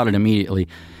 So I bought it immediately.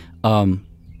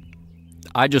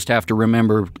 I just have to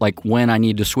remember, like, when I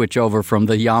need to switch over from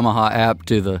the Yamaha app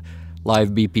to the live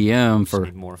BPM for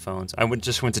need more phones. I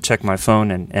just went to check my phone,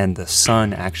 and the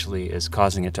sun actually is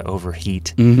causing it to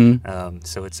overheat.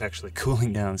 So it's actually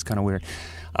cooling down. It's kind of weird.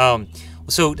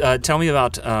 So tell me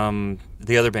about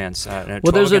the other bands, 12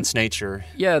 there's Against Nature.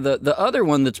 Yeah, the other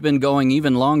one that's been going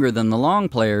even longer than the Long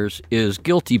Players is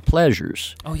Guilty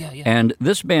Pleasures. Oh, yeah. And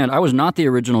this band, I was not the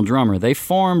original drummer. They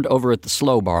formed over at the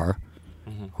Slow Bar,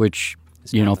 which,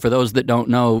 for those that don't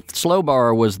know, Slow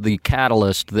Bar was the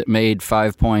catalyst that made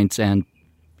 5 Points and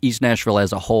East Nashville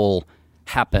as a whole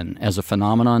happen as a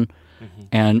phenomenon.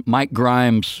 And Mike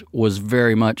Grimes was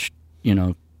very much,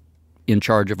 in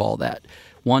charge of all that.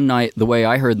 One night, the way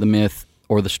I heard the myth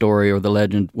or the story or the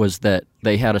legend was that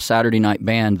they had a Saturday night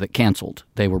band that canceled.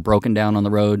 They were broken down on the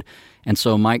road. And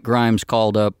so Mike Grimes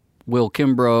called up Will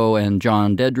Kimbrough and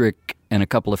John Dedrick and a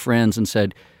couple of friends and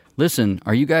said, listen,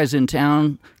 are you guys in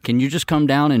town? Can you just come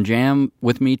down and jam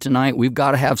with me tonight? We've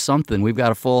got to have something. We've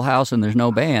got a full house and there's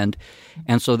no band.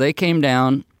 And so they came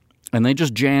down and they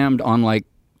just jammed on like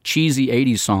cheesy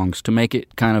 80s songs to make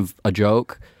it kind of a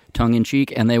joke,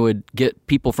 tongue-in-cheek, and they would get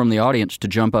people from the audience to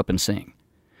jump up and sing.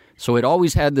 So it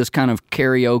always had this kind of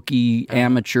karaoke,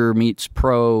 amateur meets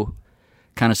pro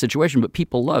kind of situation, but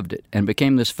people loved it and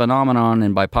became this phenomenon,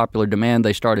 and by popular demand,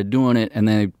 they started doing it, and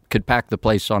they could pack the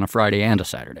place on a Friday and a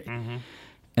Saturday.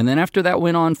 And then after that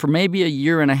went on for maybe a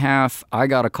year and a half, I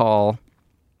got a call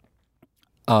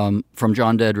from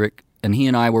John Dedrick, and he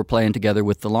and I were playing together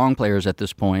with the Long Players at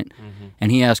this point,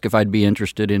 and he asked if I'd be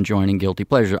interested in joining Guilty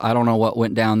Pleasure. I don't know what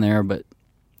went down there, but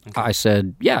I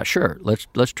said, yeah, sure,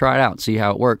 let's try it out and see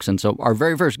how it works. And so our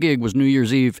very first gig was New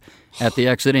Year's Eve at the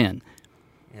Exit Inn.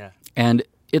 Yeah. And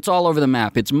it's all over the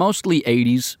map. It's mostly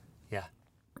 80s, Yeah.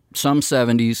 some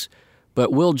 70s,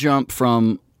 but we'll jump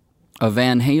from a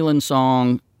Van Halen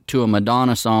song to a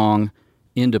Madonna song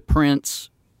into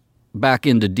Prince, back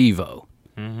into Devo.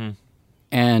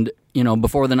 And,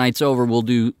 before the night's over, we'll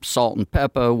do Salt and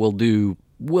Pepper, we'll do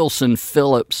Wilson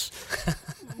Phillips,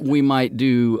 we might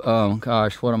do,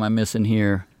 what am I missing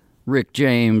here? Rick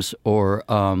James or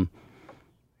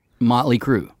Motley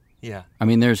Crue. Yeah. I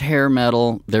mean, there's hair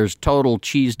metal, there's total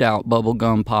cheesed out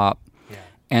bubblegum pop. Yeah.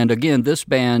 And again, this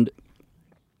band,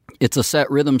 it's a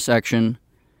set rhythm section.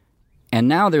 And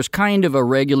now there's kind of a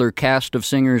regular cast of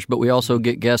singers, but we also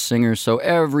get guest singers. So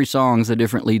every song's a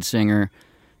different lead singer.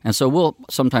 And so we'll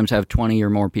sometimes have 20 or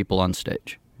more people on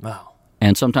stage. Wow.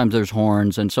 And sometimes there's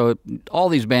horns. And so all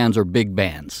these bands are big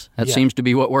bands. That seems to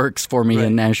be what works for me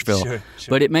in Nashville. Sure.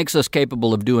 But it makes us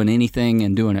capable of doing anything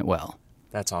and doing it well.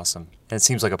 That's awesome. And it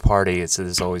seems like a party.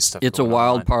 There's always stuff It's a going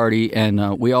wild on. party,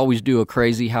 and we always do a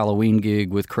crazy Halloween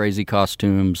gig with crazy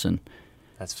costumes. And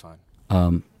That's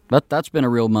fun. that's been a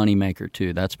real moneymaker,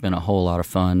 too. That's been a whole lot of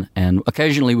fun. And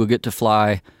occasionally we'll get to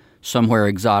fly somewhere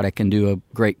exotic and do a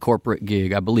great corporate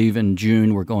gig. I believe in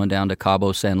June we're going down to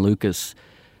Cabo San Lucas,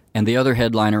 and the other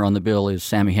headliner on the bill is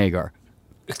Sammy Hagar.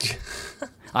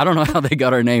 I don't know how they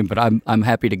got our name, but I'm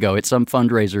happy to go. It's some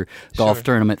fundraiser golf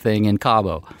tournament thing in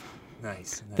Cabo.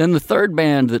 Nice. Then the third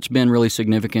band that's been really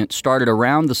significant started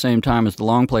around the same time as the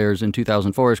Long Players in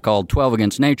 2004 is called 12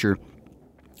 Against Nature,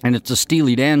 and it's a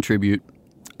Steely Dan tribute.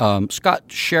 Scott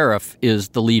Sheriff is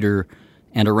the leader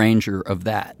and arranger of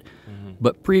that.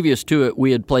 But previous to it,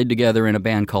 we had played together in a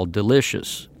band called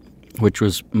Delicious, which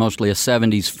was mostly a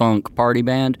 70s funk party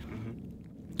band.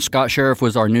 Scott Sheriff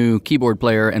was our new keyboard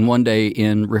player, and one day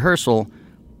in rehearsal,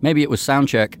 maybe it was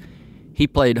soundcheck, he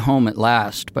played Home at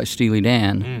Last by Steely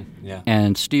Dan.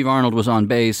 And Steve Arnold was on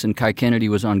bass, and Kai Kennedy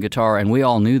was on guitar, and we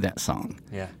all knew that song.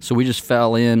 Yeah. So we just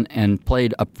fell in and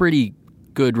played a pretty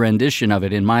good rendition of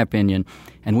it, in my opinion.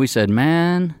 And we said,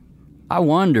 man, I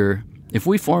wonder if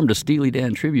we formed a Steely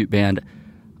Dan tribute band,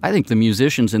 I think the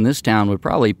musicians in this town would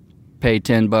probably pay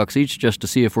 $10 each just to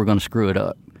see if we're going to screw it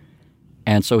up.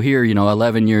 And so here,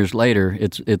 11 years later,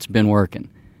 it's been working.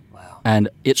 Wow. And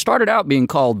it started out being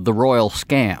called The Royal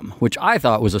Scam, which I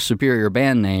thought was a superior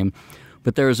band name,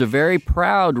 but there's a very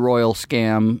proud Royal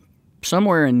Scam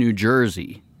somewhere in New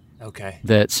Jersey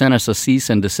that sent us a cease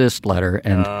and desist letter,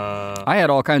 and I had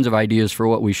all kinds of ideas for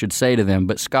what we should say to them,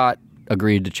 but Scott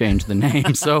agreed to change the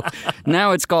name. So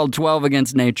now it's called 12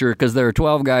 Against Nature because there are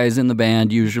 12 guys in the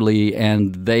band usually,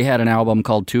 and they had an album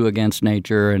called 2 Against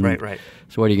Nature. And Right.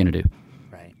 So what are you going to do?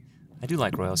 Right. I do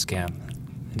like Royal Scam.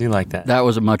 I do like that. That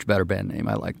was a much better band name.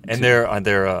 I like it.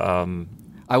 And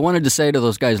I wanted to say to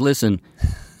those guys, listen,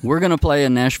 we're going to play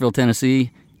in Nashville,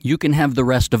 Tennessee. You can have the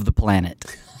rest of the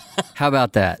planet. How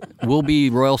about that? We'll be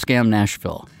Royal Scam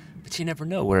Nashville. But you never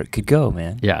know where it could go,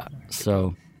 man. Yeah.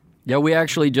 So, yeah, we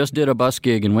actually just did a bus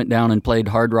gig and went down and played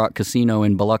Hard Rock Casino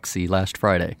in Biloxi last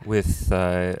Friday. With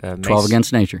 12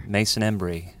 Against Nature. Mason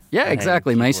Embry. Yeah,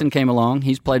 exactly. Mason came along.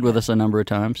 He's played with us a number of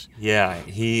times. Yeah,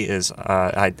 he is.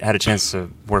 I had a chance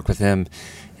to work with him,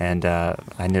 and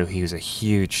I knew he was a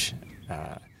huge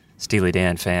Steely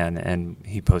Dan fan, and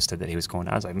he posted that he was going.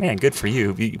 I was like, man, good for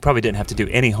you. You probably didn't have to do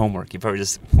any homework. You probably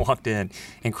just walked in.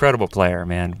 Incredible player,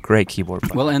 man. Great keyboard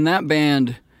player. Well, and that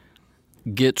band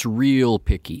gets real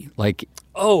picky. Like,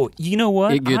 oh, you know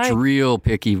what? It gets real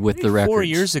picky with the records. 4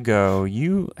 years ago,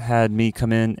 you had me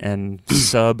come in and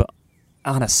sub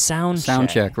on a sound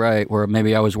check, right? Where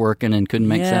maybe I was working and couldn't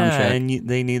make sound check. And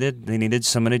they needed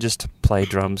somebody just to play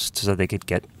drums so they could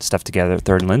get stuff together at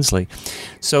Third and Lindsley.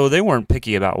 So they weren't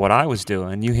picky about what I was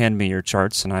doing. You hand me your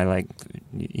charts, and I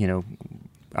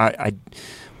I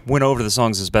went over the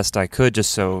songs as best I could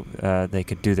just so they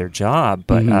could do their job.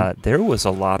 But there was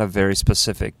a lot of very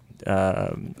specific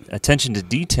attention to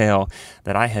detail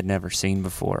that I had never seen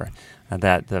before.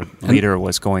 That the leader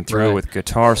was going through with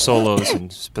guitar solos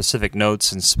and specific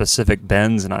notes and specific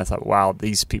bends, and I thought, wow,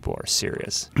 these people are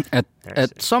serious.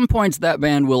 At some points, that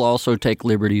band will also take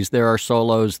liberties. There are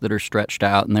solos that are stretched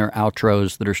out, and there are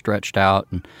outros that are stretched out,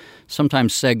 and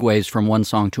sometimes segues from one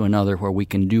song to another where we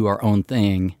can do our own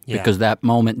thing because that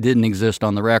moment didn't exist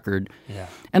on the record. Yeah.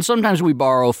 And sometimes we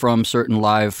borrow from certain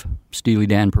live Steely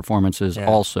Dan performances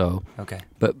also. Okay.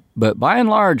 But by and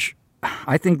large,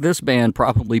 I think this band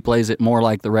probably plays it more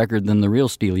like the record than the real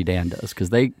Steely Dan does,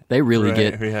 because they really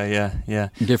get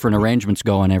different arrangements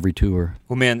going every tour.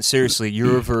 Well, man, seriously,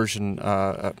 your version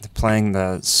playing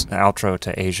the outro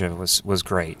to Asia was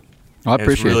great. I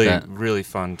appreciate really, that. Really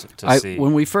fun to see.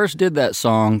 When we first did that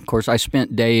song, of course, I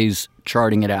spent days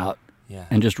charting it out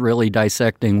and just really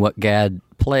dissecting what Gadd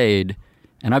played.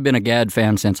 And I've been a Gadd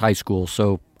fan since high school,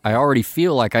 so I already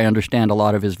feel like I understand a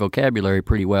lot of his vocabulary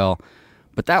pretty well.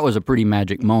 But that was a pretty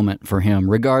magic moment for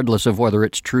him, regardless of whether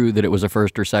it's true that it was a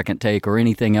first or second take or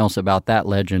anything else about that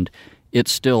legend.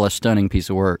 It's still a stunning piece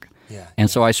of work. And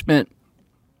so I spent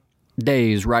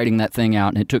days writing that thing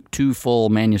out, and it took 2 full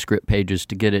manuscript pages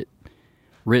to get it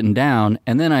written down.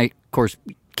 And then I, of course,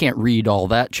 can't read all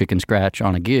that chicken scratch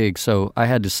on a gig, so I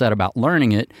had to set about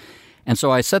learning it. And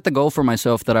so I set the goal for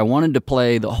myself that I wanted to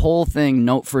play the whole thing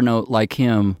note for note like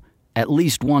him at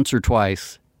least once or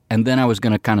twice. And then I was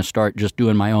going to kind of start just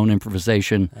doing my own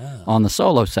improvisation on the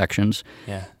solo sections.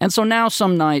 And so now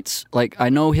some nights, like, I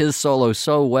know his solo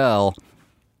so well,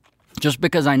 just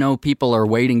because I know people are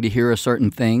waiting to hear a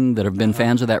certain thing that have been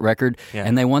fans of that record,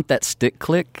 and they want that stick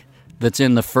click that's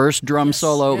in the first drum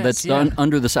solo that's done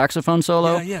under the saxophone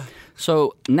solo.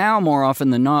 So now more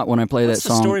often than not when I play that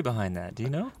song... What's the story behind that? Do you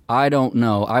know? I don't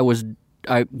know.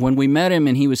 When we met him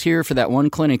and he was here for that one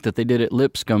clinic that they did at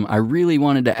Lipscomb, I really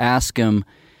wanted to ask him.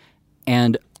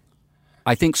 And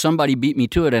I think somebody beat me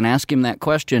to it and asked him that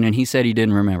question, and he said he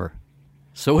didn't remember.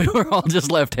 So we were all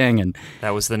just left hanging. That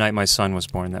was the night my son was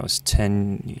born. That was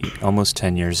almost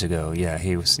 10 years ago.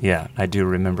 I do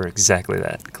remember exactly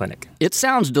that clinic. It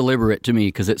sounds deliberate to me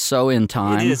because it's so in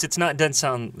time. It is. It doesn't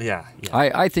sound,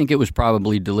 I think it was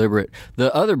probably deliberate.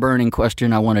 The other burning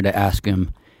question I wanted to ask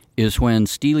him is when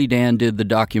Steely Dan did the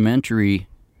documentary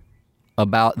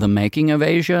about the making of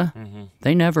Asia,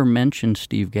 they never mentioned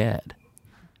Steve Gadd.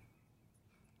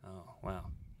 Oh, wow.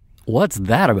 What's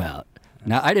that about?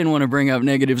 Now, I didn't want to bring up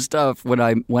negative stuff when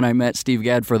I met Steve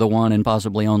Gadd for the one and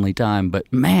possibly only time,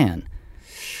 but man,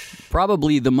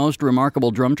 probably the most remarkable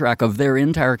drum track of their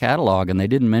entire catalog, and they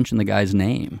didn't mention the guy's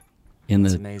name in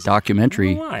the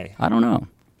documentary. I don't know.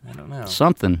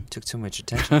 Something. Took too much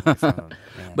attention on my phone.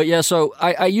 But so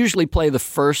I usually play the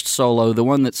first solo, the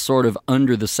one that's sort of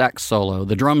under the sax solo.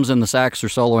 The drums and the sax are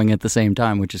soloing at the same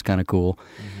time, which is kind of cool.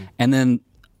 And then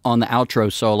on the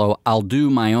outro solo, I'll do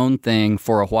my own thing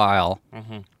for a while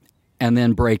and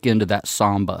then break into that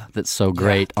samba that's so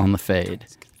great on the fade.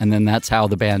 And then that's how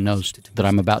the band knows that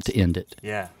I'm about to end it.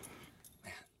 Yeah.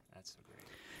 Man, that's so great.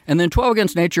 And then 12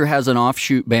 Against Nature has an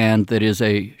offshoot band that is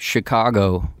a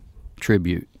Chicago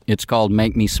tribute. It's called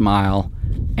Make Me Smile,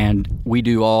 and we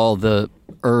do all the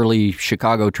early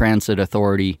Chicago Transit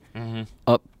Authority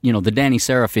up, the Danny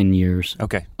Serafin years,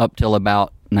 up till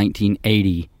about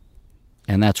 1980,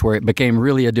 and that's where it became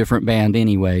really a different band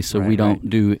anyway, so we don't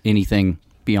do anything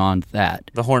beyond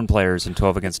that. The horn players in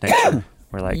 12 Against Nature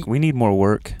were like, we need more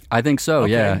work. I think so,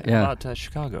 yeah. About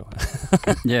Chicago.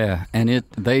 Yeah, and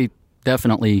they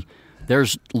definitely,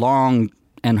 there's long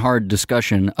and hard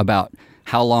discussion about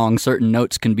how long certain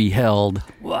notes can be held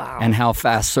and how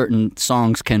fast certain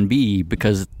songs can be,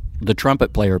 because the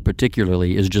trumpet player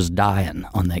particularly is just dying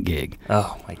on that gig.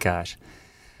 Oh, my gosh.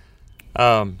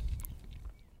 Well,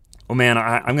 man,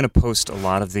 I'm going to post a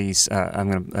lot of these.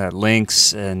 I'm going to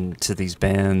links to these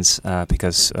bands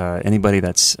because anybody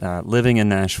that's living in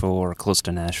Nashville or close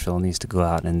to Nashville needs to go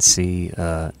out and see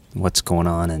what's going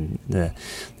on and the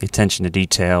attention to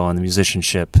detail and the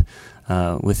musicianship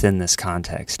within this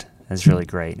context. is really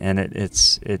great, and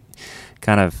it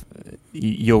kind of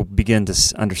you'll begin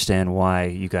to understand why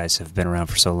you guys have been around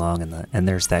for so long, and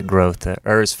there's that growth,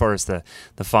 or as far as the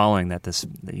following that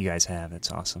you guys have.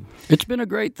 It's awesome. It's been a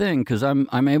great thing because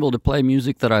I'm able to play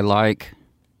music that I like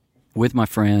with my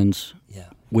friends. Yeah,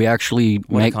 we actually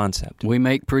make a concept. We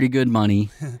make pretty good money,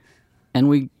 and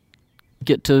we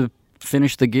get to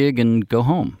finish the gig and go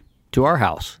home to our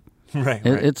house. Right.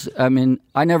 It's. I mean,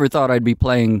 I never thought I'd be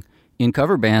playing in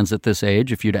cover bands at this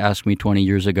age if you'd asked me 20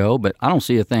 years ago, but I don't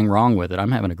see a thing wrong with it.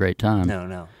 I'm having a great time.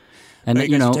 No. And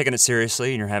you know, taking it seriously,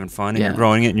 and you're having fun, and you're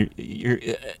growing it.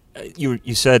 And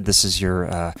you said this is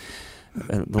your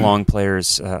the long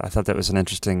players. I thought that was an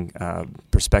interesting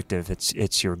perspective.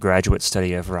 It's your graduate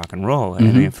study of rock and roll. I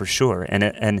mean, for sure.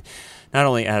 And not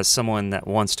only as someone that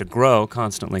wants to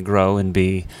constantly grow, and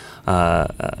be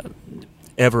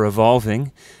ever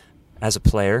evolving as a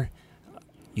player,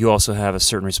 you also have a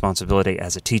certain responsibility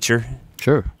as a teacher.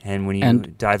 Sure. And when you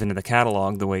dive into the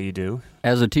catalog the way you do.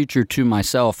 As a teacher to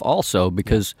myself also,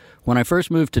 because when I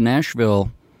first moved to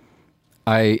Nashville,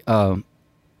 I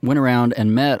went around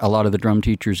and met a lot of the drum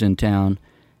teachers in town,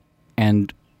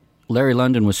 and Larry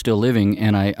London was still living,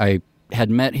 and I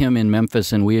had met him in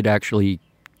Memphis, and we had actually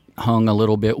hung a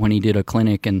little bit when he did a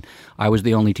clinic, and I was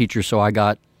the only teacher, so I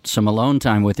got some alone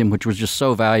time with him, which was just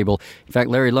so valuable. In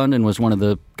fact, Larry London was one of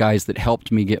the guys that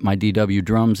helped me get my DW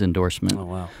Drums endorsement. Oh,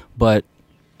 wow. But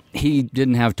he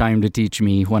didn't have time to teach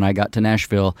me when I got to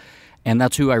Nashville, and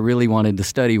that's who I really wanted to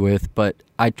study with. But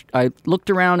I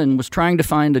looked around and was trying to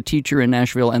find a teacher in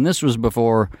Nashville, and this was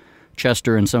before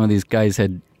Chester and some of these guys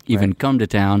had even come to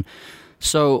town.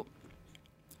 So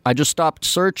I just stopped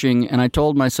searching, and I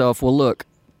told myself, well, look,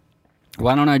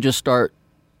 why don't I just start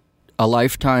a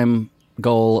lifetime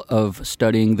goal of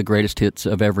studying the greatest hits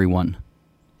of everyone?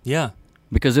 Yeah.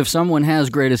 Because if someone has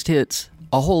greatest hits,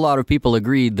 a whole lot of people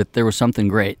agreed that there was something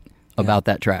great about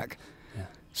that track. Yeah.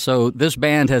 So this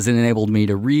band has enabled me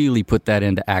to really put that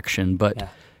into action. But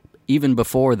even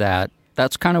before that,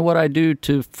 that's kind of what I do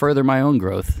to further my own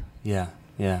growth. Yeah.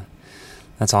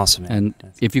 That's awesome, man.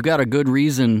 And if you got a good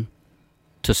reason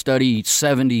to study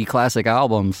 70 classic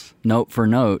albums note for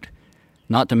note,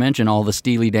 not to mention all the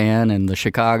Steely Dan and the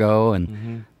Chicago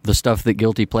and the stuff that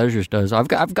Guilty Pleasures does, I've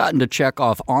gotten to check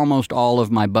off almost all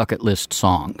of my bucket list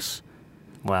songs.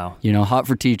 Wow. You know, Hot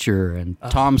for Teacher and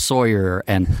Tom Sawyer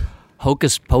and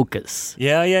Hocus Pocus.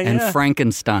 And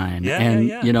Frankenstein.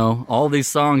 You know, all these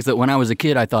songs that when I was a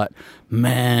kid I thought,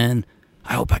 man,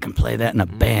 I hope I can play that in a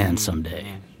band someday.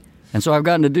 And so I've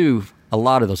gotten to do a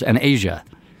lot of those. And Asia.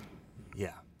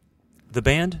 Yeah. The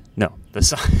band? No, the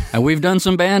song. And we've done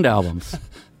some band albums.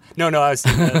 No, I was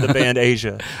the band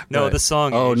Asia. No, the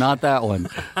song Oh, Asia. not that one.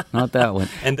 Not that one.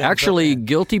 And actually,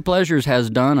 Guilty Pleasures has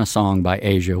done a song by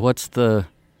Asia. What's the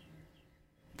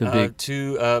big...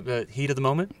 Heat of the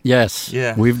Moment? Yes.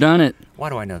 Yeah. We've done it. Why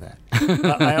do I know that?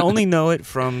 I only know it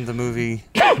from the movie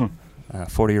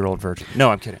 40-Year-Old Virgin.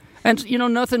 No, I'm kidding. And, you know,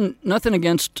 nothing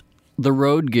against the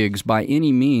road gigs by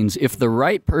any means. If the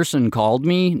right person called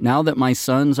me, now that my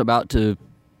son's about to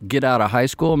get out of high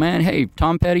school, man, hey,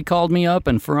 Tom Petty called me up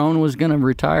and Ferrone was going to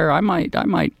retire, I might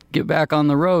get back on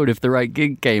the road if the right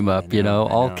gig came up,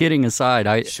 all kidding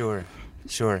aside. Sure.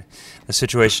 The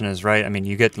situation is right. I mean,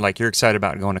 you get, like, you're excited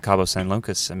about going to Cabo San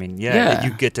Lucas. I mean,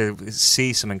 you get to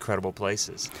see some incredible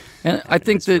places. And I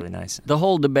think that really nice. The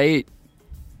whole debate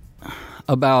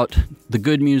about the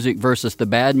good music versus the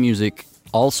bad music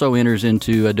also enters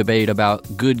into a debate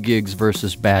about good gigs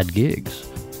versus bad gigs.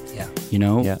 Yeah. You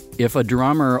know, if a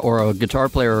drummer or a guitar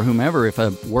player or whomever, if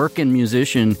a working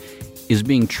musician is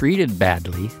being treated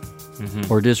badly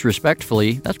or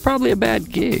disrespectfully, that's probably a bad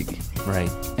gig. Right.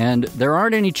 And there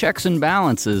aren't any checks and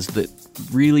balances that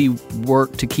really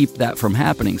work to keep that from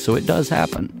happening. So it does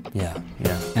happen. Yeah.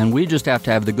 And we just have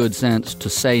to have the good sense to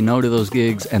say no to those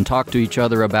gigs and talk to each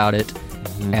other about it.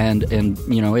 And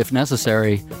you know, if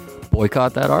necessary,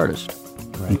 boycott that artist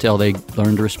until they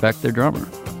learn to respect their drummer.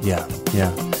 Yeah.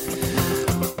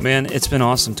 Man, it's been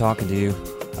awesome talking to you.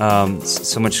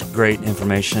 So much great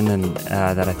information, and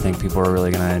that I think people are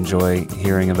really going to enjoy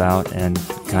hearing about, and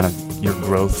kind of your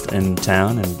growth in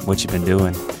town and what you've been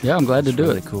doing. Yeah, I'm glad to do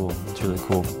it. It's really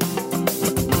cool.